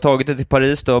här, du har tagit det till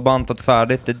Paris, du har bantat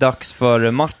färdigt. Det är dags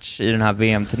för match i den här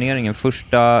VM-turneringen.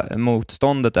 Första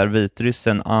motståndet är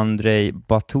vitryssen Andrei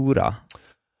Batura.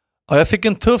 Ja, jag fick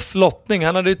en tuff lottning.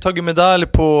 Han hade ju tagit medalj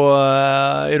på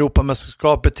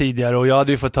Europamästerskapet tidigare och jag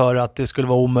hade ju fått höra att det skulle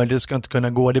vara omöjligt, det ska inte kunna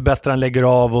gå. Det är bättre att han lägger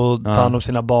av och tar hand om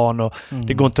sina barn och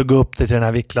det går inte att gå upp till den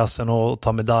här viktklassen och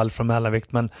ta medalj från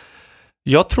mellanvikt. Men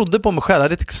jag trodde på mig själv, jag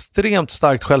hade ett extremt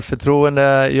starkt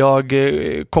självförtroende. Jag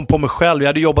kom på mig själv, jag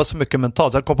hade jobbat så mycket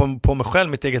mentalt så jag kom på mig själv,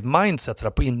 mitt eget mindset så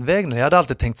där, på invägningen. Jag hade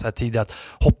alltid tänkt så här tidigare att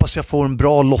hoppas jag får en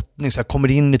bra lottning så jag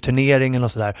kommer in i turneringen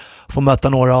och sådär. Får möta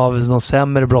några av de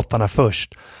sämre brottarna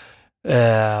först.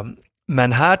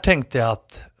 Men här tänkte jag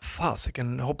att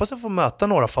fasiken, hoppas jag får möta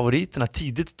några favoriterna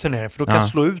tidigt i turneringen för då kan jag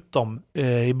slå ut dem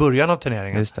i början av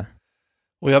turneringen. Just det.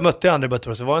 Och jag mötte Andrei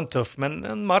Batura så det var en tuff, men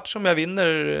en match som jag vinner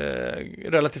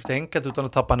relativt enkelt utan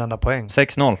att tappa en enda poäng.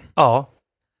 6-0. Ja.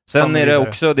 Sen är det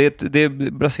också, det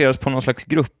baseras på någon slags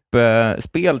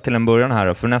gruppspel till en början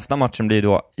här. För nästa matchen blir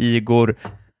då Igor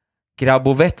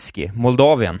Grabovetsky,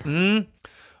 Moldavien.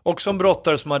 Och som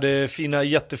brottare som hade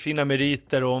jättefina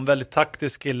meriter och en väldigt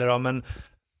taktisk kille då, men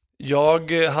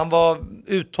han var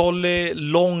uthållig,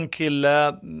 lång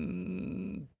kille,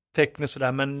 tekniskt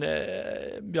sådär, men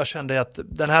jag kände att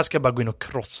den här ska jag bara gå in och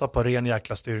krossa på ren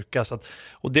jäkla styrka. Så att,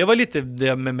 och det var lite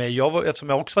det med mig, eftersom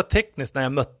jag också var teknisk, när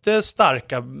jag mötte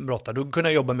starka brottare, då kunde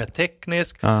jag jobba mer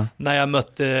tekniskt. När jag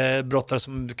mötte brottare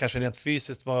som kanske rent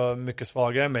fysiskt var mycket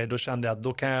svagare än mig, då kände jag att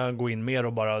då kan jag gå in mer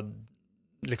och bara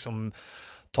liksom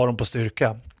ta dem på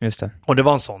styrka. Just det. Och det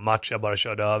var en sån match, jag bara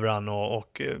körde över han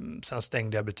och sen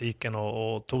stängde jag butiken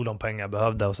och tog de pengar jag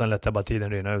behövde och sen lät jag bara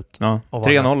tiden rinna ut.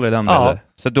 3-0 i den bilden.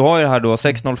 Så du har ju här då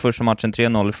 6-0 första matchen,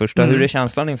 3-0 i första. Hur är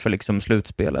känslan inför liksom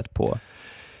slutspelet på?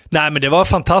 Nej, men det var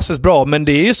fantastiskt bra, men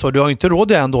det är ju så, du har ju inte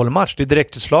råd i en dålig match. Det är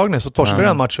direktutslagning, så torskar du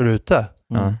en match och du är ute.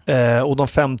 Och de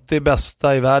 50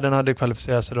 bästa i världen hade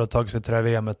kvalificerat sig och tagit sig till det här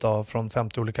VMet då, från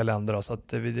 50 olika länder då, så att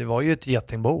det var ju ett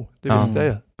getingbo. Det visste jag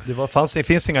ju. Det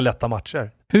finns inga lätta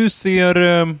matcher.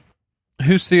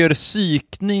 Hur ser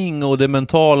psykning och det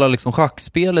mentala liksom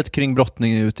schackspelet kring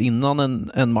brottning ut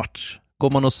innan en match?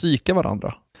 Går man och psyka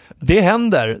varandra? Det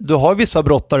händer. Du har vissa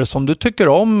brottare som du tycker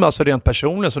om, alltså rent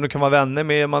personligen, som du kan vara vänner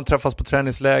med, man träffas på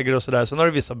träningsläger och sådär. Sen har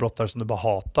du vissa brottare som du bara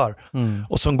hatar.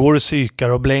 Och som går och psykar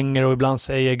och blänger och ibland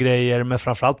säger grejer, men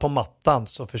framförallt på mattan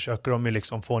så försöker de ju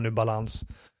liksom få en ny balans.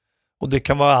 Och det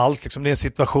kan vara allt, liksom. Det är en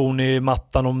situation i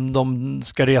mattan om de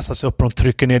ska resa sig upp och de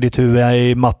trycker ner ditt huvud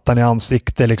i mattan i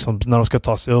ansiktet liksom, när de ska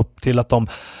ta sig upp, till att de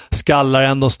skallar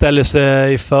en, de ställer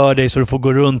sig för dig så du får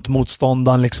gå runt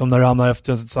motståndaren liksom, när du hamnar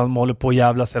efter, så de håller på att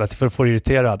jävlas hela tiden för att få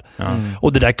irriterad.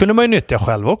 Och det där kunde man ju nyttja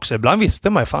själv också. Ibland visste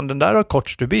man ju, fan den där har kort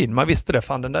stubin. Man visste det,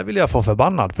 fan den där vill jag få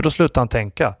förbannad, för då slutar han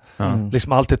tänka.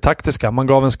 Liksom alltid taktiska. Man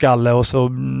gav en skalle och så,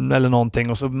 eller någonting,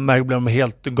 och så blev de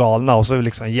helt galna och så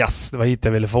liksom, yes, det var hit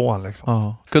jag ville få han liksom.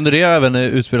 Kunde det även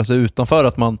utspela sig utanför,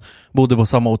 att man bodde på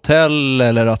samma hotell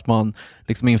eller att man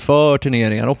liksom inför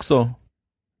turneringar också?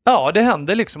 Ja, det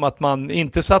hände liksom att man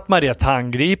inte satt man rätt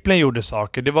handgripligen gjorde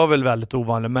saker. Det var väl väldigt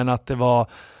ovanligt, men att det var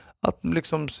att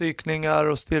liksom psykningar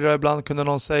och stirrar, ibland kunde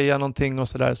någon säga någonting och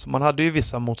sådär. Så man hade ju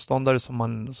vissa motståndare som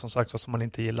man, som sagt, som man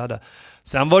inte gillade.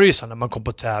 Sen var det ju så när man kom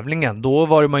på tävlingen, då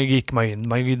var det gick man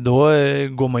in, då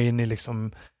går man in i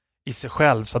liksom i sig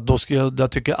själv, så att då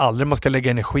jag tycker aldrig man ska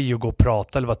lägga energi och gå och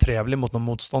prata eller vara trevlig mot någon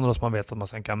motståndare som man vet att man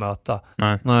sen kan möta.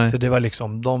 Nej. Så det var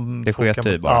liksom det sket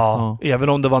ju bara. Ja, även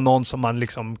om det var någon som man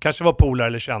liksom kanske var polare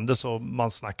eller kände, så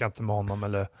man snackade inte med honom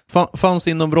eller... Fanns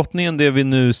inom brottningen det vi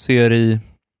nu ser i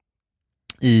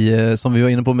som vi var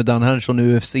inne på med Dan Henderson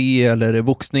i UFC eller i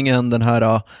boxningen, den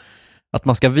här att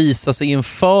man ska visa sig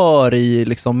inför i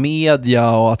liksom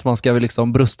media och att man ska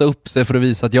liksom brusta upp sig för att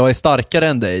visa att jag är starkare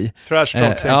än dig. Trash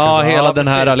talk. Hela den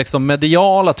här liksom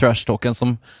mediala trash talken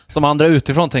som andra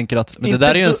utifrån tänker att men det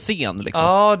där är ju en scen liksom.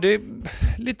 Ja, det är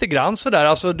lite grann sådär.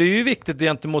 Alltså det är ju viktigt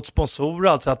gentemot sponsorer,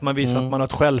 alltså att man visar att man har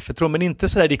ett självförtroende, men inte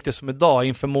sådär riktigt som idag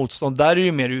inför motstånd. Där är det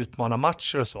ju mer utmana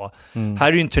matcher och så. Här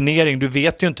är ju en turnering, du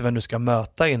vet ju inte vem du ska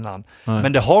möta innan.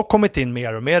 Men det har kommit in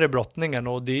mer och mer i brottningen,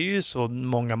 och det är ju så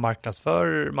många marknadsför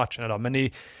matcherna idag. Men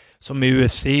som i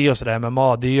UFC och sådär,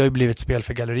 MMA, det har ju blivit spel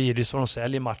för gallerier. Det är så de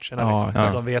säljer matcherna. Liksom.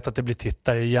 Så de vet att det blir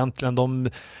tittare. Egentligen, de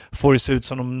får det se ut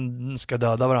som de ska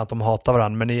döda varandra, att de hatar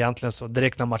varandra. Men egentligen så,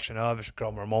 direkt när matchen är över så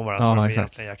kramar de om varandra. Så de är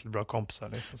egentligen jäkligt bra kompisar.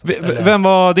 Liksom. Vem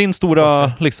var din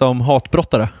stora liksom,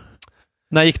 hatbrottare?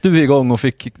 När gick du igång och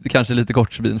fick kanske lite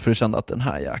kortstubin för att känna att den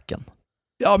här jäkeln?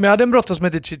 Ja, men jag hade en brottare som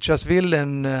heter Chichasville,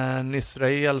 en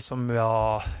Israel som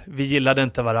vi gillade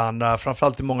inte varandra.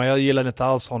 Framförallt i många, jag gillade inte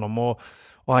alls honom och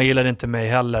han gillade inte mig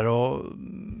heller. Och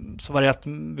så var det att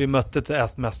vi mötte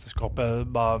ett mästerskap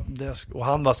och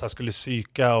han var så här, skulle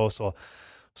psyka och så.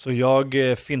 Så jag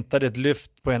fintade ett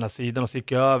lyft på ena sidan och så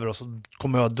gick jag över och så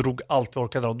kom jag och drog allt jag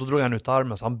orkade och då drog han ut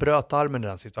armen, så han bröt armen i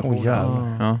den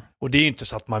situationen. Och det är ju inte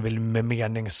så att man vill med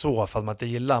mening så för att man inte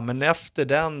gillar, men efter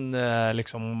den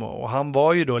liksom, och han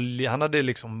var ju då, han hade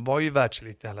liksom, var ju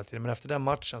världselit hela tiden, men efter den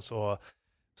matchen så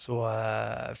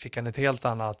fick han ett helt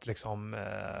annat liksom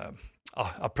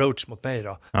approach mot mig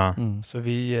då. Så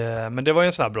men det var ju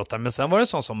en sån här brottare. Men sen var det en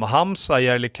sån som Hamza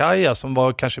Yerlikaya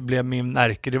som kanske blev min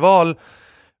ärkerival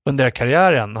under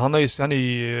karriären. Han är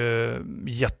ju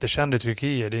jättekänd i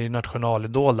Turkiet. Det är ju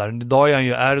nationalidol där. Idag är han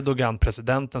ju Erdogan,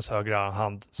 presidentens högra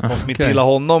hand. Så de som inte gillar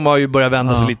honom har ju börjat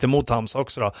vända sig lite mot Hamza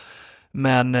också då.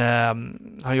 Men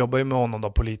han jobbar ju med honom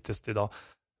då politiskt idag.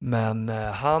 Men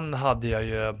han hade jag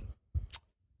ju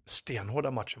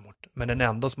stenhårda matcher mot. Men den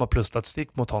enda som har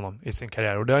plusstatistik mot honom i sin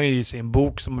karriär, och det har ju i sin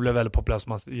bok som blev väldigt populär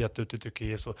som han gett ut i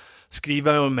Turkiet, så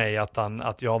skriver han om mig att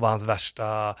jag var hans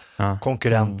värsta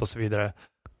konkurrent och så vidare.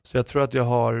 Så jag tror att jag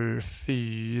har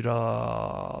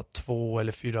 4-2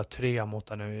 eller 4-3 mot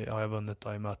honom nu har jag vunnit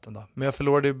då i möten då. Men jag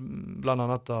förlorade bland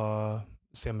annat då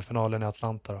semifinalen i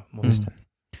Atlanta då, mot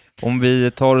Om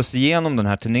vi tar oss igenom den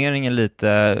här turneringen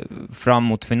lite fram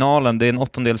mot finalen. Det är en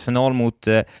 8-delsfinal mot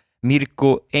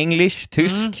Mirko English,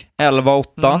 tysk,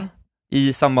 11-8.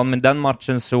 I samband med den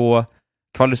matchen så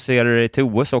kvalificerar det till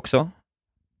OS också.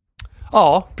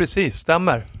 Ja, precis,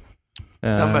 stämmer.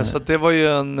 Så att det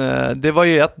var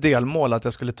ju ett delmål att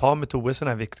jag skulle ta mig till OS i den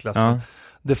här viktklassen.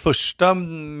 Det första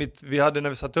vi hade när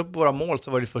vi satte upp våra mål,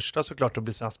 så var det första såklart att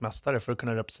bli svensk mästare för att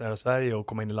kunna representera Sverige och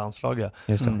komma in i landslaget.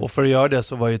 Och för att göra det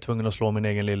så var jag tvungen att slå min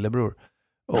egen lillebror.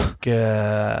 Och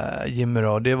Jimmy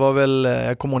då, det var väl,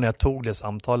 jag kommer ihåg när jag tog det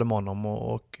samtalet med honom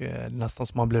och nästan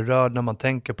som man blir rörd när man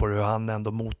tänker på det, hur han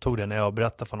ändå mottog det när jag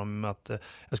berättade för honom att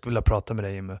jag skulle vilja prata med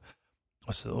dig, Jimmy,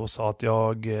 och sa att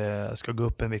jag ska gå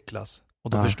upp en viktklass.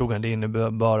 Och då förstod han det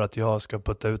innebär att jag ska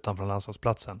putta ut honom från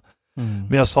landslagsplatsen.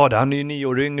 Men jag sa det, han är ju 9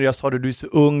 år yngre, jag sa det, du är så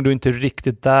ung, du är inte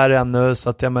riktigt där ännu, så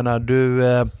att jag menar, du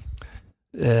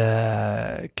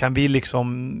kan vi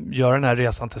liksom göra den här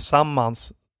resan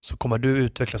tillsammans, så kommer du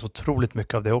utvecklas otroligt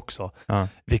mycket av det också. Ja.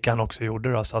 Vilket han också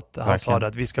gjorde då. Så att han Verkligen. sa det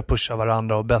att vi ska pusha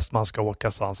varandra och bäst man ska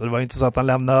åka, sa han. Så det var inte så att han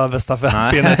lämnade över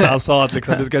stafettpinnen. Han sa att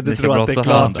liksom, du ska inte tro att det är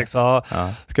klart. Liksom,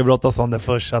 ska brottas om det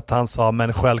först. Så att han sa,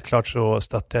 men självklart så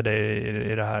stötte jag dig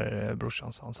i det här,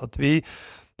 brorsan. Så att vi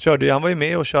körde, han var ju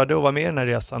med och körde och var med i den här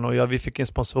resan. Och vi fick in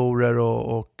sponsorer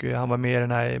och han var med i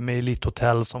den här med Elite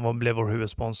Hotel som blev vår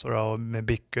huvudsponsor och med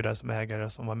Bicku där som ägare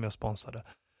som var med och sponsrade.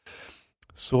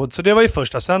 Så det var ju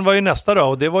första. Sen var ju nästa då,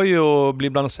 och det var ju att bli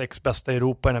bland de 6 bästa i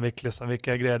Europa i den här viktklassen, vilket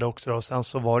jag grejade också då. Och sen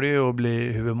så var det ju att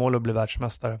bli huvudmål och bli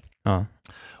världsmästare. Ja.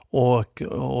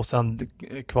 Och sen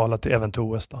kvala till även till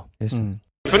OS då. Just det.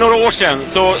 För några år sedan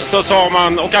så sa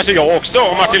man, och kanske jag också,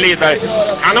 om Martin Lidberg,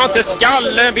 han har inte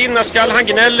skalle, vinnarskalle, han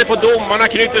gnäller på domarna,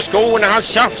 knyter skorna, han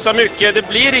tjafsar mycket, det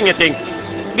blir ingenting.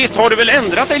 Visst har du väl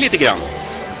ändrat dig lite grann?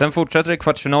 Sen fortsätter det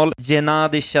kvartsfinal.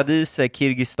 Gennady Shadise,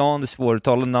 Kirgistan, det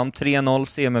svåruttalade namn, 3-0,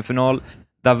 semifinal.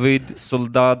 David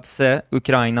Soldadze,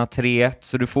 Ukraina 3-1.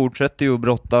 Så du fortsätter ju att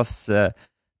brottas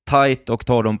tight och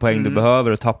tar de poäng du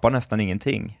behöver och tappar nästan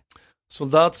ingenting.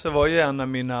 Soldadze var ju en av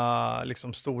mina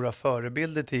liksom, stora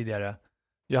förebilder tidigare.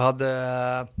 Jag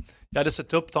hade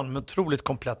sett upp honom med otroligt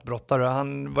komplett brottare.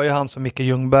 Han var ju han som Micke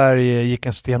Ljungberg gick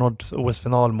en stenhård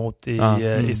OS-final mot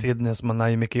i Sydney, som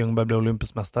när Micke Ljungberg blev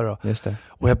olympisk mästare då. Just det.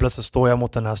 Och helt plötsligt står jag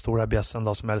mot den här stora bjässen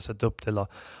då, som jag hade sett upp till då.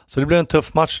 Så det blev en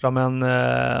tuff match då, men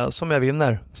som jag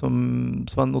vinner. Som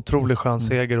var en otroligt skön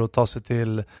seger att ta sig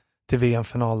till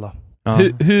VM-final då. Ja.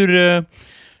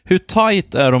 Hur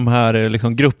tajt är de här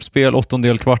liksom, gruppspel,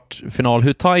 8:e, kvartsfinal?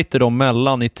 Hur tajt är de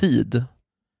mellan i tid?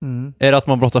 Är det att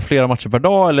man brottar flera matcher per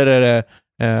dag, eller är det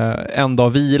en dag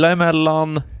vila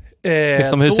emellan?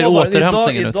 Liksom, hur ser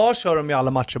återhämtningen ut? Idag kör de ju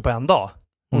alla matcher på en dag.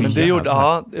 Men det gjorde,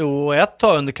 och ett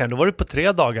tag under kan då var det på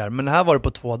 3 dagar, men här var det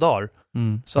på 2 dagar.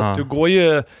 Så att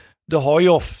du har ju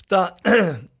ofta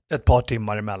ett par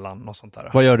timmar emellan och sånt där.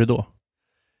 Vad gör du då?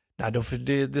 Nej, för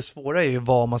det svåra är ju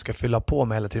vad man ska fylla på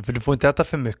med hela tiden. För du får inte äta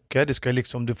för mycket. Det ska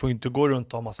liksom, du får inte gå runt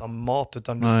och ha massa mat,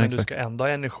 utan du ska ändå ha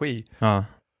energi. Ja.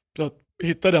 Så att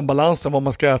hitta den balansen, vad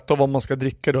man ska äta och vad man ska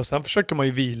dricka då. Sen försöker man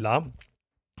ju vila.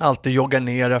 Alltid jogga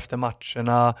ner efter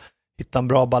matcherna. Hitta en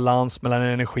bra balans mellan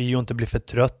energi och inte bli för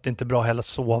trött. Inte bra heller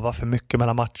sova för mycket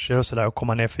mellan matcher och sådär. Och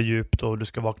komma ner för djupt och du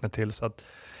ska vakna till. Så att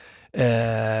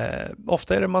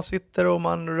ofta är det man sitter och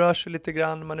man rör sig lite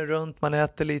grann. Man är runt, man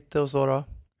äter lite och så då.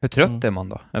 Hur trött är man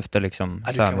då? Efter liksom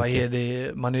det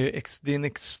är en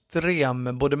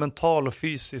extrem, både mental och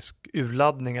fysisk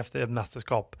urladdning efter ett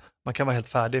mästerskap. Man kan vara helt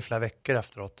färdig i flera veckor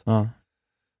efteråt. Ja.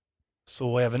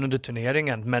 Så även under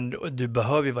turneringen. Men du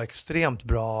behöver ju vara extremt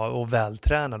bra och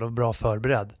vältränad och bra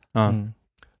förberedd. Ja.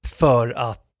 För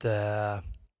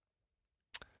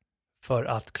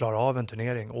att klara av en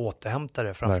turnering och återhämta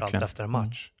det framförallt efter en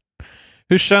match.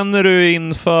 Hur känner du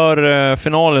inför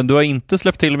finalen? Du har inte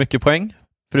släppt till mycket poäng,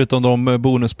 förutom de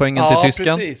bonuspoängen till tyskan.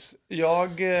 Ja, precis.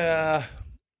 Jag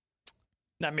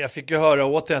fick ju höra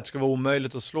återigen att det skulle vara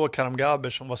omöjligt att slå Karam Gaber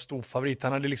som var stor favorit.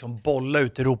 Han hade liksom bollat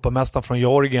ut Europamästaren från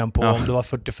Georgien på om det var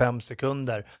 45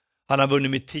 sekunder. Han har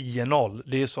vunnit med 10-0.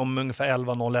 Det är som ungefär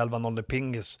 11-0 i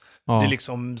pingis. Ja. Det är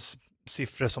liksom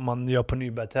siffror som man gör på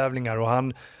Nyberg-tävlingar, och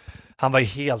han var ju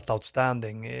helt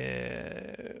outstanding.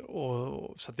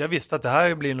 Så att jag visste att det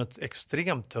här blir en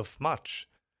extremt tuff match.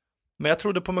 Men jag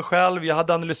trodde på mig själv. Jag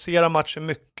hade analyserat matchen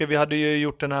mycket. Vi hade ju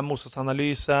gjort den här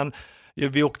motståndsanalysen.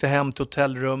 Vi åkte hem till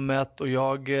hotellrummet och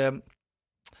jag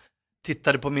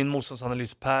tittade på min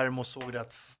motståndsanalysperm och såg det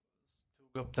att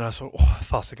tog upp den här så,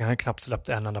 fasiken, han knappt släppt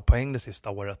en enda poäng det sista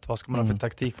året. Vad ska man ha för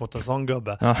taktik mot en sån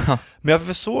gubbe? Men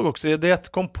jag såg också,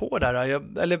 det kom på där.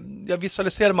 Jag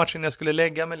visualiserade matchen när jag skulle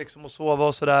lägga mig liksom och sova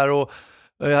och sådär, och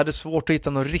jag hade svårt att hitta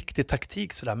någon riktig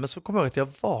taktik sådär. Men så kom jag ihåg att jag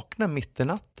vaknade mitt i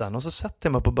natten och så satte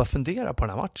jag mig på att bara fundera på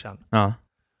den här matchen. Ja.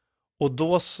 Och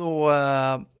då så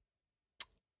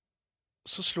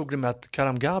slog det mig att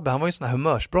Karam Gaber, han var ju en sån här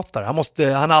humörsbrottare.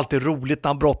 Han har alltid roligt när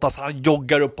han brottas. Han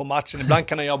joggar upp på matchen. Ibland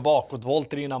kan han göra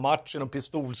bakåtvolter innan matchen och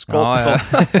pistolskott. Ja.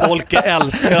 Och folk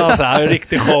älskar och så här. En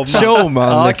riktig showman.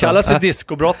 Ja, liksom. Kallas för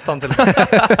discobrottan till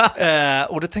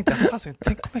och då tänkte jag,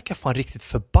 tänk om jag kan få en riktigt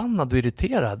förbannad och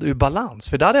irriterad ur balans.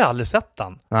 För det hade jag aldrig sett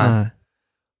han. Nej.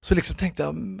 Så liksom tänkte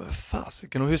jag,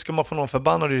 fasiken, och hur ska man få någon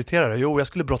förbannad och irriterad? Jo, jag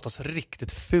skulle brottas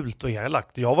riktigt fult och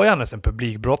elakt. Jag var ju annars en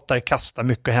publikbrottare, kastade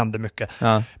mycket och hände mycket.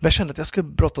 Ja. Men jag kände att jag skulle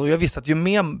brotta, och jag visste att ju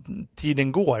mer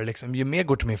tiden går, liksom, ju mer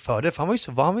går till min fördel. För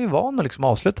han var ju van att liksom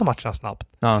avsluta matcherna snabbt.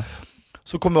 Ja.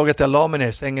 Så kom jag ihåg att jag la mig ner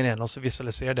i sängen igen och så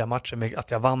visualiserade jag matchen med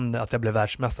att jag vann, att jag blev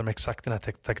världsmästare med exakt den här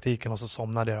taktiken, och så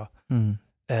somnade jag då.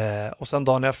 Och sen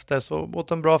dagen efter så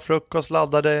åt en bra frukost,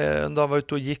 laddade en dag, var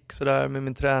ute och gick så där med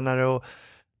min tränare, och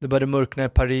Det började mörkna i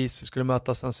Paris, vi skulle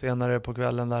mötas sen senare på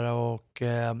kvällen där och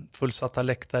fullsatta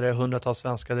läktare, 100-tals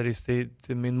svenskar där reste.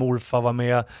 Min morfar var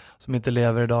med, som inte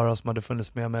lever idag och som hade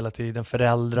funnits med hela tiden.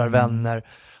 Föräldrar, vänner.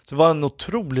 Så det var en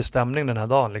otrolig stämning den här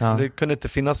dagen. Liksom. Det kunde inte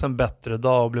finnas en bättre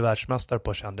dag att bli världsmästare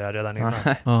på, kände jag redan innan.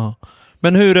 Ja.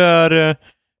 Men hur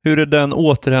är den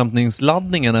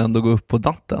återhämtningsladdningen ändå gå upp på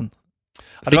natten?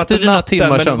 Det var inte natten,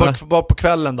 men det var på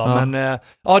kvällen då. Ja. Men,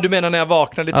 du menar när jag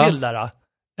vaknade till där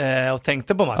och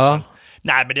tänkte på matchen? Ja.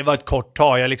 Nej, men det var ett kort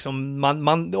tag.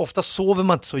 Ofta sover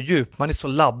man inte så djupt. Man är så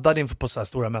laddad inför på så här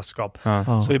stora mästerskap.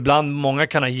 Ja. Så ibland, många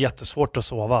kan ha jättesvårt att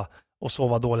sova och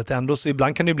sova dåligt ändå. Så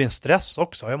ibland kan det bli en stress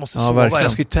också. Jag måste sova, verkligen.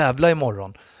 Jag ska ju tävla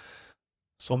imorgon.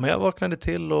 Så men jag vaknade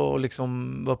till och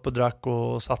liksom var uppe och drack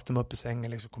och satte mig upp i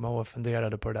sängen. Liksom, kom jag och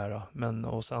funderade på det där. Då.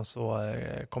 Och sen så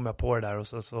kom jag på det där och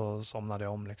så somnade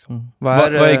jag om. Liksom.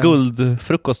 Vad är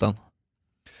guldfrukosten?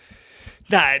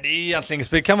 Nej, det är egentligen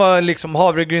det kan vara liksom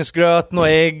havregrynsgröt, något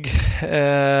ägg,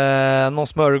 någon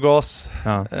smörgås,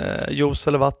 juice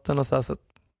eller vatten och så här. Så,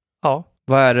 ja.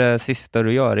 Vad är det sista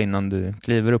du gör innan du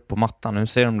kliver upp på mattan? Hur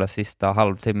ser de där sista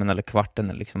halvtimmen eller kvarten?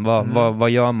 Liksom? Vad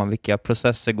gör man? Vilka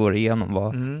processer går igenom?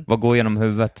 Vad går igenom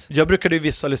huvudet? Jag brukade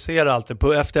visualisera alltid.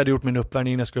 Efter jag hade gjort min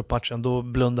uppvärmning innan jag skulle upp matchen, då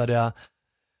blundade jag.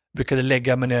 Brukade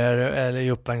lägga mig ner eller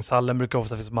i uppvärmningshallen, brukar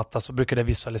ofta finnas matta, så brukade jag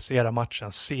visualisera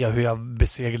matchen, se hur jag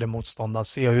besegrade motståndaren,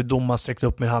 se hur domaren sträckte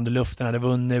upp min hand i luften när det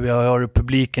vunnit, jag hör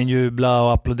publiken jubla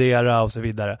och applådera och så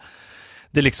vidare.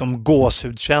 Det är liksom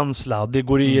gåshudkänsla. Det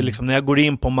går i, liksom, när jag går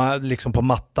in på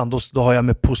mattan, då har jag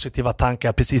med positiva tankar.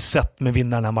 Jag har precis sett mig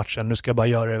vinna den här matchen. Nu ska jag bara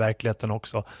göra det i verkligheten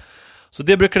också. Så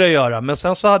det brukade jag göra. Men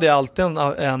sen så hade jag alltid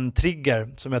en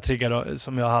trigger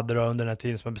som jag hade då under den här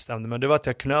tiden som jag bestämde. Men det var att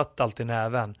jag knöt alltid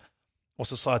näven. Och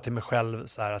så sa jag till mig själv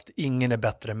så här att ingen är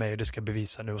bättre än mig och det ska jag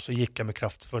bevisa nu. Och så gick jag med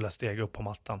kraftfulla steg upp på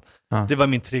mattan. Ja. Det var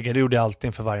min trigger. Det gjorde jag alltid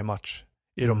inför varje match.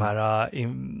 I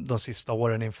de sista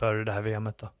åren inför det här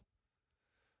VMet då.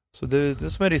 Så det är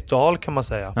som en ritual kan man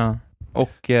säga. Ja.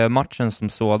 Och matchen som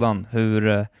sådan,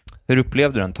 hur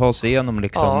upplevde du den? Ta oss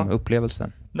igenom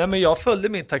upplevelsen. Nej, men jag följde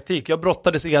min taktik. Jag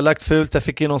brottades elakt fult. Jag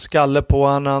fick in någon skalle på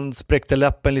han spräckte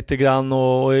läppen lite grann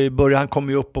och i början han kom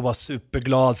ju upp och var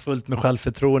superglad, fullt med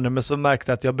självförtroende. Men så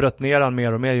märkte jag att jag bröt ner han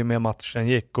mer och mer ju mer matchen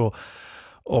gick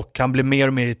och han blev mer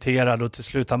och mer irriterad och till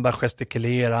slut han började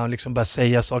gestikulera, han liksom började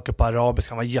säga saker på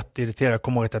arabiska, han var jätteirriterad. Jag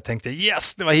kommer ihåg att jag tänkte,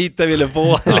 yes, det var hit jag ville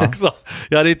få. Liksom.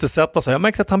 Jag hade inte sett det så. Jag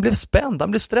märkte att han blev spänd,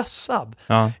 han blev stressad.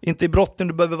 Ja. Inte i brottning,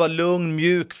 du behöver vara lugn,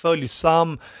 mjuk,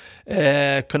 följsam,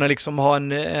 kunna liksom ha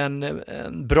en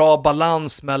bra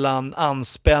balans mellan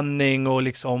anspänning och,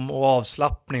 liksom, och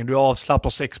avslappning. Du är avslappnad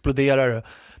och så exploderar du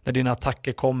när dina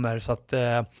attacker kommer. Så att...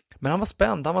 Men han var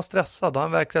spänd, han var stressad och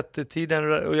han verkade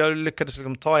tiden och jag lyckades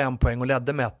liksom ta 1 poäng och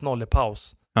ledde med 1-0 i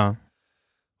paus. Ja.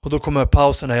 Och då kom jag i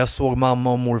pausen där jag såg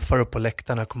mamma och morfar upp på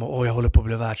läktaren. Jag kom jag håller på att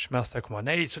bli världsmästare. Jag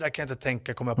nej, så där kan jag inte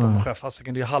tänka. Kom jag på mig själv, fast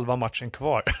det är halva matchen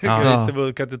kvar.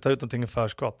 Jag kan inte ta ut någonting i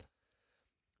förskott.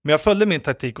 Men jag följde min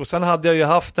taktik och sen hade jag ju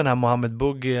haft den här Mohamed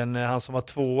Buggen, han som var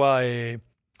 2:a i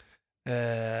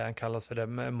han kallas för det,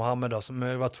 Mohamed då, som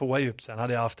var 2:a i djup sen,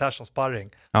 hade jag haft här som sparring.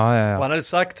 Ja. Och han hade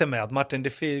sagt till mig att Martin,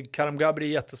 Karam Gabri är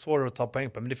jättesvår att ta poäng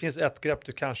på, men det finns ett grepp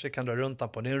du kanske kan dra runt han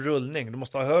på. Det är en rullning, du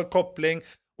måste ha hög koppling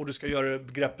och du ska göra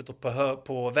greppet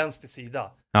på vänster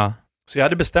sida. Ja. Så jag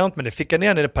hade bestämt mig det. Fick jag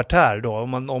ner i parterre då,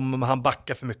 om han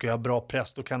backar för mycket och har bra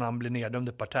press, då kan han bli neddömd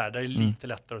i parterre. Där är det lite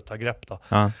lättare att ta grepp då.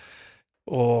 Ja.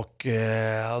 Och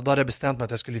då hade jag bestämt mig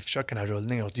att jag skulle försöka den här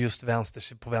rullningen åt just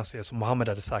på vänster som Mohamed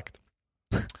hade sagt.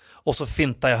 Och så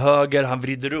fintar jag höger, han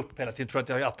vrider upp hela tiden. Jag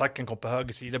tror att attacken kom på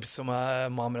höger sida, precis som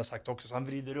Mohamed har sagt också. Så han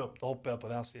vrider upp, då hoppar jag på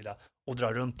vänster sida och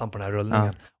drar runt han på den här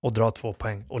rullningen. Och drar 2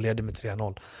 poäng och leder med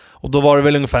 3-0. Och då var det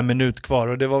väl ungefär 1 minut kvar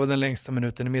och det var väl den längsta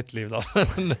minuten i mitt liv då.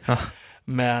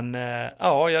 Men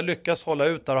jag lyckas hålla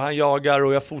ut där och han jagar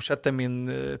och jag fortsätter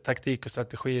min taktik och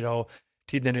strategi då, och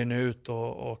tiden rinner ut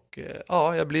och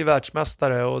jag blir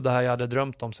världsmästare och det här jag hade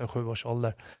drömt om sedan 7 års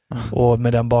ålder. Och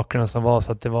med den bakgrunden som var,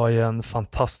 så att det var ju en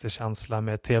fantastisk känsla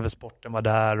med TV-sporten var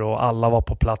där och alla var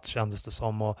på plats kändes det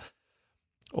som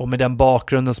och med den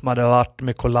bakgrunden som hade varit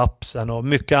med kollapsen och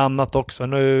mycket annat också.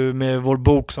 Nu med vår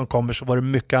bok som kommer så var det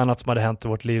mycket annat som hade hänt i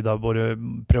vårt liv då, både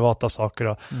privata saker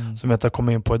då, som jag inte har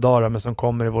kommit in på idag då, men som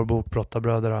kommer i vår bok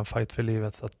Brottarbröder och en fight för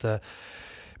livet. Så att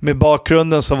med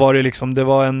bakgrunden så var det liksom, det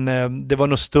var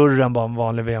nog större än bara en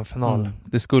vanlig VM-final.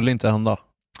 Det skulle inte hända.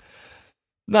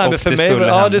 Nej, men för mig för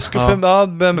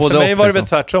mig var det väl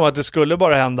tvärtom att det skulle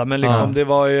bara hända, men liksom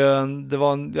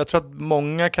jag tror att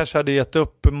många kanske hade gett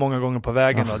upp många gånger på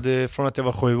vägen då. Från att jag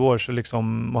var 7 år så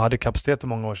liksom och hade kapacitet i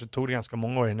många år, så tog det ganska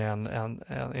många år innan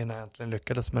jag äntligen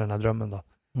lyckades med den här drömmen då.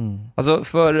 Alltså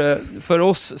för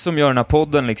oss som gör den här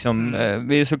podden liksom,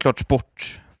 vi är såklart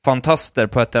sportfantaster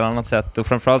på ett eller annat sätt, och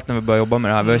framförallt när vi börjar jobba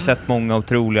med det här. Vi har ju sett många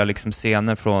otroliga liksom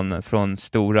scener från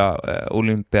stora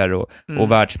olympier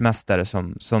och världsmästare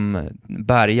som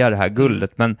bärgar det här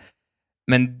guldet.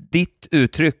 Men ditt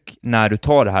uttryck när du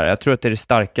tar det här, jag tror att det är det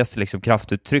starkaste liksom,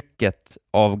 kraftuttrycket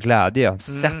av glädje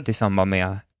sett i samband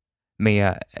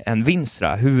med en vinst.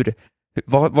 Hur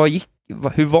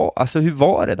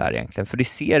var det där egentligen? För det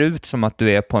ser ut som att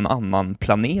du är på en annan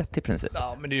planet i princip.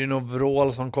 Ja, men det är ju någon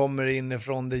vrål som kommer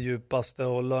inifrån det djupaste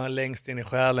och längst in i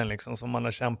själen liksom, som man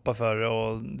har kämpat för.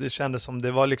 Och det kändes som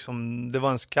det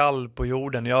var en skall på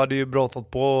jorden. Jag hade ju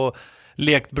brottat på och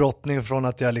lekt brottning från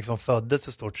att jag liksom föddes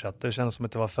i stort sett. Det kändes som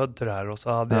att jag var född till det här, och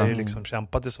så hade jag ju liksom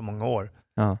kämpat i så många år.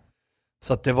 Ja.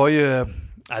 Så att det var ju,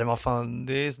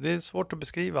 det är svårt att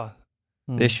beskriva.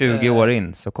 Det är 20 år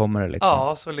in så kommer det liksom.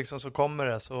 Ja, så kommer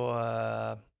det.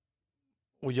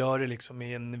 Och gör det liksom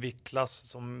i en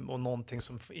viktklass och någonting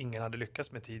som ingen hade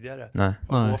lyckats med tidigare. Nej.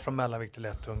 Och gå från mellanvikt till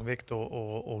lätt tungvikt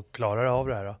och klara av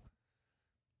det här. Då.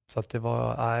 Så att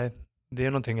det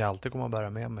är någonting jag alltid kommer att bära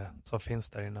med mig som finns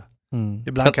där inne.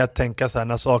 Ibland kan jag tänka så här,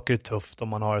 när saker är tufft och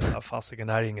man har så här, fasiken,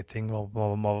 det här är ingenting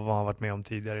vad man har varit med om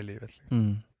tidigare i livet.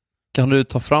 Liksom. Kan du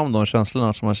ta fram de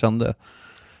känslorna som man kände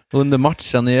under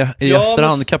matchen i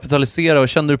efterhand, kapitalisera, och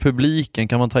kände du publiken?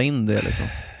 Kan man ta in det liksom?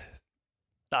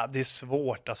 Ja, det är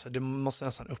svårt alltså. Det måste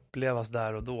nästan upplevas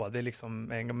där och då. Det är liksom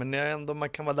men ändå man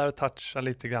kan vara där och toucha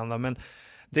lite grann. Men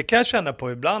det kan jag känna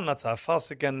på ibland att så här,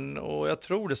 fasiken, och jag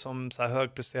tror det som så här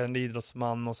högpresterande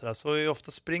idrottsman och sådär, så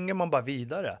ofta springer man bara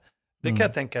vidare. Det kan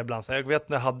jag tänka ibland. Så här, jag vet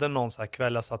när jag hade någon så här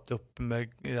kväll jag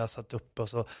satt upp och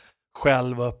så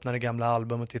själv och öppnade gamla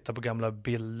album och tittade på gamla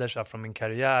bilder så här, från min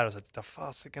karriär, och så tittade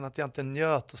fasiken att jag inte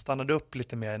njöt och stannade upp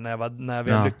lite mer när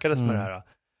vi lyckades med det här.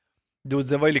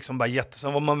 Det var ju liksom bara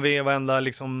så var man varenda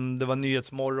liksom, det var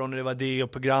nyhetsmorgon och det var det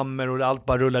och programmer och allt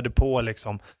bara rullade på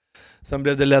liksom. Sen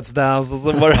blev det Let's Dance och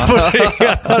så var det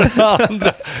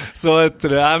andra. Så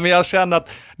men jag känner att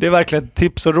det är verkligen ett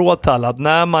tips och råd till alla, att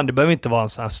det behöver inte vara en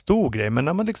sån här stor grej, men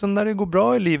när det går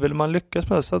bra i livet eller man lyckas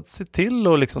med det, så att se till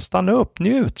och liksom stanna upp,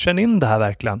 njut, känn in det här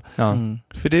verkligen.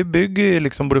 För det bygger ju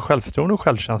liksom både självförtroende och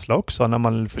självkänsla också, när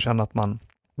man får känna att man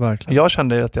verkligen. Jag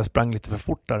kände att jag sprang lite för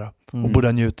fort där och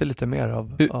borde njuta lite mer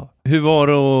av. Hur var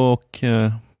det att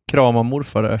krama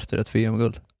morfar efter ett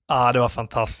VM-guld? Det var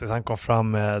fantastiskt. Han kom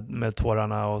fram med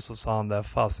tårarna och så sa han där,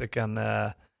 fasiken,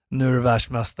 nu är du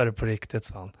världsmästare på riktigt,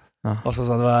 sa han. Och så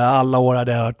sa han, alla år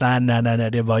hade jag hört, nej,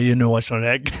 det är bara junior som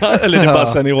räknas, eller det är bara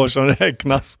senior som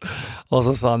räknas. Och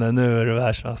så sa han, nu är du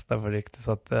världsmästare på riktigt.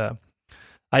 Så att,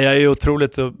 jag är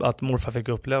otroligt att morfar fick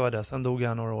uppleva det. Sen dog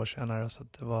jag några år senare, så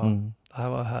att det här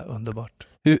var underbart.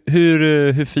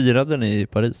 Hur firade ni i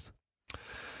Paris?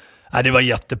 Det var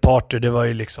jätteparty, det var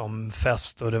ju liksom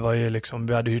fest, och det var ju liksom,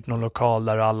 vi hade hyrt någon lokal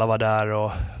där alla var där,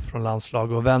 och från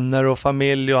landslag och vänner och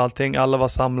familj och allting, alla var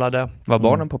samlade. Var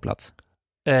barnen på plats?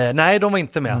 Nej, de var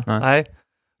inte med. Nej.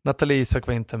 Nathalie Isak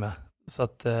var inte med. Så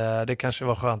att det kanske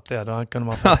var skönt det. Då kunde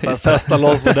man festa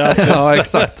loss och där. Ja,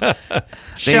 exakt.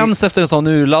 Känns efter en sån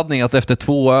urladdning att efter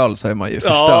 2 öl så är man ju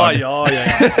förstörd. Ja.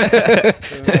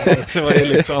 Det var ju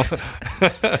liksom...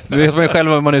 Du vet man själv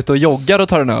när man är ute och joggar och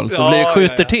tar en öl, så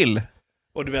skjuter till.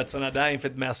 Och du vet, sådana där inför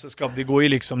ett mästerskap, det går ju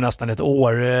liksom nästan ett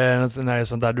år när det är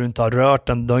sånt där du inte har rört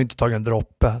den, du har inte tagit en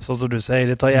droppe. Så som du säger,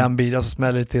 det tar en bira så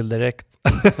smäller det till direkt.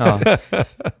 Ja.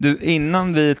 Du,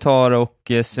 innan vi tar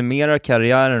och summerar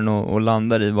karriären och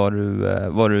landar i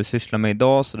vad du sysslar med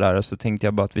idag så tänkte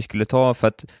jag bara att vi skulle ta, för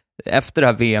att efter det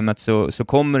här VMet så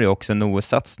kommer det också en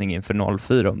OS-satsning inför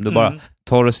 04. Om du bara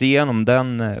tar oss igenom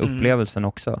den upplevelsen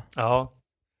också. Ja.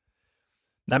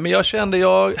 Nej, men jag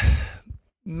kände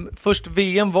först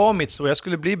VM var mitt stora, jag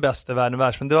skulle bli bäst i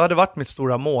världen, men det hade varit mitt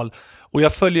stora mål. Och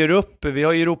jag följer upp, vi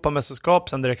har ju Europamästerskap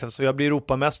sen direkt, så jag blir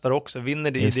Europamästare också,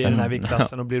 vinner det i den här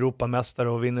viktklassen och blir Europamästare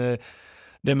och vinner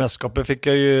det mästerskapet. Fick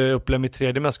jag ju uppleva mitt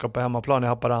 3:e mästerskap på hemmaplan i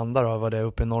Haparanda då, var det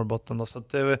uppe i Norrbotten då, så att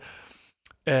det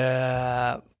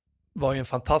var ju en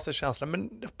fantastisk känsla, men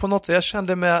på något sätt jag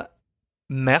kände mig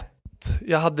mätt.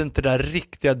 Jag hade inte det där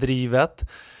riktiga drivet.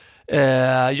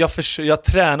 Jag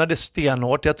tränade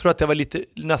stenhårt. Jag tror att jag var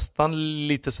nästan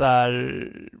lite så här,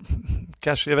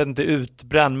 kanske, jag vet inte,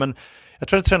 utbränd, men jag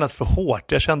tror att jag tränat för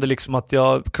hårt. Jag kände liksom att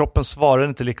kroppen svarade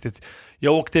inte riktigt.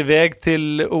 Jag åkte iväg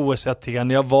till OS i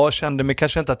Aten. Kände mig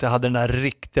kanske inte att jag hade den där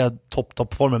riktiga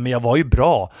toppformen, men jag var ju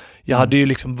bra. Jag hade ju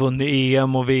liksom vunnit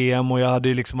EM och VM och jag hade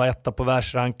ju liksom varit etta på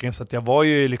världsrankingen, så att jag var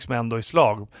ju liksom ändå i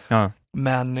slag. Ja.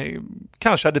 Men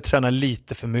kanske hade tränat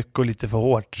lite för mycket och lite för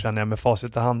hårt, känner jag med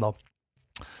facit i hand då.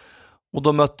 Och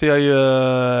då mötte jag ju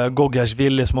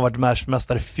Gogashvili som har varit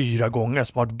världsmästare 4 gånger,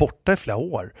 som har varit borta i flera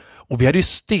år. Och vi hade ju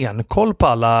stenkoll på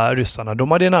alla ryssarna.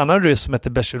 De hade en annan ryss som heter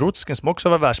Besjerutskin som också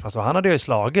var världsmästare. Han hade jag ju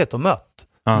slagit och mött.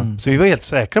 Så vi var helt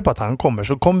säkra på att han kommer.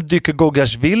 Så dyker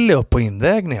Gogashvili upp på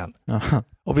invägningen.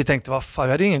 Och vi tänkte, vad fan,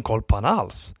 vi hade ingen koll på han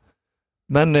alls.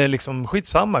 Men liksom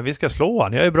skitsamma, vi ska slå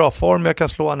han. Jag är i bra form, jag kan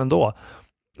slå han ändå.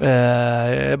 Jag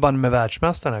är bara med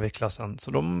världsmästaren här i klassen.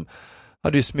 Så de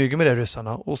hade ju smugit med det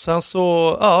ryssarna. Och sen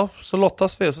så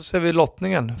lottas vi. Så ser vi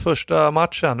lottningen. Första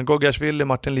matchen. Gogashvili,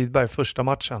 Martin Lidberg. Första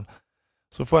matchen.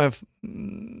 Så får jag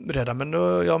redan. Men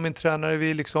då, jag och min tränare,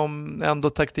 vi liksom ändå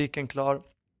taktiken klar.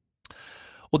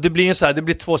 Och det blir så här, det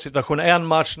blir 2 situationer.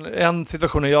 En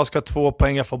situation där jag ska ha 2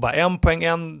 poäng, jag får bara 1 poäng.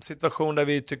 En situation där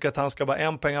vi tycker att han ska bara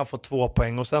 1 poäng, han får 2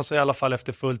 poäng. Och sen så i alla fall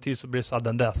efter full tid så blir det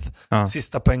sudden death.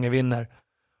 Sista poängen vinner.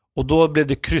 Och då blev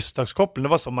det krysstagskoppling. Det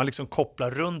var så, man liksom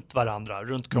kopplar runt varandra,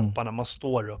 runt kropparna, man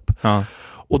står upp.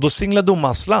 Och då singlar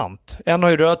domaren slant. En har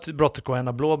ju röd brottertrikå, en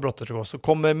har blå brottertrikå. Så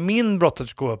kommer min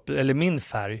brottertrikå upp, eller min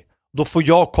färg. Då får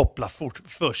jag koppla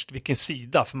först vilken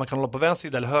sida. För man kan hålla på vänster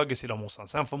sida eller höger sida av motståndaren.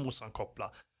 Sen får motståndaren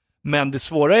koppla. Men det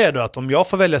svåra är då att om jag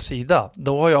får välja sida,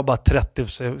 då har jag bara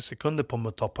 30 sekunder på mig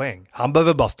att ta poäng. Han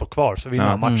behöver bara stå kvar så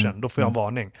vinner matchen. Då får jag en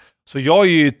varning. Så jag är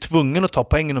ju tvungen att ta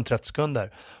poäng inom 30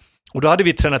 sekunder. Och då hade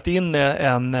vi tränat in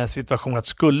en situation att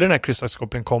skulle den här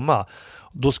krysstagskopplingen komma,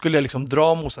 då skulle jag liksom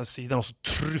dra motståndarens sidan och så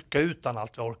trycka ut han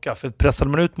allt jag orkar. För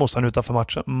pressade man ut motståndaren utanför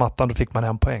mattan, då fick man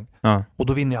 1 poäng. Och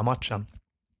då vinner jag matchen.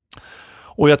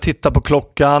 Och jag tittar på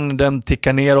klockan, den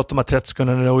tickar neråt de här 30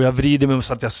 sekunderna och jag vrider mig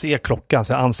så att jag ser klockan,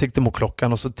 så jag ansiktar mot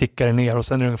klockan och så tickar det ner och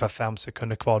sen är det ungefär 5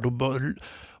 sekunder kvar. Då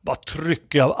bara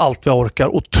trycker jag allt jag orkar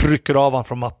och trycker av han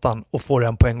från mattan och får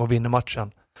 1 poäng och vinner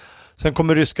matchen. Sen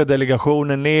kommer ryska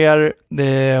delegationen ner.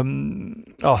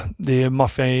 Det är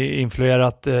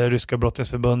maffia-influerat, ryska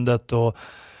brottningsförbundet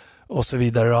och så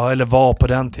vidare. Eller var på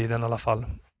den tiden i alla fall.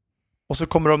 Och så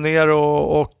kommer de ner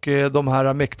och de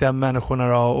här mäktiga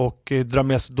människorna och drar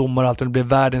med sig domar och allt. Det blir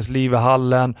världens liv i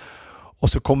hallen. Och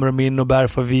så kommer de in och bär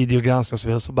för videogranskning och så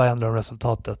vidare. Så bara ändrar de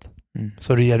resultatet.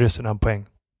 Så ger ryssen 1 poäng.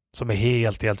 Som är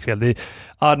helt fel.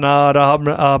 När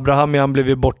Abrahamian blev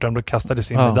ju bortdömd och kastade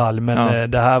sin medalj.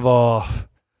 Men det här var...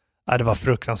 det var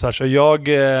fruktansvärt. Så jag,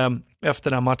 efter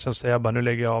den här matchen, så jag bara, nu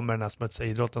lägger jag av med den här smutsiga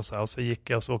idrotten. Så så gick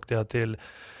jag och så åkte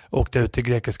jag ut till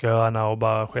grekiska öarna och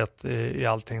bara sket i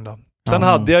allting då. Sen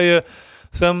hade jag ju...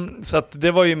 så att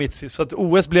det var ju mitt sist. Så att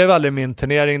OS blev aldrig min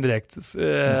turnering direkt.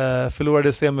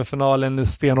 Förlorade semifinalen, en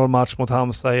stenhård match mot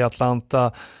Halmstad i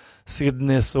Atlanta.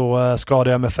 Sydney så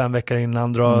skadade jag med 5 veckor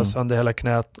innan, dra sönder hela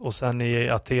knät. Och sen i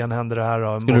Aten hände det här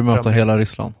då. Skulle du möta hela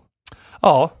Ryssland?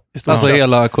 Ja. Alltså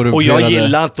hela korrumperade... Och jag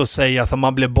gillar inte att säga att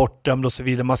man blir bortdömd och så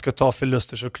vidare. Man ska ta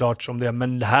förluster såklart som det.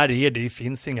 Men det här det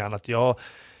finns inget annat.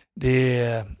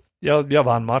 Jag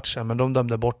vann matchen, men de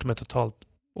dömde bort mig totalt.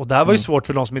 Och det här var ju svårt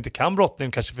för de som inte kan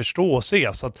brottning kanske förstå och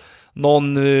se. Så att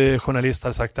någon journalist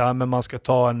hade sagt att men man ska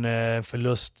ta en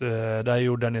förlust. Det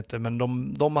gjorde den inte. Men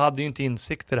de hade ju inte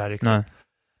insikt i det här riktigt.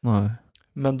 Nej.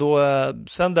 Men då,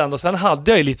 sen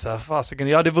hade jag ju lite så här, fasiken,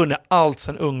 jag hade vunnit allt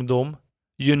sen ungdom,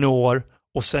 junior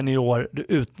och senior.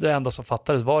 Det enda som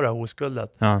fattades var det här OS-guldet.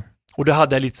 Och då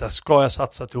hade jag lite så här, ska jag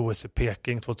satsa till OS i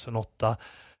Peking 2008?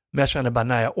 Men jag kände bara,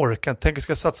 nej jag orkar inte. Tänk jag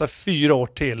ska satsa 4 år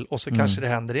till och så kanske det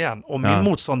händer igen. Om min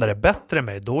motståndare är bättre än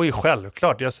mig, då är det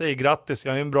självklart. Jag säger grattis,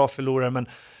 jag är en bra förlorare,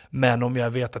 men om jag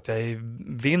vet att jag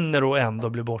vinner och ändå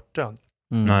blir borta.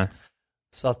 Nej.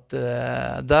 Så att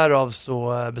därav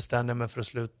så bestämde jag mig för att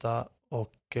sluta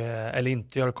eller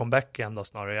inte göra comeback igen då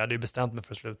snarare. Jag hade ju bestämt mig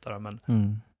för att sluta då,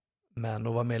 men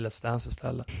då var med Let's Dance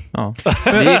istället. Ja.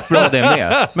 Det gick bra det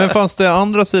med. Men fanns det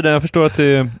andra sidan? Jag förstår att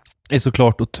det är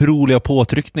såklart otroliga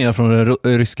påtryckningar från den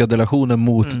ryska delegationen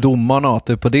mot domarna, att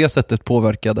det på det sättet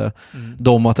påverkade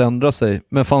dem att ändra sig.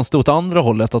 Men fanns det åt andra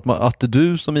hållet att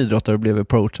du som idrottare blev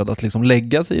approachad att liksom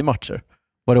lägga sig i matcher?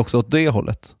 Var det också åt det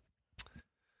hållet?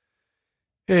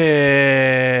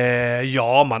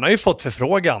 Ja, man har ju fått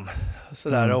förfrågan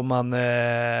sådär,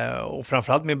 och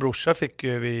framförallt min brorsa fick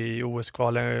ju vid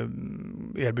OS-kvalen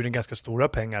erbjuden ganska stora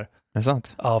pengar. Är det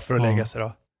sant? Ja, för att lägga sig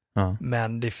då. Ja.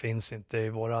 Men det finns inte i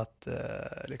vårat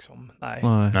liksom, nej.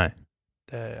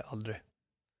 Det är aldrig.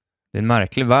 Det är en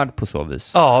märklig värld på så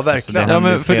vis. Ja, verkligen. Alltså,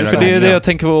 men för det är det jag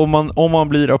tänker på, om man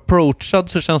blir approachad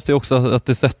så känns det också att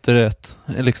det sätter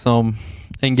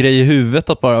en grej i huvudet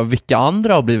att bara vilka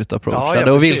andra har blivit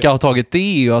approachade och vilka har tagit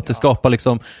det, och att det skapar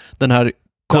liksom den här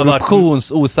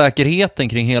korruptionsosäkerheten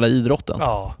kring hela idrotten.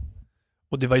 Ja.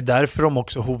 Och det var ju därför de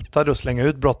också hotade att slänga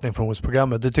ut brottning från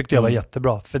OS-programmet. Det tyckte jag var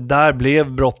jättebra. För där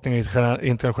blev brottning i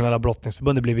internationella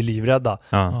brottningsförbundet blev vi livrädda.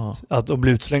 Att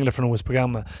bli utslängda från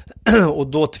OS-programmet. Och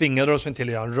då tvingade de sig till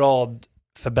att göra en rad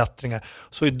förbättringar.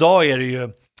 Så idag är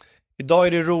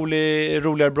det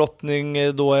roligare brottning.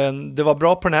 Det var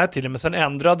bra på den här tiden, men sen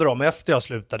ändrade de efter jag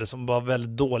slutade, som var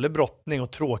väldigt dålig brottning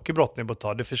och tråkig brottning på ett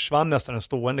tag. Det försvann nästan den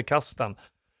stående kasten.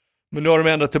 Men nu har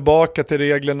de ändrat tillbaka till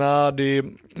reglerna. Det är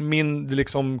mindre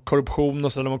liksom korruption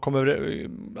och så. Men det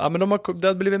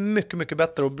har blivit mycket, mycket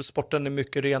bättre och sporten är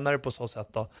mycket renare på så sätt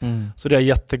då. Så det är jag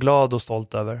jätteglad och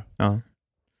stolt över. Ja.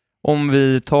 Om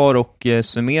vi tar och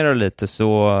summerar lite,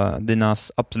 så dina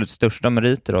absolut största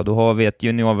meriter då har vi ett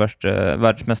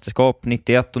juniorvärldsmästerskap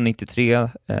 91 och 93,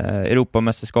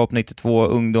 Europamästerskap 92,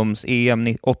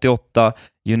 ungdoms-EM 88,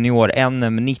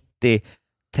 junior-NM 90,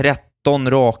 13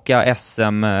 raka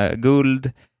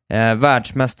SM-guld,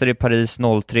 världsmästare i Paris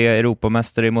 03,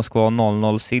 Europamästare i Moskva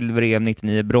 00, silver EM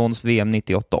 99, brons VM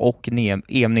 98 och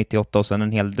EM 98 och sen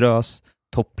en hel drös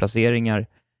topplaceringar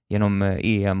genom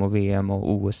EM och VM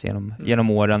och OS genom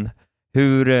åren.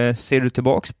 Hur ser du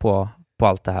tillbaks på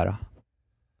allt det här?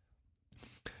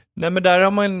 Nej, men där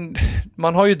har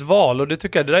man har ju ett val, och det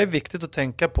tycker jag det där är viktigt att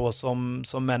tänka på som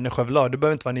människa överlag. Det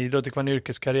behöver inte vara en idrott, det kan vara en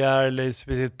yrkeskarriär eller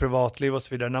sitt privatliv och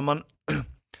så vidare. När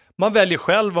man väljer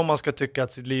själv om man ska tycka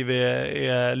att sitt liv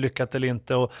är lyckat eller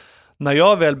inte. Och när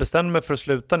jag väl bestämde mig för att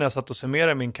sluta, när jag satt och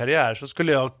summerade min karriär, så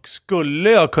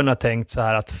skulle jag kunna tänkt så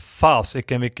här att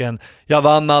fasiken jag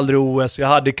vann aldrig OS, jag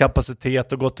hade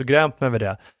kapacitet och gått och grämt mig över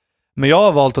det. Men jag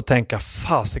har valt att tänka,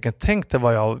 fasiken, tänk dig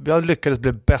vad jag lyckades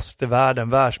bli bäst i världen,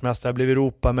 världsmästare, jag blev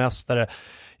Europamästare.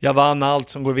 Jag vann allt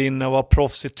som går att vinna och var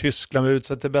proffs i Tyskland,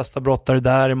 utsett till bästa brottare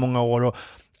där i många år. Och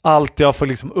allt jag får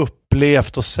liksom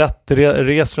upplevt och sett,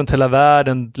 rest runt hela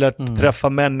världen, lärt träffa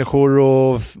människor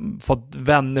och fått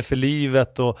vänner för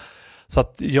livet. Så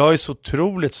att jag är så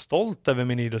otroligt stolt över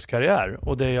min idrottskarriär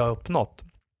och det jag har uppnått.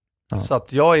 Ja. Så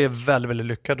att jag är väldigt, väldigt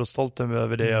lyckad och stolt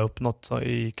över det jag har uppnått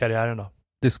i karriären då.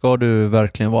 Det ska du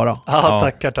verkligen vara.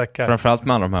 Ja, tackar. Framförallt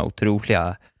med alla de här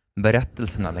otroliga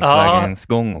berättelserna längs vägens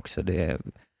gång också. Det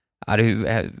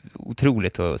är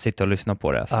otroligt att sitta och lyssna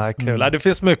på det. Alltså. Kul. Det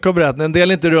finns mycket att berätta. En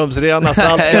del är inte rumsrena, så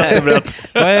allt kan jag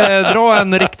berätta. Dra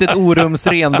en riktigt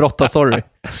orumsren brottarstory.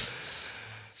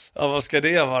 Ja, vad ska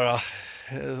det vara?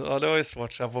 Ja, det var ju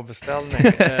svårt så jag får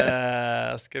beställning.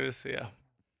 Ska vi se.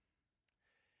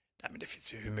 Nej, men det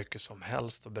finns ju hur mycket som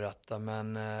helst att berätta,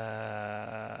 men vad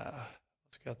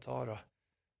ska jag ta då?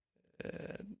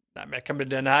 Nej, men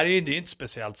den här är ju inte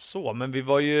speciellt så, men vi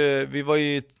var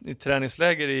ju i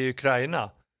träningsläger i Ukraina.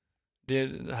 Det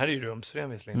här är ju rumsren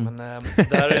visserligen, men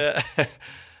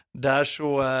där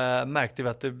så märkte vi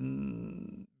att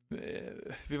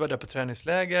vi var där på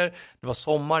träningsläger, det var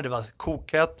sommar, det var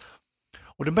kokat,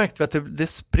 och då märkte vi att det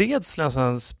spreds en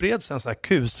sån här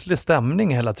kuslig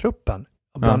stämning i hela truppen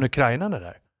bland ukrainarna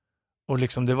där. Och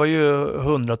liksom, det var ju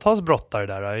hundratals brottare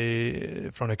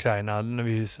där från Ukraina när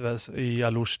vi i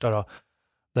Alushta då,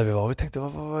 där vi var. Vi tänkte,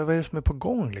 vad är det som är på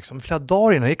gång? Liksom? Flera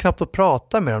dagar innan, det gick knappt att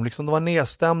prata med dem. Liksom, de var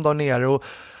nedstämda och nere. Och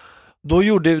då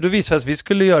visade det att vi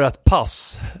skulle göra ett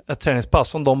träningspass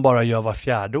som de bara gör var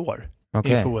 4:e år.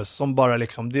 Inför OS. Som bara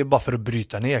liksom, det är bara för att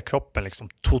bryta ner kroppen liksom,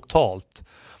 totalt.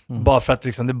 Bara för att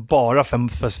liksom, det är bara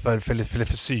för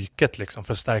psyket liksom,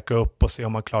 för att stärka upp och se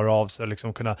om man klarar av sig och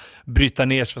liksom kunna bryta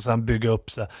ner sig och sedan bygga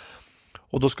upp sig.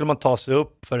 Och då skulle man ta sig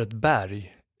upp för ett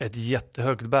berg, ett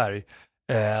jättehögt berg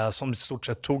som i stort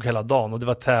sett tog hela dagen, och det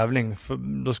var tävling.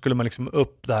 Då skulle man liksom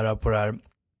upp där på det här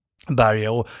berget,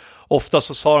 och ofta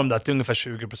så sa de att det är ungefär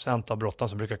 20% av brottarna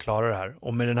som brukar klara det här.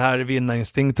 Och med den här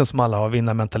vinnarinstinkten som alla har,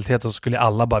 vinnarmentaliteten, så skulle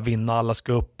alla bara vinna, alla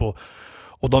ska upp,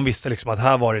 och de visste liksom att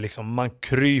här var det liksom, man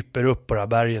kryper upp på det här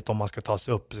berget om man ska ta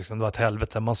sig upp. Liksom, det var ett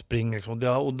helvete, man springer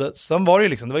liksom. Sen var det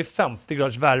liksom, det var ju 50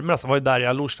 graders värme, alltså var ju där i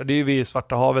Alushta, det är ju vid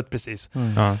Svarta havet precis.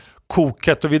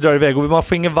 Kokat, och vi drar iväg, och man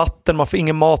får ingen vatten, man får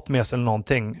ingen mat med sig eller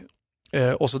någonting.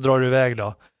 Och så drar du iväg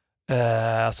då.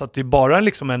 Så att det är bara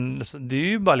liksom det är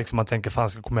ju bara liksom man tänker, fan,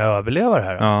 ska komma jag överleva det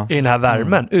här i den här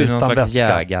värmen utan vätska. Någon slags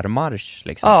jägarmarsch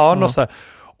liksom. Ja, något så här.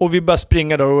 Och vi börjar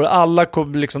springa då, och alla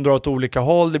liksom drar åt olika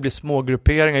håll, det blir små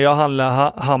grupperingar. Jag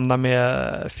hamnar med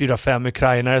 4-5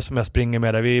 ukrainare som jag springer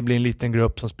med där. Vi blir en liten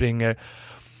grupp som springer.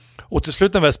 Och till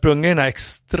slut när vi har sprungit i den här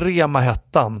extrema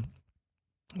hettan,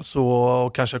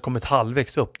 så kanske jag kommit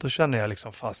halvvägs upp, då känner jag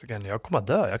liksom, fasiken, jag kommer att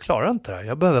dö, jag klarar inte det här,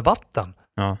 jag behöver vatten.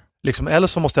 Ja. Liksom, eller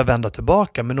så måste jag vända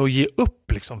tillbaka, men att ge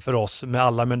upp liksom, för oss med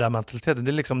alla med den där mentaliteten,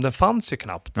 det liksom, den fanns ju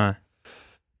knappt. Nej.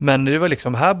 Men det var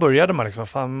liksom, här började man liksom,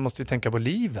 fan, man måste ju tänka på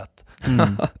livet.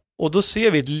 Och då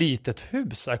ser vi ett litet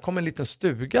hus, här kommer en liten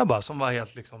stuga bara som var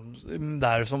helt liksom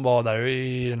där, som var där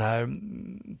i den här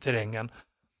terrängen.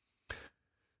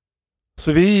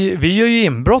 Så vi gör ju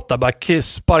inbrott där, bara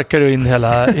sparkar in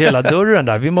hela dörren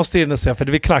där. Vi måste in och se, för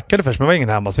vi knackade först men det var ingen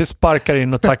hemma. Så vi sparkar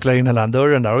in och tacklar in hela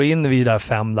dörren där och in vi där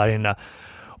 5 där inne.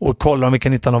 Och kollar om vi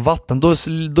kan hitta någon vatten. Då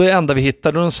är det enda vi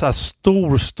hittar, då är en så här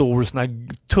stor sån här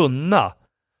tunna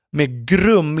med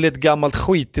grumligt gammalt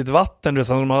skitigt vatten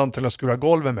som de har antagligen skurat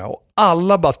golven med. Och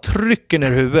alla bara trycker ner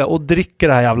huvudet och dricker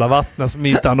det här jävla vattnet som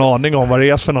inte har en aning om vad det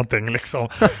är för någonting liksom.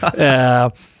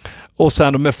 Och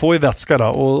sen de får ju vätska då,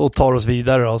 och tar oss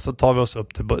vidare och så tar vi oss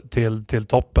upp till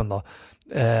toppen då.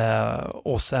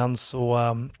 Och sen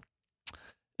så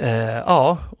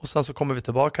och sen så kommer vi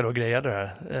tillbaka då och grejade det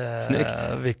här.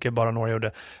 Snyggt. Vilket bara några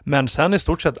gjorde. Men sen i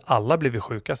stort sett alla blev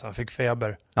sjuka sen, fick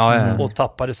feber och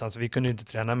tappade sen, så vi kunde inte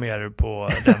träna mer på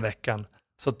den veckan.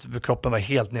 Så att kroppen var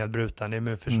helt nedbruten,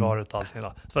 immunförsvaret och allting.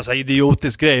 Det var så här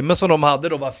idiotisk grej, men som de hade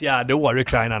då var 4:e år i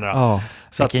Ukraina.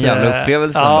 Så vilken jävla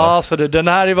upplevelse. Ja, så den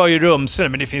här var ju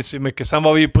rumsren, men det finns ju mycket. Sen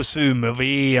var vi ju på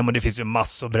Sumo-VM och det finns ju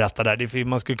massor att berätta där.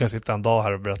 Man skulle kunna sitta en dag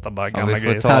här och berätta bara gamla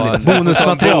grejer. Vi får ta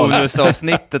bonusmaterial.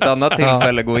 Bonusavsnitt ett annat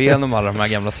tillfälle, gå igenom alla de här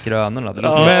gamla skrönorna.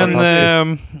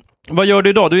 Men vad gör du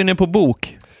idag? Du är inne på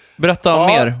bok. Berätta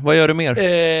mer. Vad gör du mer?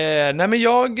 Nej men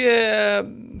jag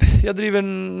driver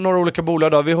några olika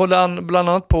bolag då. Vi håller bland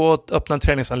annat på att öppna en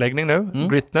träningsanläggning nu,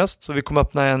 Gritnest. Så vi kommer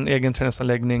öppna en egen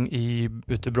träningsanläggning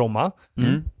ute i Bromma.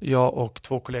 Jag och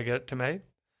 2 kollegor till mig.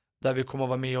 Där vi kommer att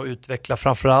vara med och utveckla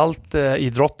framförallt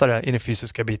idrottare i den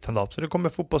fysiska biten då. Så det kommer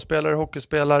fotbollsspelare,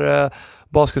 hockeyspelare,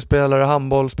 basketspelare,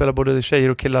 handbollsspelare, både tjejer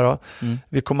och killar då.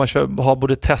 Vi kommer ha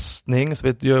både testning, så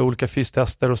vi gör olika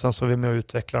fystester och sen så är vi med och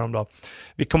utvecklar dem då.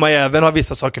 Vi kommer även ha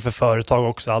vissa saker för företag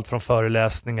också, allt från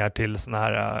föreläsningar till såna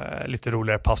här lite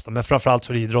roligare pass då. Men framförallt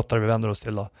så är det idrottare vi vänder oss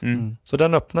till då. Så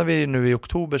den öppnar vi nu i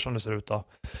oktober som det ser ut då.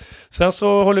 Sen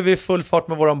så håller vi full fart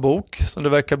med våran bok som det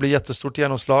verkar bli jättestort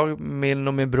genomslag, min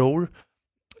och min bror.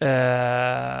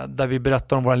 Där vi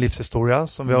berättar om vår livshistoria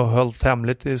som vi har hållit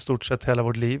hemligt i stort sett hela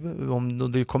vårt liv.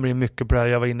 Det kommer in mycket på det här.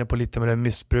 Jag var inne på lite med det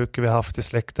missbruk vi har haft i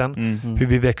släkten. Hur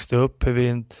vi växte upp, hur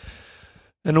vi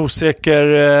en osäker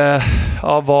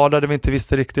vardag där vi inte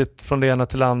visste riktigt från det ena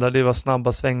till det andra. Det var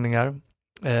snabba svängningar.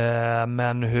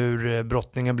 Men hur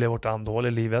brottningen blev vårt andhåll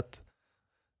i livet.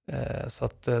 Så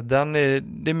att det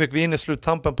är mycket, vi är inne i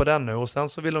sluttampen på den nu och sen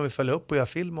så vill de följa upp och göra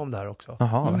film om det här också.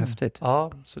 Jaha, vad häftigt.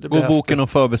 Ja, så det blir Går boken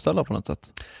att förbeställa på något sätt?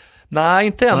 Nej,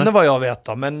 inte ännu vad jag vet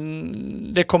då,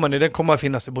 men det kommer att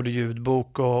finnas i både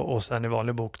ljudbok och sen i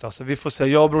vanlig bok då. Så vi får se,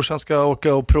 jag och brorsan ska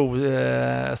åka och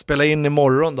spela in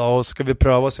imorgon då och ska vi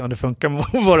pröva och se om det funkar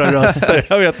med våra röster.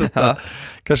 Jag vet inte,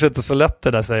 kanske inte så lätt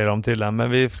det där säger de till en,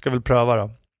 men vi ska väl pröva då.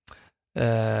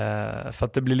 För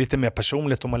att det blir lite mer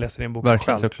personligt om man läser in boken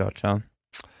själv. Såklart, ja.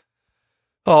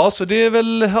 Ja, så det är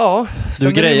väl,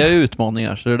 Du grejar ju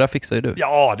utmaningar, så det där fixar ju du.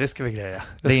 Ja, det ska vi greja.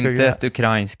 Det är inte ett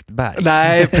ukrainskt berg.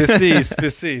 Nej,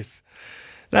 precis.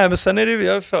 Nej, men sen är det,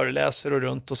 jag föreläser och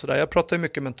runt och sådär. Jag pratar ju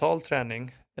mycket mental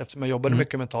träning, eftersom jag jobbade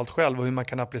mycket mentalt själv och hur man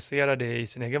kan applicera det i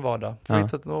sin egen vardag.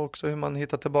 Och också hur man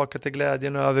hittar tillbaka till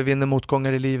glädjen och övervinner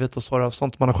motgångar i livet och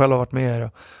sånt man har själv varit med i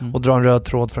och dra en röd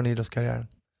tråd från idrottskarriären.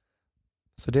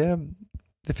 Så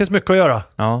det finns mycket att göra.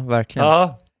 Ja, verkligen.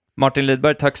 Ja. Martin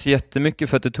Lidberg, tack så jättemycket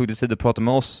för att du tog dig tid att prata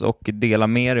med oss och dela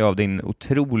med dig av din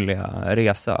otroliga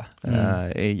resa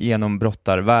genom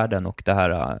brottarvärlden och det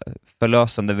här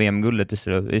förlösande VM-guldet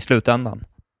i slutändan.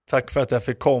 Tack för att jag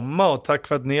fick komma och tack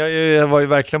för att ni var ju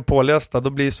verkligen pålästa. Då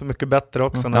blir det så mycket bättre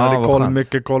också när jag hade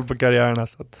mycket koll på karriärerna.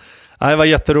 Så att, det var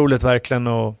jätteroligt verkligen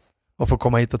att få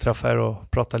komma hit och träffa er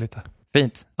och prata lite.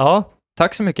 Fint. Ja.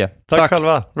 Tack så mycket. Tack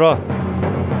själva. Bra.